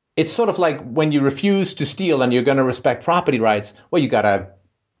 it's sort of like when you refuse to steal and you're going to respect property rights, well, you got to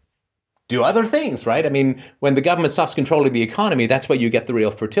do other things, right? I mean, when the government stops controlling the economy, that's where you get the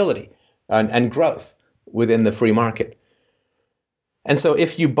real fertility and growth within the free market. And so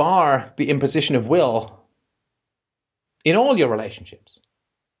if you bar the imposition of will in all your relationships,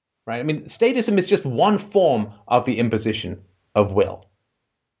 right? I mean, statism is just one form of the imposition of will.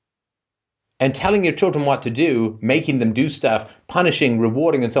 And telling your children what to do, making them do stuff, punishing,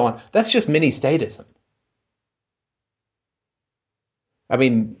 rewarding, and so on, that's just mini statism. I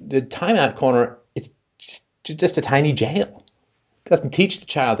mean, the timeout corner, it's just a tiny jail. It doesn't teach the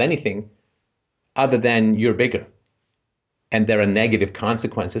child anything other than you're bigger. And there are negative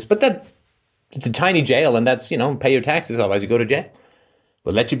consequences. But it's a tiny jail, and that's, pay your taxes, otherwise you go to jail.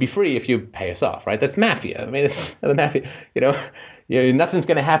 We'll let you be free if you pay us off, right? That's mafia. I mean, it's the mafia. Nothing's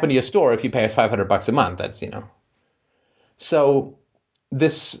going to happen to your store if you pay us $500 a month. That's, So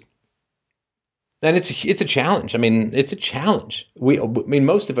this, and it's a challenge. I mean, it's a challenge.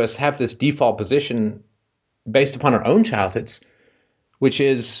 Most of us have this default position based upon our own childhoods, which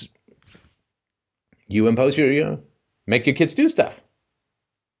is you impose make your kids do stuff.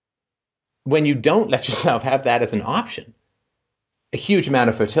 When you don't let yourself have that as an option, a huge amount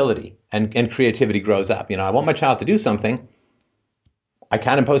of fertility and creativity grows up. I want my child to do something. I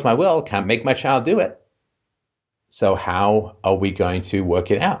can't impose my will, can't make my child do it. So how are we going to work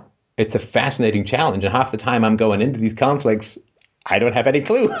it out? It's a fascinating challenge. And half the time I'm going into these conflicts, I don't have any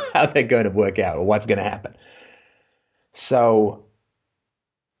clue how they're going to work out or what's going to happen. So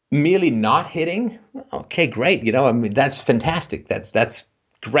merely not hitting, okay, great. That's fantastic. That's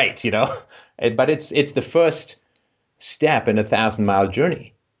great, But it's the first step in a 1,000-mile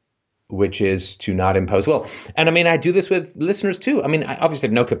journey, which is to not impose will. And I do this with listeners too. I obviously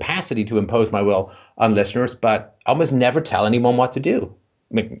have no capacity to impose my will on listeners, but I almost never tell anyone what to do.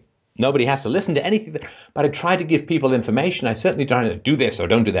 Nobody has to listen to anything, but I try to give people information. I certainly don't do this or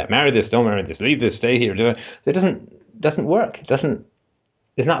don't do that, marry this, don't marry this, leave this, stay here. It doesn't work.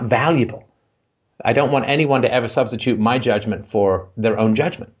 It's not valuable. I don't want anyone to ever substitute my judgment for their own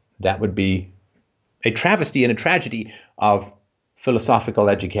judgment. That would be a travesty and a tragedy of philosophical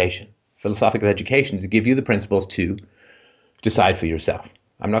education. Philosophical education is to give you the principles to decide for yourself.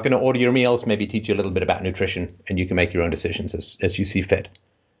 I'm not going to order your meals, maybe teach you a little bit about nutrition, and you can make your own decisions as you see fit.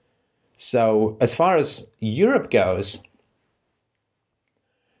 So as far as Europe goes,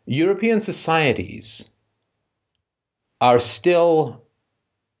 European societies are still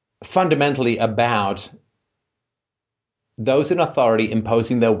fundamentally about those in authority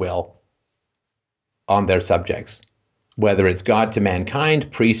imposing their will on their subjects, whether it's God to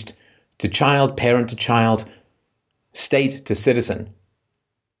mankind, priest to child, parent to child, state to citizen.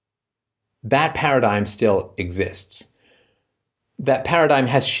 That paradigm still exists. That paradigm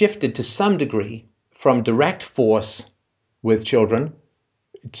has shifted to some degree from direct force with children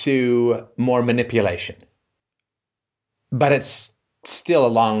to more manipulation. But it's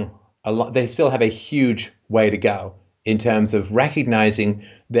still they still have a huge way to go in terms of recognizing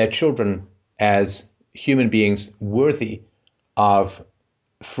their children as human beings worthy of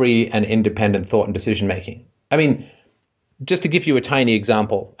free and independent thought and decision making. Just to give you a tiny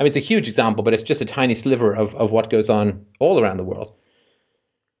example, it's a huge example, but it's just a tiny sliver of what goes on all around the world,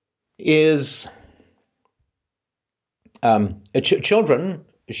 is children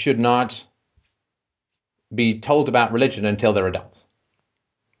should not be told about religion until they're adults.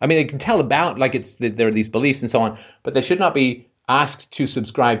 They can tell about, there are these beliefs and so on, but they should not be asked to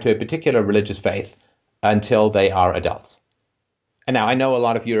subscribe to a particular religious faith until they are adults. And now I know a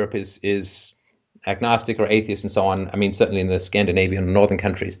lot of Europe is agnostic or atheist and so on. Certainly in the Scandinavian and northern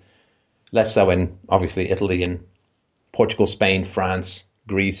countries, less so in obviously Italy and Portugal, Spain, France,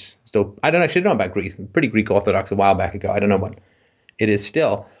 Greece. Still, I don't actually know about Greece. I'm pretty Greek Orthodox a while back ago. I don't know what it is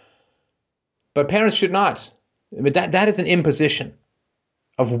still. But parents should not. That is an imposition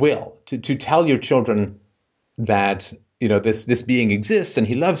of will to tell your children that this being exists and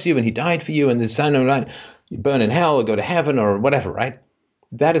he loves you and he died for you and the son you burn in hell or go to heaven or whatever, right?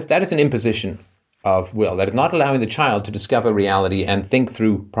 That is an imposition of will. That is not allowing the child to discover reality and think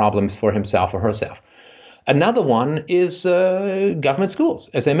through problems for himself or herself. Another one is government schools,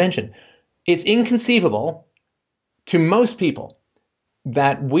 as I mentioned. It's inconceivable to most people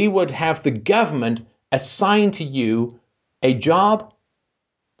that we would have the government assign to you a job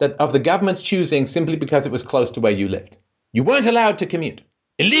that of the government's choosing simply because it was close to where you lived. You weren't allowed to commute.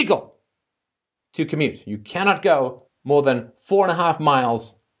 Illegal to commute. You cannot go more than 4.5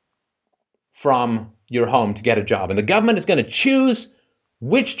 miles from your home to get a job. And the government is going to choose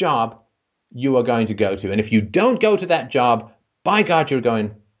which job you are going to go to. And if you don't go to that job, by God, you're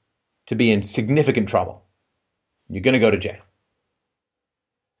going to be in significant trouble. You're going to go to jail.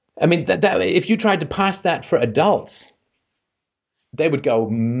 That if you tried to pass that for adults, they would go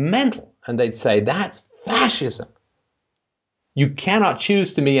mental and they'd say, that's fascism. You cannot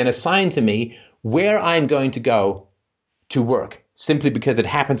choose to me and assign to me where I'm going to go to work simply because it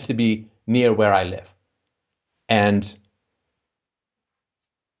happens to be near where I live. And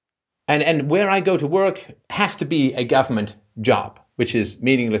And where I go to work has to be a government job, which is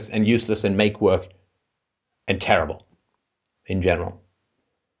meaningless and useless and make work and terrible in general.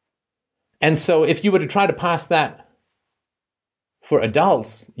 And so if you were to try to pass that for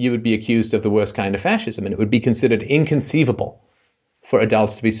adults, you would be accused of the worst kind of fascism, and it would be considered inconceivable for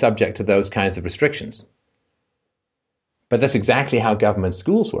adults to be subject to those kinds of restrictions. But that's exactly how government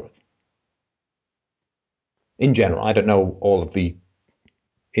schools work. In general, I don't know all of the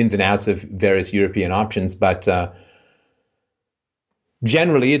ins and outs of various European options, but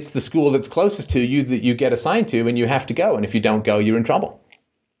generally it's the school that's closest to you that you get assigned to, and you have to go. And if you don't go, you're in trouble.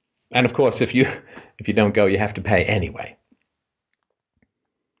 And of course, if you don't go, you have to pay anyway.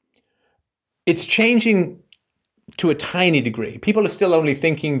 It's changing to a tiny degree. People are still only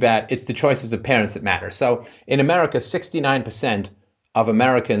thinking that it's the choices of parents that matter. So in America, 69% of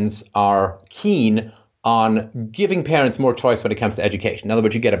Americans are keen on giving parents more choice when it comes to education. In other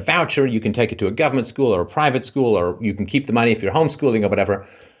words, you get a voucher, you can take it to a government school or a private school, or you can keep the money if you're homeschooling or whatever.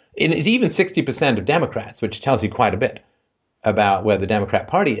 It is even 60% of Democrats, which tells you quite a bit about where the Democrat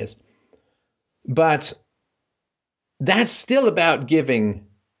Party is. But that's still about giving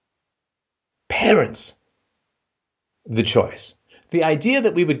parents the choice. The idea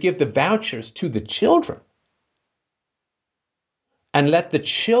that we would give the vouchers to the children and let the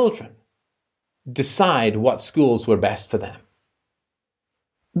children decide what schools were best for them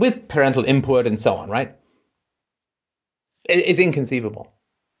with parental input and so on, right? It is inconceivable.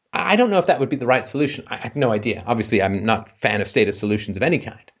 I don't know if that would be the right solution. I have no idea. Obviously, I'm not a fan of statist solutions of any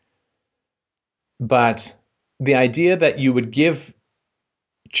kind. But the idea that you would give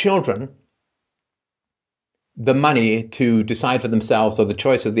children the money to decide for themselves, or the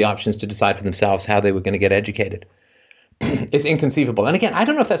choice of the options to decide for themselves how they were going to get educated, is inconceivable. And again, I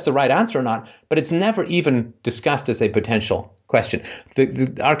don't know if that's the right answer or not, but it's never even discussed as a potential question.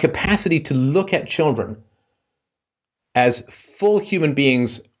 Our capacity to look at children as full human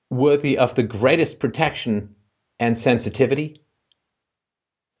beings worthy of the greatest protection and sensitivity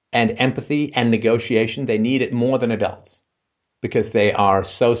and empathy and negotiation, they need it more than adults because they are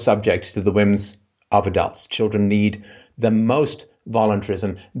so subject to the whims of adults. Children need the most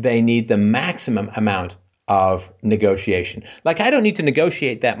voluntarism. They need the maximum amount of negotiation. Like, I don't need to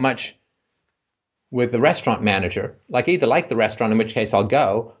negotiate that much with the restaurant manager. Like, I either like the restaurant, in which case I'll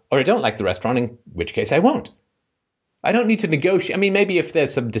go, or I don't like the restaurant, in which case I won't. I don't need to negotiate. I mean, maybe if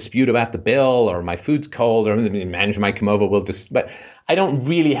there's some dispute about the bill, or my food's cold, or the manager might come over, but I don't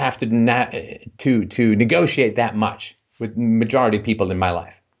really have to negotiate that much with the majority of people in my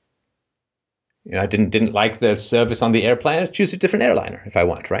life. You know, I didn't like the service on the airplane. I'd choose a different airliner if I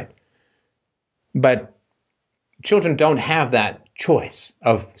want, right? But children don't have that choice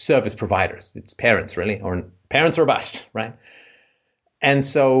of service providers. It's parents, really, or parents or bust, right? And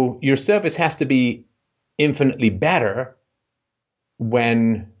so your service has to be infinitely better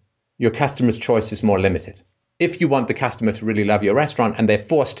when your customer's choice is more limited. If you want the customer to really love your restaurant and they're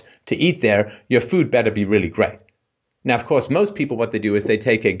forced to eat there, your food better be really great. Now, of course, most people, what they do is they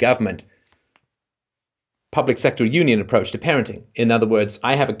take a government public sector union approach to parenting. In other words,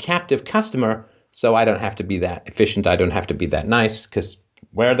 I have a captive customer, so I don't have to be that efficient. I don't have to be that nice, because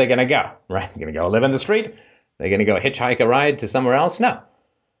where are they going to go, right? They're going to go live in the street? They're going to go hitchhike a ride to somewhere else? No.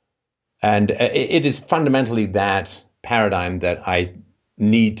 And it is fundamentally that paradigm that I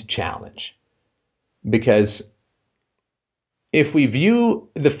need to challenge. Because if we view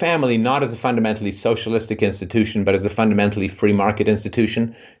the family not as a fundamentally socialistic institution, but as a fundamentally free market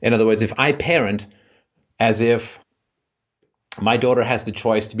institution, in other words, if I parent as if my daughter has the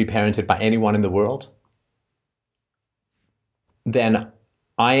choice to be parented by anyone in the world, then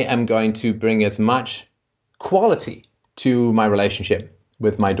I am going to bring as much quality to my relationship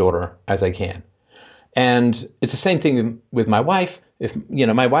with my daughter as I can. And it's the same thing with my wife. If, you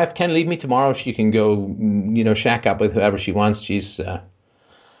know, my wife can leave me tomorrow, she can go, you know, shack up with whoever she wants. She's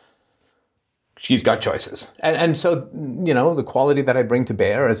got choices. And so, you know, the quality that I bring to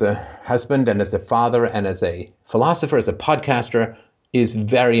bear as a husband and as a father and as a philosopher, as a podcaster, is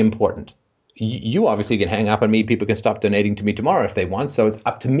very important. You obviously can hang up on me. People can stop donating to me tomorrow if they want. So it's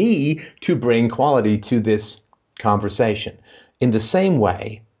up to me to bring quality to this conversation. In the same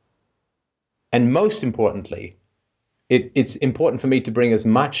way, and most importantly, it's important for me to bring as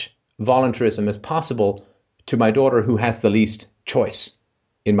much voluntarism as possible to my daughter, who has the least choice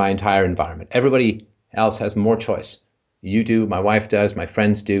in my entire environment. Everybody else has more choice. You do, my wife does, my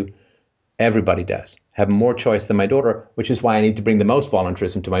friends do, everybody does have more choice than my daughter, which is why I need to bring the most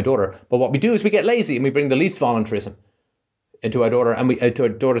voluntarism to my daughter. But what we do is we get lazy and we bring the least voluntarism into our daughter and to our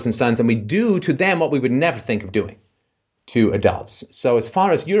daughters and sons, and we do to them what we would never think of doing. to adults. So as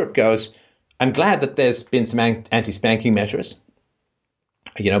far as Europe goes, I'm glad that there's been some anti-spanking measures.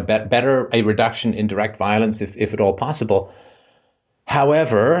 Better a reduction in direct violence if at all possible.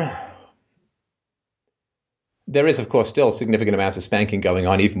 However, there is, of course, still significant amounts of spanking going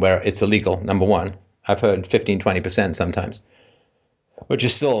on, even where it's illegal, number one. I've heard 15, 20% sometimes, which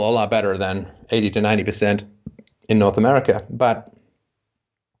is still a lot better than 80 to 90% in North America. But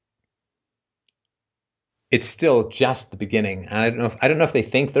it's still just the beginning. And I don't know if they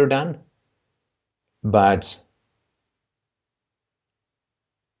think they're done, but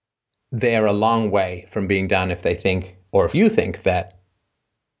they're a long way from being done if they think, or if you think, that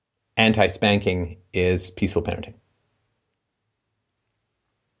anti-spanking is peaceful parenting.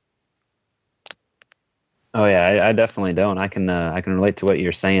 Oh yeah, I definitely don't. I can relate to what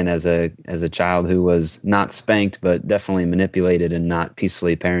you're saying as a child who was not spanked, but definitely manipulated and not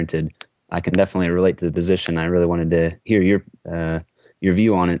peacefully parented. I can definitely relate to the position. I really wanted to hear your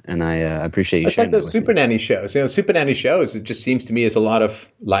view on it, and I appreciate you it's sharing like those that with super me. nanny shows. Super nanny shows, it just seems to me, is a lot of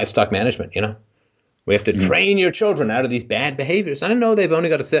livestock management. We have to train your children out of these bad behaviors. I know they've only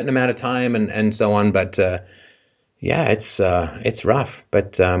got a certain amount of time and so on, but yeah, it's rough.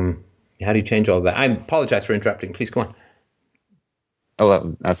 But how do you change all of that? I apologize for interrupting. Please go on.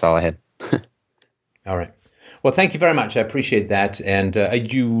 Oh, that's all I had. All right. Well, thank you very much. I appreciate that. And are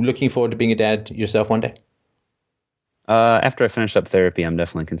you looking forward to being a dad yourself one day? After I finish up therapy, I'm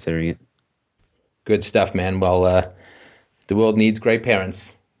definitely considering it. Good stuff, man. Well, the world needs great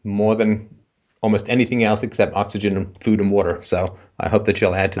parents more than almost anything else except oxygen and food and water. So I hope that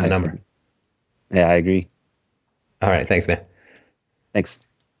you'll add to the number. Yeah, I agree. All right. Thanks, man. Thanks.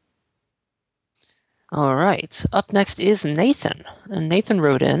 All right. Up next is Nathan. And Nathan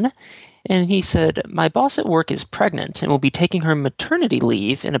wrote in, and he said, "My boss at work is pregnant and will be taking her maternity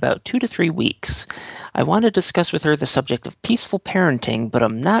leave in about 2 to 3 weeks. I want to discuss with her the subject of peaceful parenting, but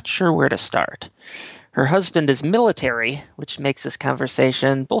I'm not sure where to start. Her husband is military, which makes this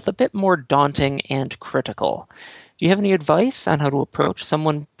conversation both a bit more daunting and critical. Do you have any advice on how to approach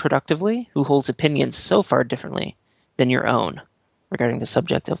someone productively who holds opinions so far differently than your own regarding the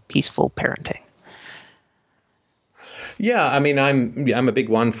subject of peaceful parenting?" Yeah, I mean, I'm a big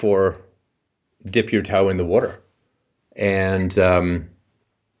one for dip your toe in the water, and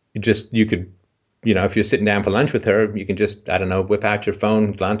you could, if you're sitting down for lunch with her, you can just, I don't know, whip out your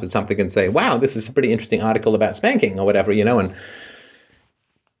phone, glance at something, and say, "Wow, this is a pretty interesting article about spanking," or whatever, and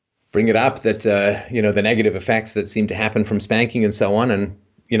bring it up that the negative effects that seem to happen from spanking and so on, and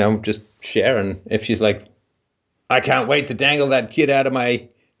just share. And if she's like, "I can't wait to dangle that kid out of my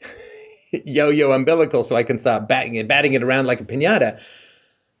yo-yo umbilical so I can start batting it around like a piñata,"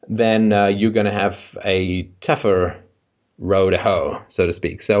 then you're going to have a tougher row to hoe, so to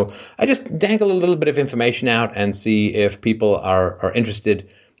speak. So I just dangle a little bit of information out and see if people are interested.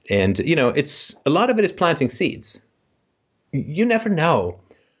 And, it's a lot of it is planting seeds. You never know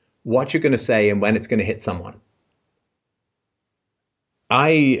what you're going to say and when it's going to hit someone.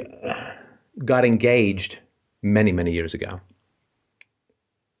 I got engaged many, many years ago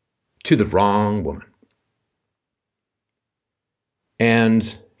to the wrong woman.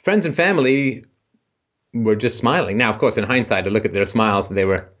 And friends and family were just smiling. Now, of course, in hindsight, I look at their smiles and they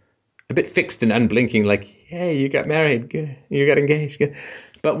were a bit fixed and unblinking, like, "Hey, you got married, good. You got engaged, good."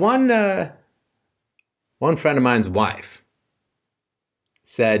 But one friend of mine's wife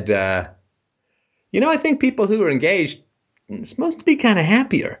said, "I think people who are engaged are supposed to be kind of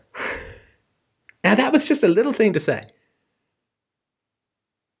happier." Now, that was just a little thing to say.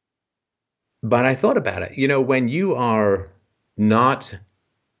 But I thought about it. When you are not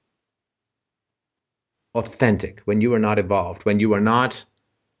authentic, when you are not evolved, when your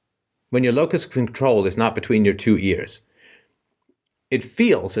locus of control is not between your two ears, it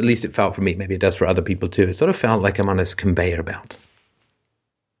feels, at least it felt for me, maybe it does for other people too, it sort of felt like I'm on this conveyor belt.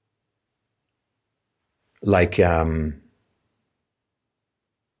 Like,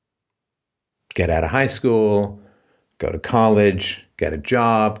 get out of high school, go to college, get a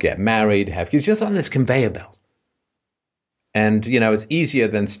job, get married, have kids, just on this conveyor belt. And, it's easier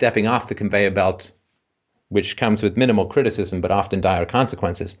than stepping off the conveyor belt, which comes with minimal criticism but often dire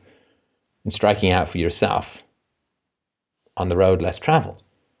consequences, and striking out for yourself on the road less traveled.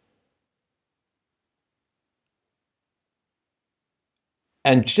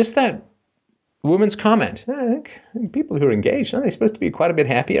 And just that woman's comment, "I think people who are engaged, aren't they supposed to be quite a bit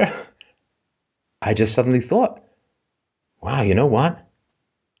happier?" I just suddenly thought, wow, you know what?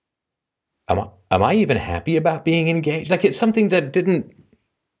 Am I even happy about being engaged? Like, it's something that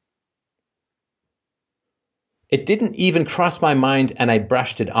It didn't even cross my mind, and I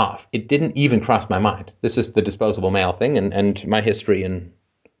brushed it off. It didn't even cross my mind. This is the disposable male thing and my history, and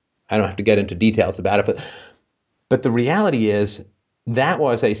I don't have to get into details about it. But the reality is that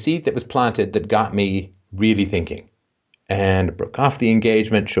was a seed that was planted that got me really thinking, and broke off the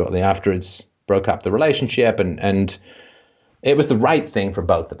engagement shortly afterwards, broke up the relationship, and it was the right thing for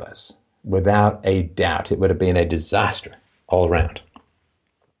both of us. Without a doubt, it would have been a disaster all around.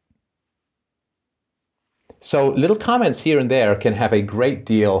 So little comments here and there can have a great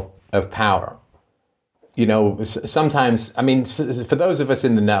deal of power. You know, sometimes, I mean, for those of us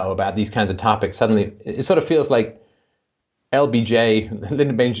in the know about these kinds of topics, suddenly it sort of feels like LBJ,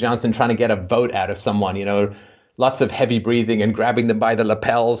 Lyndon Baines Johnson, trying to get a vote out of someone, you know, lots of heavy breathing and grabbing them by the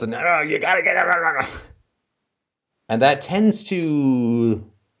lapels and, oh, you got to get it. And that tends to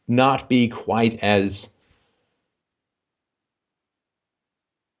not be quite as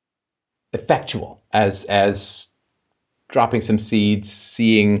effectual as dropping some seeds,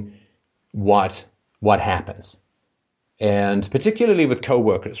 seeing what happens. And particularly with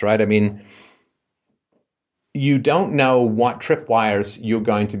coworkers, right? I mean, you don't know what tripwires you're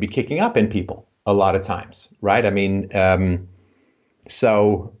going to be kicking up in people a lot of times, right? I mean,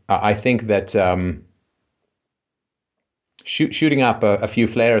 so I think that shooting up a few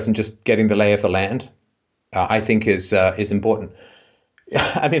flares and just getting the lay of the land, I think is important.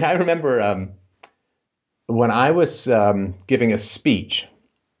 I mean, I remember when I was giving a speech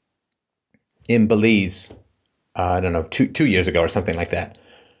in Belize, I don't know, two years ago or something like that.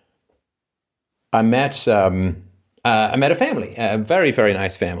 I met a family, a very, very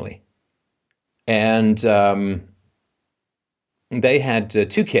nice family, and they had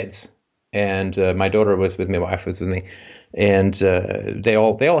two kids, and my daughter was with me, my wife was with me, and they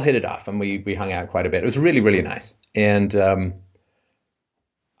all hit it off, and we hung out quite a bit. It was really, really nice, and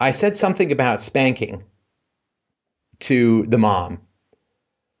I said something about spanking to the mom,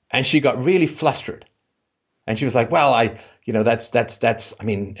 and she got really flustered, and she was like, "Well, that's. I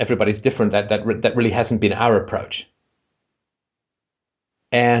mean, everybody's different. That really hasn't been our approach."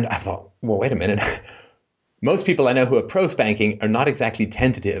 And I thought, well, wait a minute. Most people I know who are pro spanking are not exactly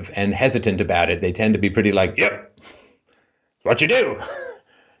tentative and hesitant about it. They tend to be pretty like, "Yep, it's what you do.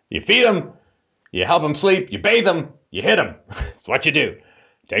 You feed them, you help them sleep, you bathe them, you hit them. It's what you do.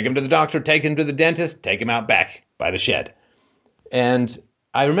 Take him to the doctor, take him to the dentist, take him out back by the shed." And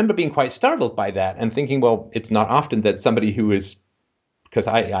I remember being quite startled by that and thinking, well, it's not often that somebody who is, because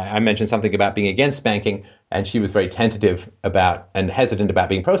I mentioned something about being against spanking, and she was very tentative about and hesitant about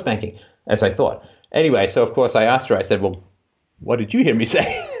being pro-spanking, as I thought. Anyway, so of course I asked her, I said, well, what did you hear me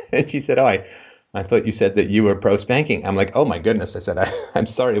say? And she said, oh, I thought you said that you were pro-spanking. I'm like, oh my goodness. I said, I'm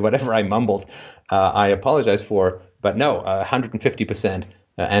sorry, whatever I mumbled, I apologize for, but no, 150%.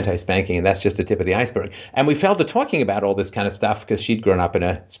 Anti-spanking, and that's just the tip of the iceberg. And we fell to talking about all this kind of stuff because she'd grown up in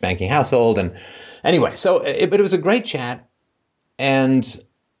a spanking household. And anyway, but it was a great chat, and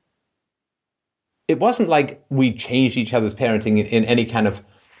it wasn't like we changed each other's parenting in any kind of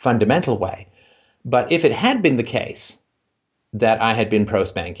fundamental way. But if it had been the case that I had been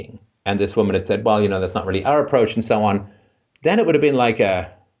pro-spanking and this woman had said, well, that's not really our approach and so on, then it would have been like,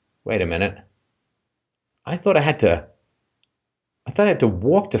 wait a minute, I thought I had to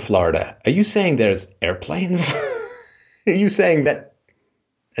walk to Florida. Are you saying there's airplanes? Are you saying that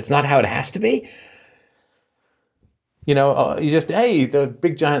it's not how it has to be? You just, hey, the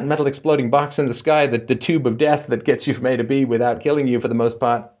big giant metal exploding box in the sky, the tube of death that gets you from A to B without killing you for the most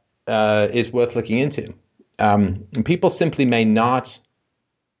part, is worth looking into. And people simply may not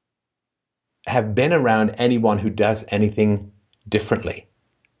have been around anyone who does anything differently,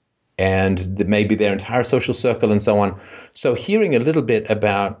 and maybe their entire social circle and so on. So hearing a little bit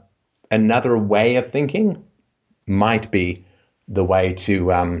about another way of thinking might be the way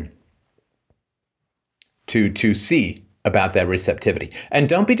to see about their receptivity. And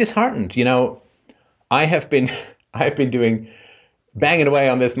don't be disheartened. I have been banging away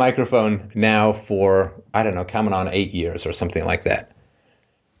on this microphone now for, I don't know, coming on 8 years or something like that.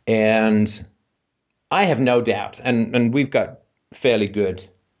 And I have no doubt, and we've got fairly good,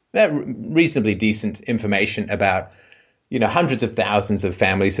 reasonably decent information about, hundreds of thousands of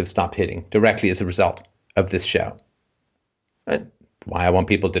families have stopped hitting directly as a result of this show. Why I want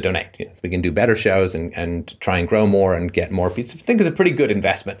people to donate. So we can do better shows and try and grow more and get more people. I think it's a pretty good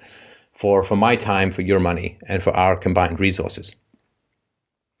investment for my time, for your money, and for our combined resources.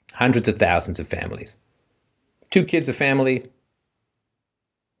 Hundreds of thousands of families. 2 kids a family,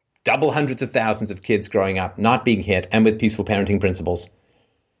 double hundreds of thousands of kids growing up, not being hit, and with peaceful parenting principles,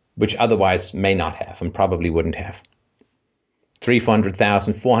 which otherwise may not have and probably wouldn't have.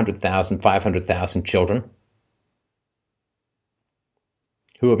 300,000, 400,000, 500,000 children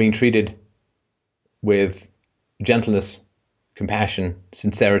who are being treated with gentleness, compassion,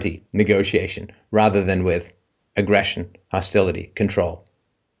 sincerity, negotiation, rather than with aggression, hostility, control,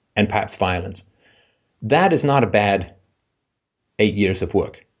 and perhaps violence. That is not a bad 8 years of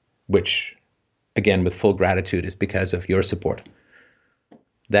work, which, again, with full gratitude, is because of your support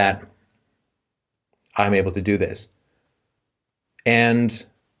that I'm able to do this. And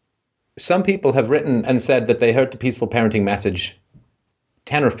some people have written and said that they heard the peaceful parenting message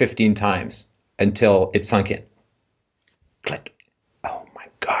 10 or 15 times until it sunk in. Click. Oh my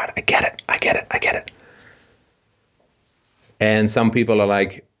God, I get it. I get it. I get it. And some people are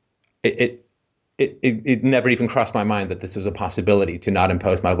like, it never even crossed my mind that this was a possibility, to not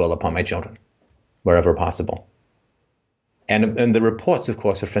impose my will upon my children wherever possible. And the reports, of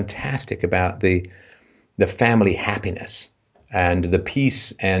course, are fantastic about the family happiness and the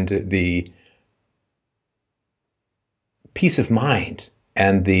peace and the peace of mind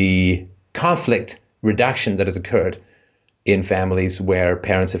and the conflict reduction that has occurred in families where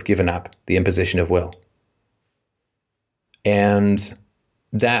parents have given up the imposition of will. And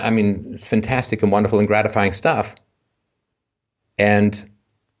that, I mean, it's fantastic and wonderful and gratifying stuff. And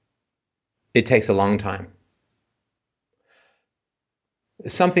it takes a long time.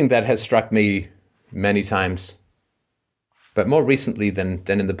 Something that has struck me many times, but more recently than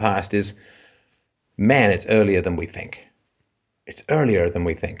in the past, is, man, it's earlier than we think. It's earlier than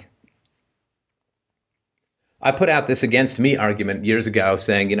we think. I put out this against me argument years ago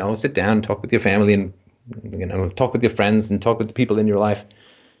saying, sit down, talk with your family and, talk with your friends and talk with the people in your life.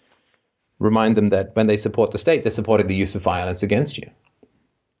 Remind them that when they support the state, they're supporting the use of violence against you.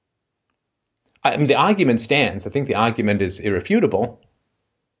 I mean, the argument stands. I think the argument is irrefutable,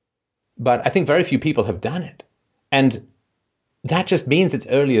 but I think very few people have done it. And that just means it's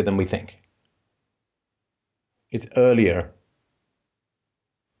earlier than we think. It's earlier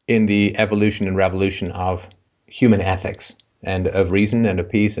in the evolution and revolution of human ethics and of reason and of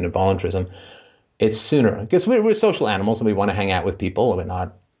peace and of voluntarism. It's sooner, because we're social animals and we want to hang out with people. We're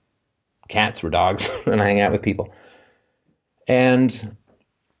not cats, we're dogs, and I hang out with people. And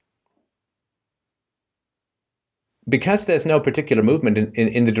because there's no particular movement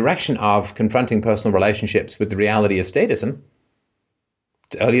in the direction of confronting personal relationships with the reality of statism,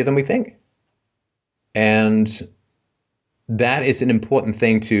 it's earlier than we think. And that is an important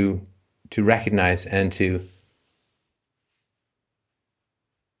thing to recognize and to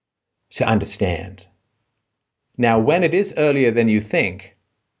understand. Now, when it is earlier than you think,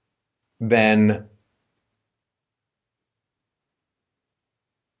 then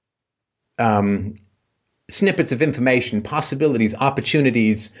snippets of information, possibilities,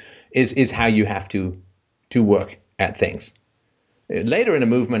 opportunities is how you have to work at things. Later in a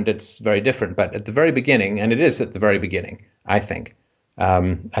movement, it's very different, but at the very beginning, and it is at the very beginning, I think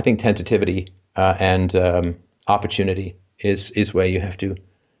tentativity and opportunity is where you have to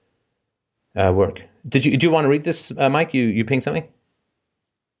work. Do you want to read this, Mike? You pinged something?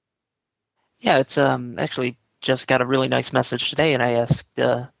 Yeah, it's actually just got a really nice message today, and I asked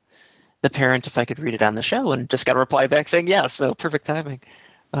the parent if I could read it on the show, and just got a reply back saying yes, so perfect timing.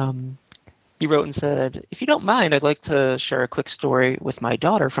 He wrote and said, "If you don't mind, I'd like to share a quick story with my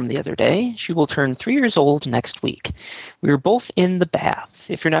daughter from the other day. She will turn 3 years old next week. We were both in the bath.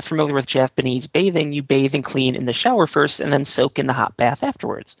 If you're not familiar with Japanese bathing, you bathe and clean in the shower first and then soak in the hot bath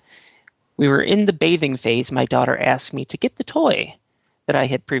afterwards. We were in the bathing phase. My daughter asked me to get the toy that I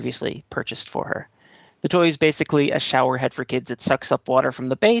had previously purchased for her. The toy is basically a shower head for kids. It sucks up water from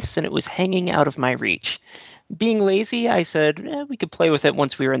the base, and it was hanging out of my reach. Being lazy, I said we could play with it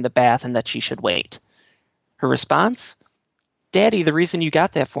once we were in the bath and that she should wait. Her response? Daddy, the reason you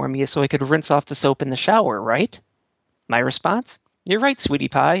got that for me is so I could rinse off the soap in the shower, right? My response? You're right, sweetie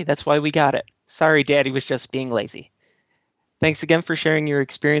pie. That's why we got it. Sorry, Daddy was just being lazy. Thanks again for sharing your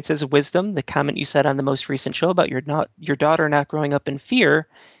experiences of wisdom. The comment you said on the most recent show about your daughter not growing up in fear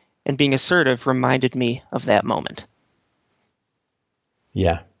and being assertive reminded me of that moment."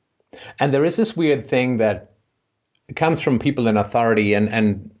 Yeah. And there is this weird thing that comes from people in authority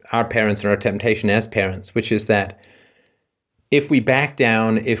and our parents and our temptation as parents, which is that if we back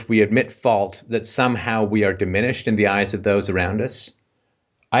down, if we admit fault, that somehow we are diminished in the eyes of those around us.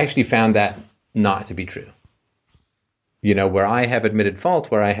 I actually found that not to be true. Where I have admitted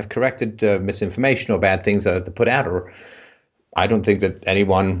fault, where I have corrected misinformation or bad things that are put out, or I don't think that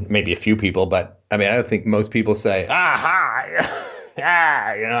anyone, maybe a few people, but I don't think most people say, I've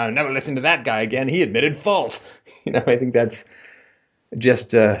never listened to that guy again. He admitted fault. I think that's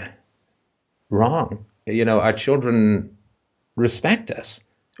just wrong. Our children respect us.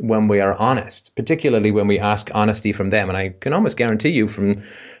 when we are honest, particularly when we ask honesty from them. And I can almost guarantee you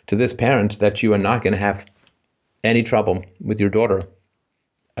to this parent that you are not going to have any trouble with your daughter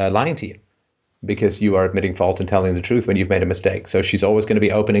lying to you, because you are admitting fault and telling the truth when you've made a mistake. So she's always going to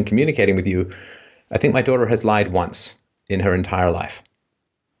be open and communicating with you. I think my daughter has lied once in her entire life.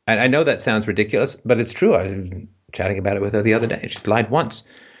 And I know that sounds ridiculous, but it's true. I was chatting about it with her the other day. She lied once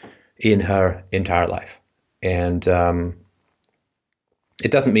in her entire life. And it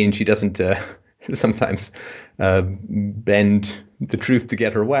doesn't mean she doesn't sometimes bend the truth to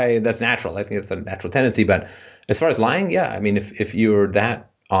get her way. That's natural. I think it's a natural tendency. But as far as lying, yeah, I mean, if you're that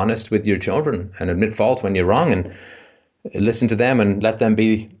honest with your children and admit fault when you're wrong and listen to them and let them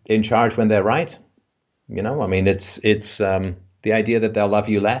be in charge when they're right, I mean, it's the idea that they'll love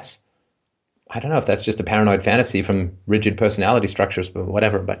you less. I don't know if that's just a paranoid fantasy from rigid personality structures, but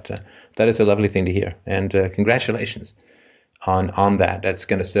whatever. But that is a lovely thing to hear. And congratulations on that. That's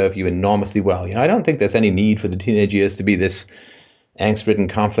going to serve you enormously well. I don't think there's any need for the teenage years to be this angst-ridden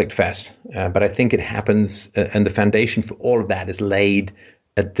conflict fest. But I think it happens, and the foundation for all of that is laid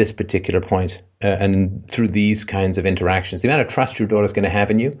at this particular point, and through these kinds of interactions. The amount of trust your daughter's going to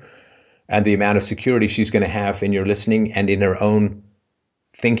have in you, and the amount of security she's going to have in your listening and in her own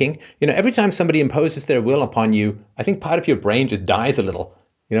thinking. Every time somebody imposes their will upon you, I think part of your brain just dies a little.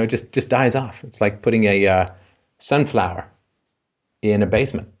 Just dies off. It's like putting a sunflower in a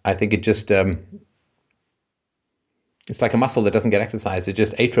basement. I think it just it's like a muscle that doesn't get exercised. It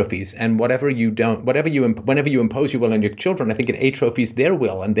just atrophies. And whenever you impose your will on your children, I think it atrophies their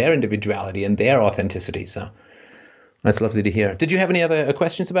will and their individuality and their authenticity. So that's lovely to hear. Did you have any other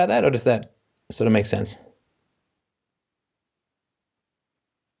questions about that, or does that sort of make sense?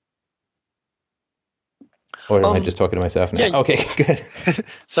 Or am I just talking to myself now? Yeah, Okay, good.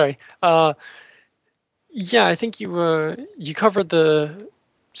 Sorry. Yeah, I think you covered the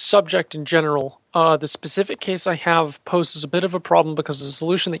subject in general. The specific case I have poses a bit of a problem because the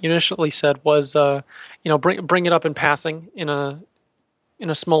solution that you initially said was, bring it up in passing in a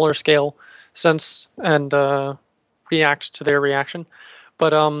smaller scale sense and react to their reaction.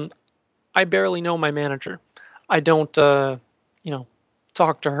 But I barely know my manager. I don't, talk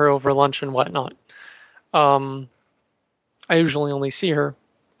to her over lunch and whatnot. I usually only see her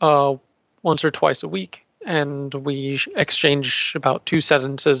once or twice a week, and we exchange about 2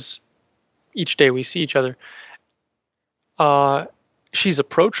 sentences each day we see each other. She's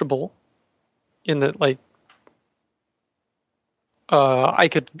approachable in that, like, I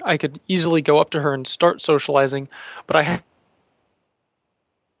could easily go up to her and start socializing, but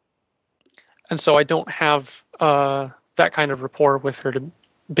and so I don't have that kind of rapport with her to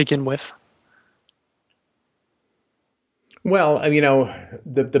begin with. Well,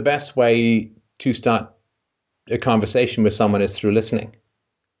 the best way to start a conversation with someone is through listening.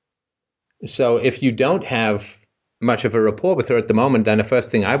 So if you don't have much of a rapport with her at the moment, then the first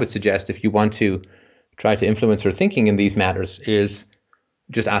thing I would suggest, if you want to try to influence her thinking in these matters, is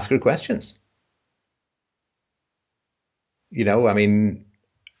just ask her questions. They may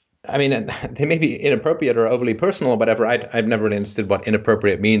be inappropriate or overly personal or whatever. I've never really understood what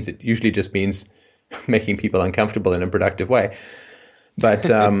inappropriate means. It usually just means making people uncomfortable in a productive way.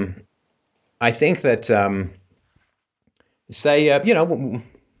 But I think that,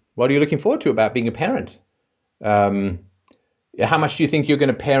 what are you looking forward to about being a parent? How much do you think you're going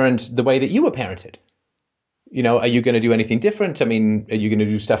to parent the way that you were parented? Are you going to do anything different? Are you going to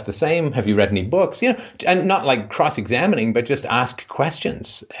do stuff the same? Have you read any books? And not like cross-examining, but just ask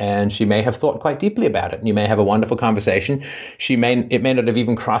questions. And she may have thought quite deeply about it, and you may have a wonderful conversation. It may not have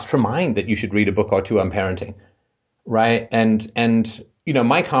even crossed her mind that you should read a book or two on parenting, right? And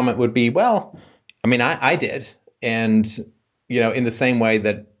my comment would be, well, I did, and in the same way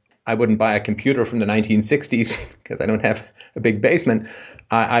that I wouldn't buy a computer from the 1960s because I don't have a big basement,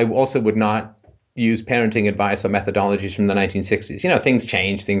 I also would not use parenting advice or methodologies from the 1960s. Things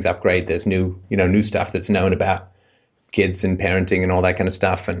change, things upgrade. There's new stuff that's known about kids and parenting and all that kind of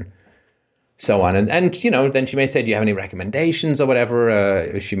stuff and so on. And then she may say, do you have any recommendations or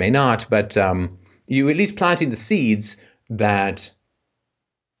whatever? She may not, but you at least planting the seeds that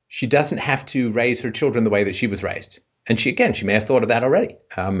she doesn't have to raise her children the way that she was raised. And she may have thought of that already,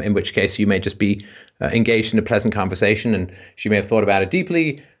 in which case you may just be engaged in a pleasant conversation, and she may have thought about it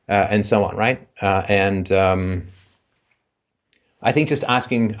deeply, and so on, right? I think just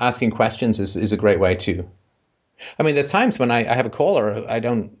asking questions is a great way to. There's times when I have a call, or I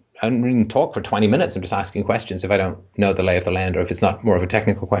don't even talk for 20 minutes. I'm just asking questions if I don't know the lay of the land, or if it's not more of a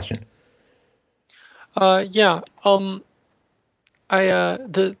technical question. The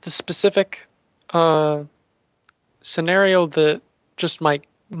specific scenario that just might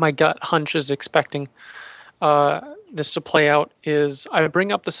my gut hunch is expecting this to play out is I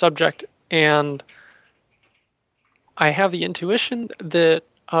bring up the subject and I have the intuition that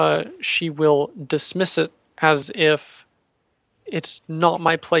she will dismiss it as if it's not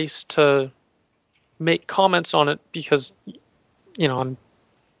my place to make comments on it because, I'm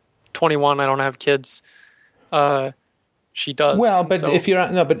 21, I don't have kids. She does. Well, but so, if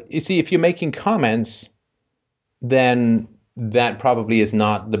you're making comments, then that probably is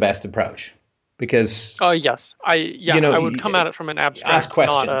not the best approach, because yes, I would come at it from an abstract, ask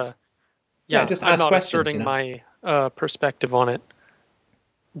questions. Not just I'm ask not questions. asserting my perspective on it.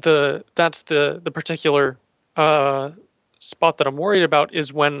 That's the particular spot that I'm worried about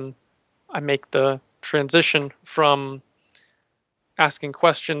is when I make the transition from asking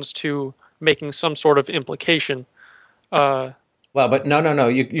questions to making some sort of implication. Well, but no.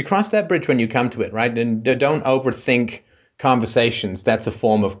 You cross that bridge when you come to it, right? And don't overthink conversations. That's a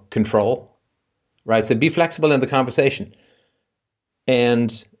form of control, right? So be flexible in the conversation.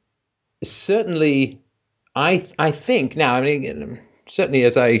 And certainly, I think now, certainly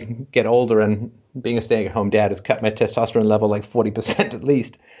as I get older and being a stay-at-home dad has cut my testosterone level like 40% at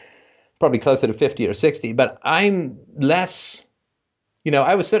least, probably closer to 50 or 60. But I'm less,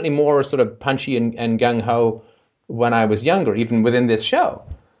 I was certainly more sort of punchy and gung-ho when I was younger, even within this show,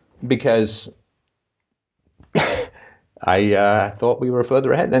 because I thought we were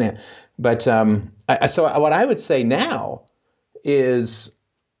further ahead than him. But so what I would say now is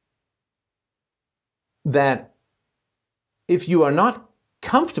that if you are not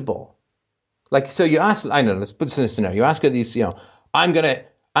comfortable, so you ask, I know, let's put this in a scenario. You ask her these, I'm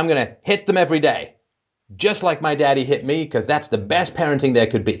gonna hit them every day, just like my daddy hit me, because that's the best parenting there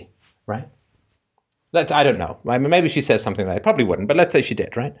could be, right? I don't know. Maybe she says something like that. Probably wouldn't, but let's say she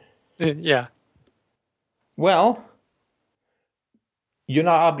did, right? Yeah. Well, you're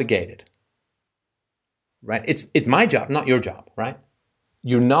not obligated, right? It's my job, not your job, right?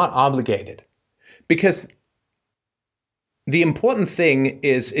 You're not obligated, because the important thing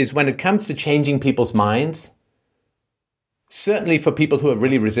is when it comes to changing people's minds, certainly for people who are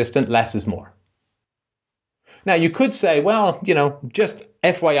really resistant, less is more. Now, you could say, well, just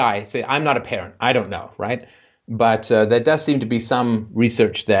FYI, say, I'm not a parent. I don't know, right? But there does seem to be some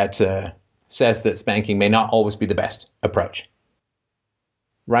research that says that spanking may not always be the best approach,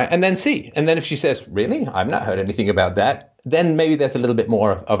 right? And then see. And then if she says, really? I've not heard anything about that, then maybe there's a little bit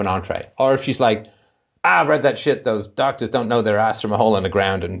more of an entree. Or if she's like, I read that shit, those doctors don't know their ass from a hole in the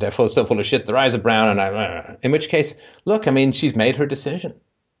ground, and they're so full of shit, their eyes are brown, in which case, look, she's made her decision.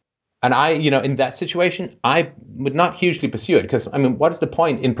 And in that situation, I would not hugely pursue it, because, what is the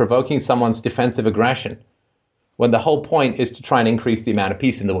point in provoking someone's defensive aggression when the whole point is to try and increase the amount of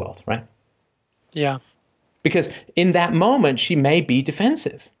peace in the world, right? Yeah. Because in that moment, she may be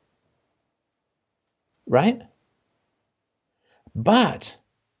defensive, right? But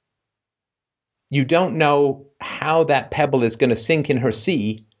you don't know how that pebble is going to sink in her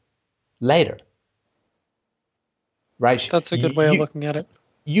sea later, right? That's a good way of looking at it.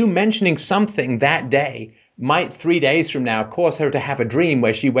 You mentioning something that day might 3 days from now cause her to have a dream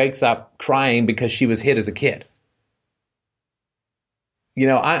where she wakes up crying because she was hit as a kid.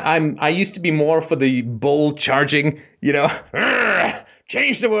 I used to be more for the bull charging,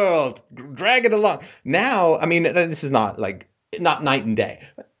 change the world, drag it along. Now, this is not night and day.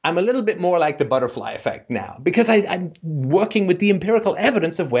 I'm a little bit more like the butterfly effect now, because I'm working with the empirical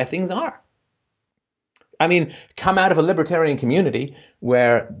evidence of where things are. Come out of a libertarian community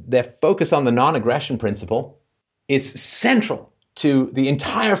where their focus on the non-aggression principle is central to the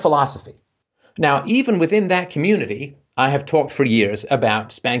entire philosophy. Now, even within that community, I have talked for years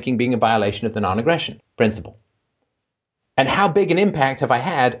about spanking being a violation of the non-aggression principle. And how big an impact have I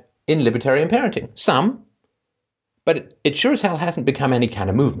had in libertarian parenting? Some, but it sure as hell hasn't become any kind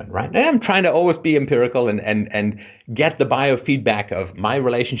of movement, right? And I'm trying to always be empirical and get the biofeedback of my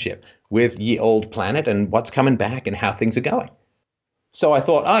relationship with ye old planet and what's coming back and how things are going. So I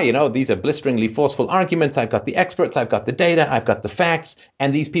thought, these are blisteringly forceful arguments. I've got the experts, I've got the data, I've got the facts,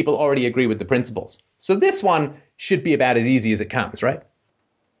 and these people already agree with the principles. So this one should be about as easy as it comes, right?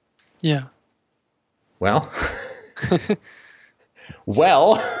 Yeah. Well,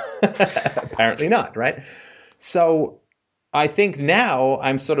 apparently not, right? So I think now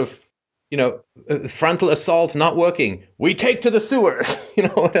I'm sort of, frontal assault not working. We take to the sewers,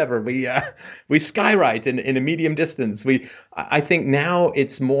 whatever. We skywrite in a medium distance. I think now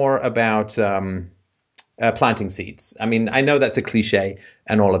it's more about planting seeds. I know that's a cliche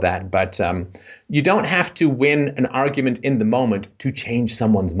and all of that, but you don't have to win an argument in the moment to change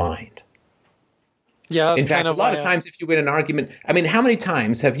someone's mind. Yeah, that's In fact, kind a of lot why of times if you win an argument, I mean, how many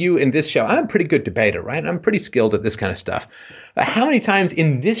times have you in this show, I'm a pretty good debater, right? I'm pretty skilled at this kind of stuff. How many times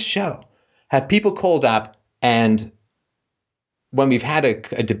in this show have people called up and when we've had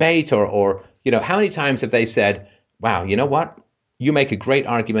a debate or, how many times have they said, wow, you know what? You make a great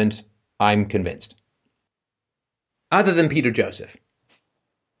argument. I'm convinced. Other than Peter Joseph.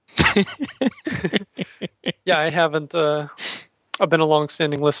 Yeah, I haven't. I've been a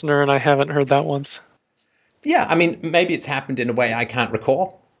long-standing listener, and I haven't heard that once. Yeah, I mean, maybe it's happened in a way I can't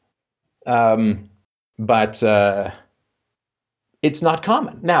recall. But it's not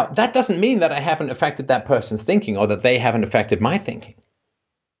common. Now, that doesn't mean that I haven't affected that person's thinking or that they haven't affected my thinking.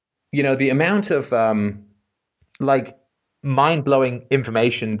 The amount of mind-blowing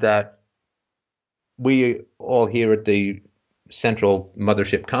information that we all here at the central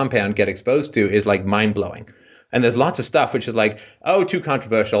mothership compound get exposed to is like mind-blowing. And there's lots of stuff which is like, oh, too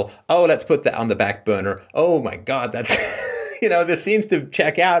controversial. Oh, let's put that on the back burner. Oh my God, that's, this seems to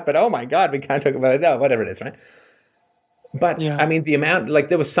check out, but oh my God, we can't talk about it. No, whatever it is, right? But Yeah. I mean, the amount,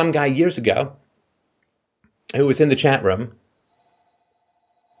 there was some guy years ago who was in the chat room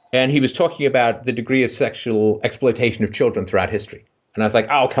and he was talking about the degree of sexual exploitation of children throughout history. And I was like,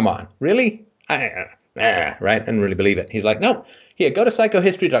 oh, come on, really? Right? I didn't really believe it. He's like, no, here, go to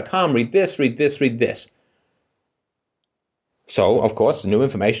psychohistory.com, read this, read this, read this. So, of course, new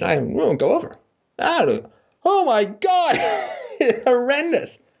information I won't go over. Oh my God,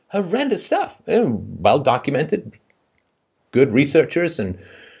 horrendous stuff. Well documented, good researchers and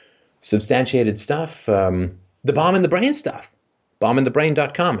substantiated stuff. The bomb in the brain stuff,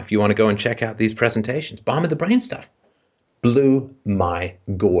 bombinthebrain.com if you want to go and check out these presentations. Bomb in the brain stuff blew my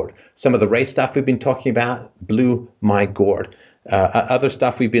gourd. Some of the race stuff we've been talking about blew my gourd. Other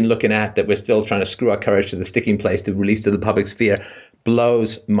stuff we've been looking at that we're still trying to screw our courage to the sticking place to release to the public sphere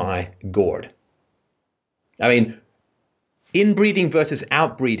blows my gourd. I mean, inbreeding versus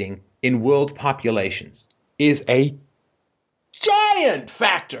outbreeding in world populations is a giant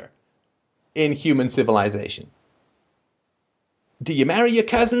factor in human civilization. Do you marry your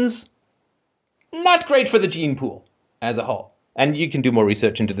cousins? Not great for the gene pool as a whole. And you can do more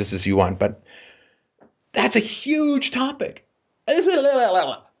research into this as you want, but that's a huge topic. I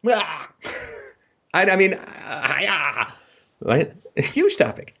mean, right? A huge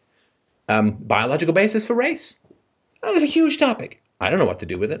topic. Biological basis for race. Oh, it's a huge topic. I don't know what to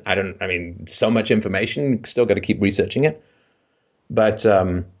do with it. So much information, still got to keep researching it. But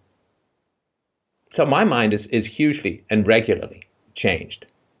so my mind is hugely and regularly changed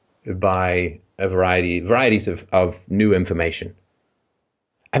by varieties of new information.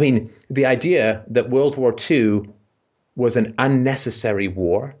 I mean, the idea that World War II was an unnecessary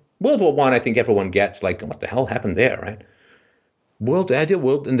war. World War I think everyone gets, like, what the hell happened there, right?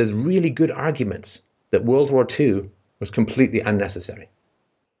 And there's really good arguments that World War II was completely unnecessary.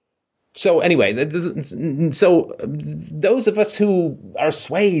 So anyway, so those of us who are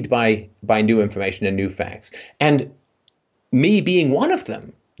swayed by new information and new facts, and me being one of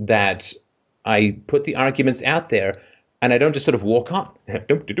them, that I put the arguments out there and I don't just sort of walk on.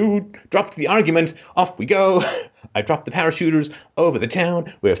 Dropped the argument, off we go. I dropped the parachuters over the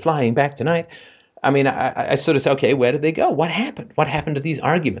town. We're flying back tonight. I mean, I sort of say, okay, where did they go? What happened? What happened to these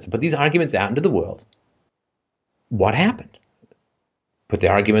arguments? I put these arguments out into the world. What happened? Put the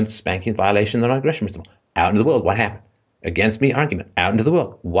arguments, spanking, violation of the non-aggression principle, out into the world. What happened? Against me argument, out into the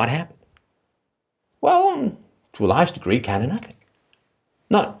world. What happened? Well, to a large degree, kind of nothing.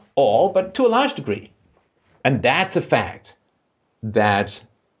 Not all, but to a large degree. And that's a fact that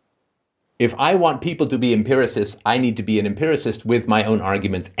if I want people to be empiricists, I need to be an empiricist with my own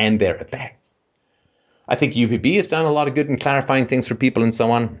arguments and their effects. I think UPB has done a lot of good in clarifying things for people and so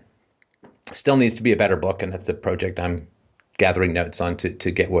on. Still needs to be a better book, and that's a project I'm gathering notes on to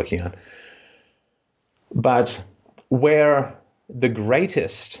get working on. But where the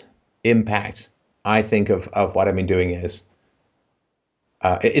greatest impact, I think, of what I've been doing is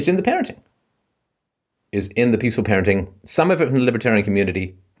in the parenting. Is in the peaceful parenting, some of it from the libertarian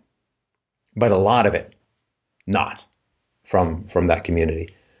community, but a lot of it not from that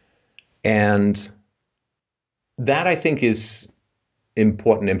community. And that, I think, is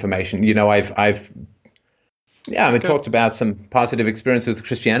important information. I've talked about some positive experiences with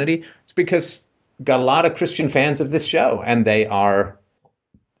Christianity. It's because I've got a lot of Christian fans of this show, and they are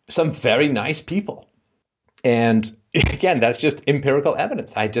some very nice people. And again, that's just empirical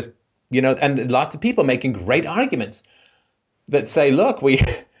evidence. And lots of people making great arguments that say, look, we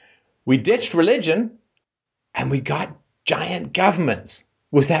ditched religion and we got giant governments.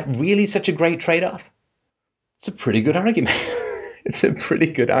 Was that really such a great trade-off? It's a pretty good argument. It's a pretty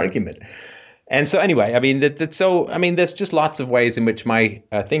good argument. And so anyway, I mean, there's just lots of ways in which my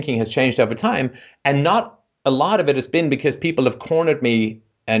thinking has changed over time. And not a lot of it has been because people have cornered me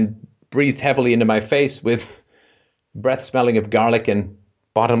and breathed heavily into my face with breath smelling of garlic and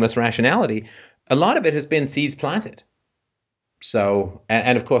bottomless rationality. A lot of it has been seeds planted. So,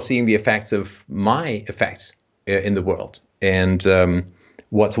 and of course, seeing the effects of my effects in the world and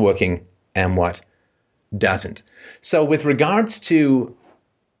what's working and what doesn't. So with regards to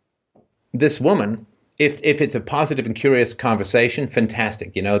this woman, if it's a positive and curious conversation,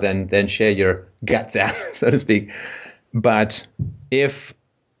 fantastic, then share your guts out, so to speak. But if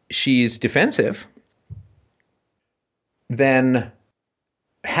she's defensive, then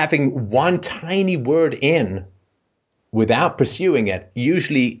having one tiny word in without pursuing it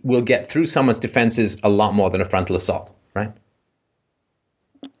usually will get through someone's defenses a lot more than a frontal assault, right?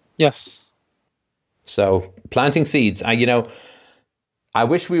 Yes. So planting seeds, I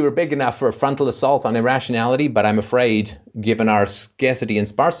wish we were big enough for a frontal assault on irrationality, but I'm afraid, given our scarcity and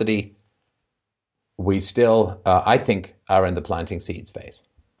sparsity, we still, I think, are in the planting seeds phase.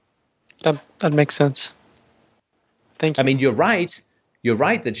 That makes sense. Thank you. I mean, you're right. You're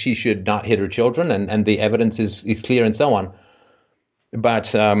right that she should not hit her children, and the evidence is clear and so on.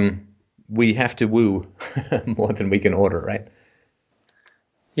 But we have to woo more than we can order, right?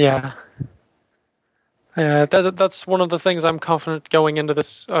 Yeah. That's one of the things I'm confident going into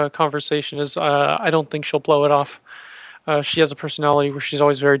this conversation is I don't think she'll blow it off. She has a personality where she's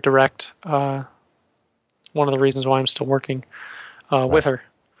always very direct. One of the reasons why I'm still working with her.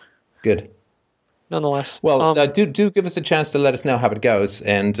 Good. Nonetheless. Well, do give us a chance to let us know how it goes.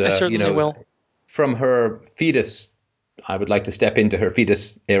 And, I certainly will. From her fetus, I would like to step into her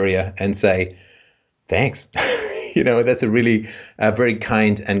fetus area and say, thanks. That's a really very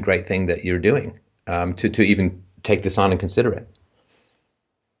kind and great thing that you're doing. To even take this on and consider it.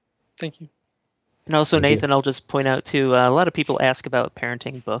 Thank you. And also, Thank Nathan, you. I'll just point out, too, a lot of people ask about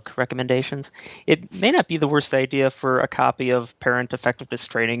parenting book recommendations. It may not be the worst idea for a copy of Parent Effectiveness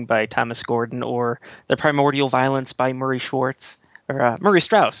Training by Thomas Gordon or The Primordial Violence by Murray Strauss,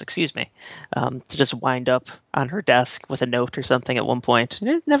 to just wind up on her desk with a note or something at one point.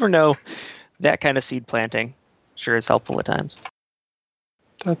 You never know. That kind of seed planting sure is helpful at times.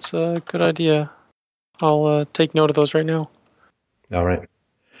 That's a good idea. I'll take note of those right now. All right.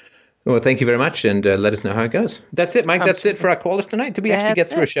 Well, thank you very much, and let us know how it goes. That's it, Mike. That's it for our callers tonight. Did we actually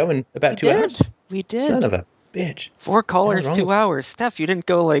get through a show in about 2 hours? We did. Son of a bitch. 4 callers, What's wrong 2 with hours. Steph, you didn't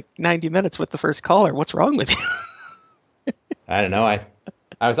go like 90 minutes with the first caller. What's wrong with you? I don't know. I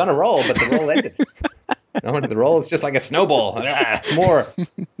was on a roll, but the roll ended. The roll is just like a snowball. More.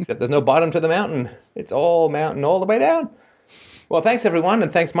 Except there's no bottom to the mountain. It's all mountain all the way down. Well, thanks, everyone.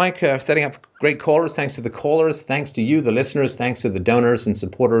 And thanks, Mike, for setting up great callers. Thanks to the callers. Thanks to you, the listeners. Thanks to the donors and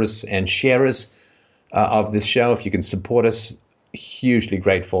supporters and sharers of this show. If you can support us, hugely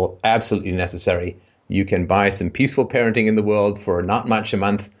grateful, absolutely necessary. You can buy some peaceful parenting in the world for not much a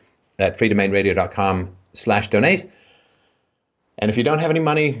month at freedomainradio.com/donate. And if you don't have any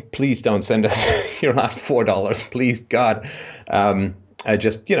money, please don't send us your last $4. Please, God.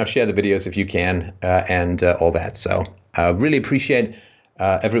 Just, share the videos if you can and all that. So really appreciate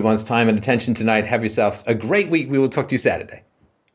everyone's time and attention tonight. Have yourselves a great week. We will talk to you Saturday.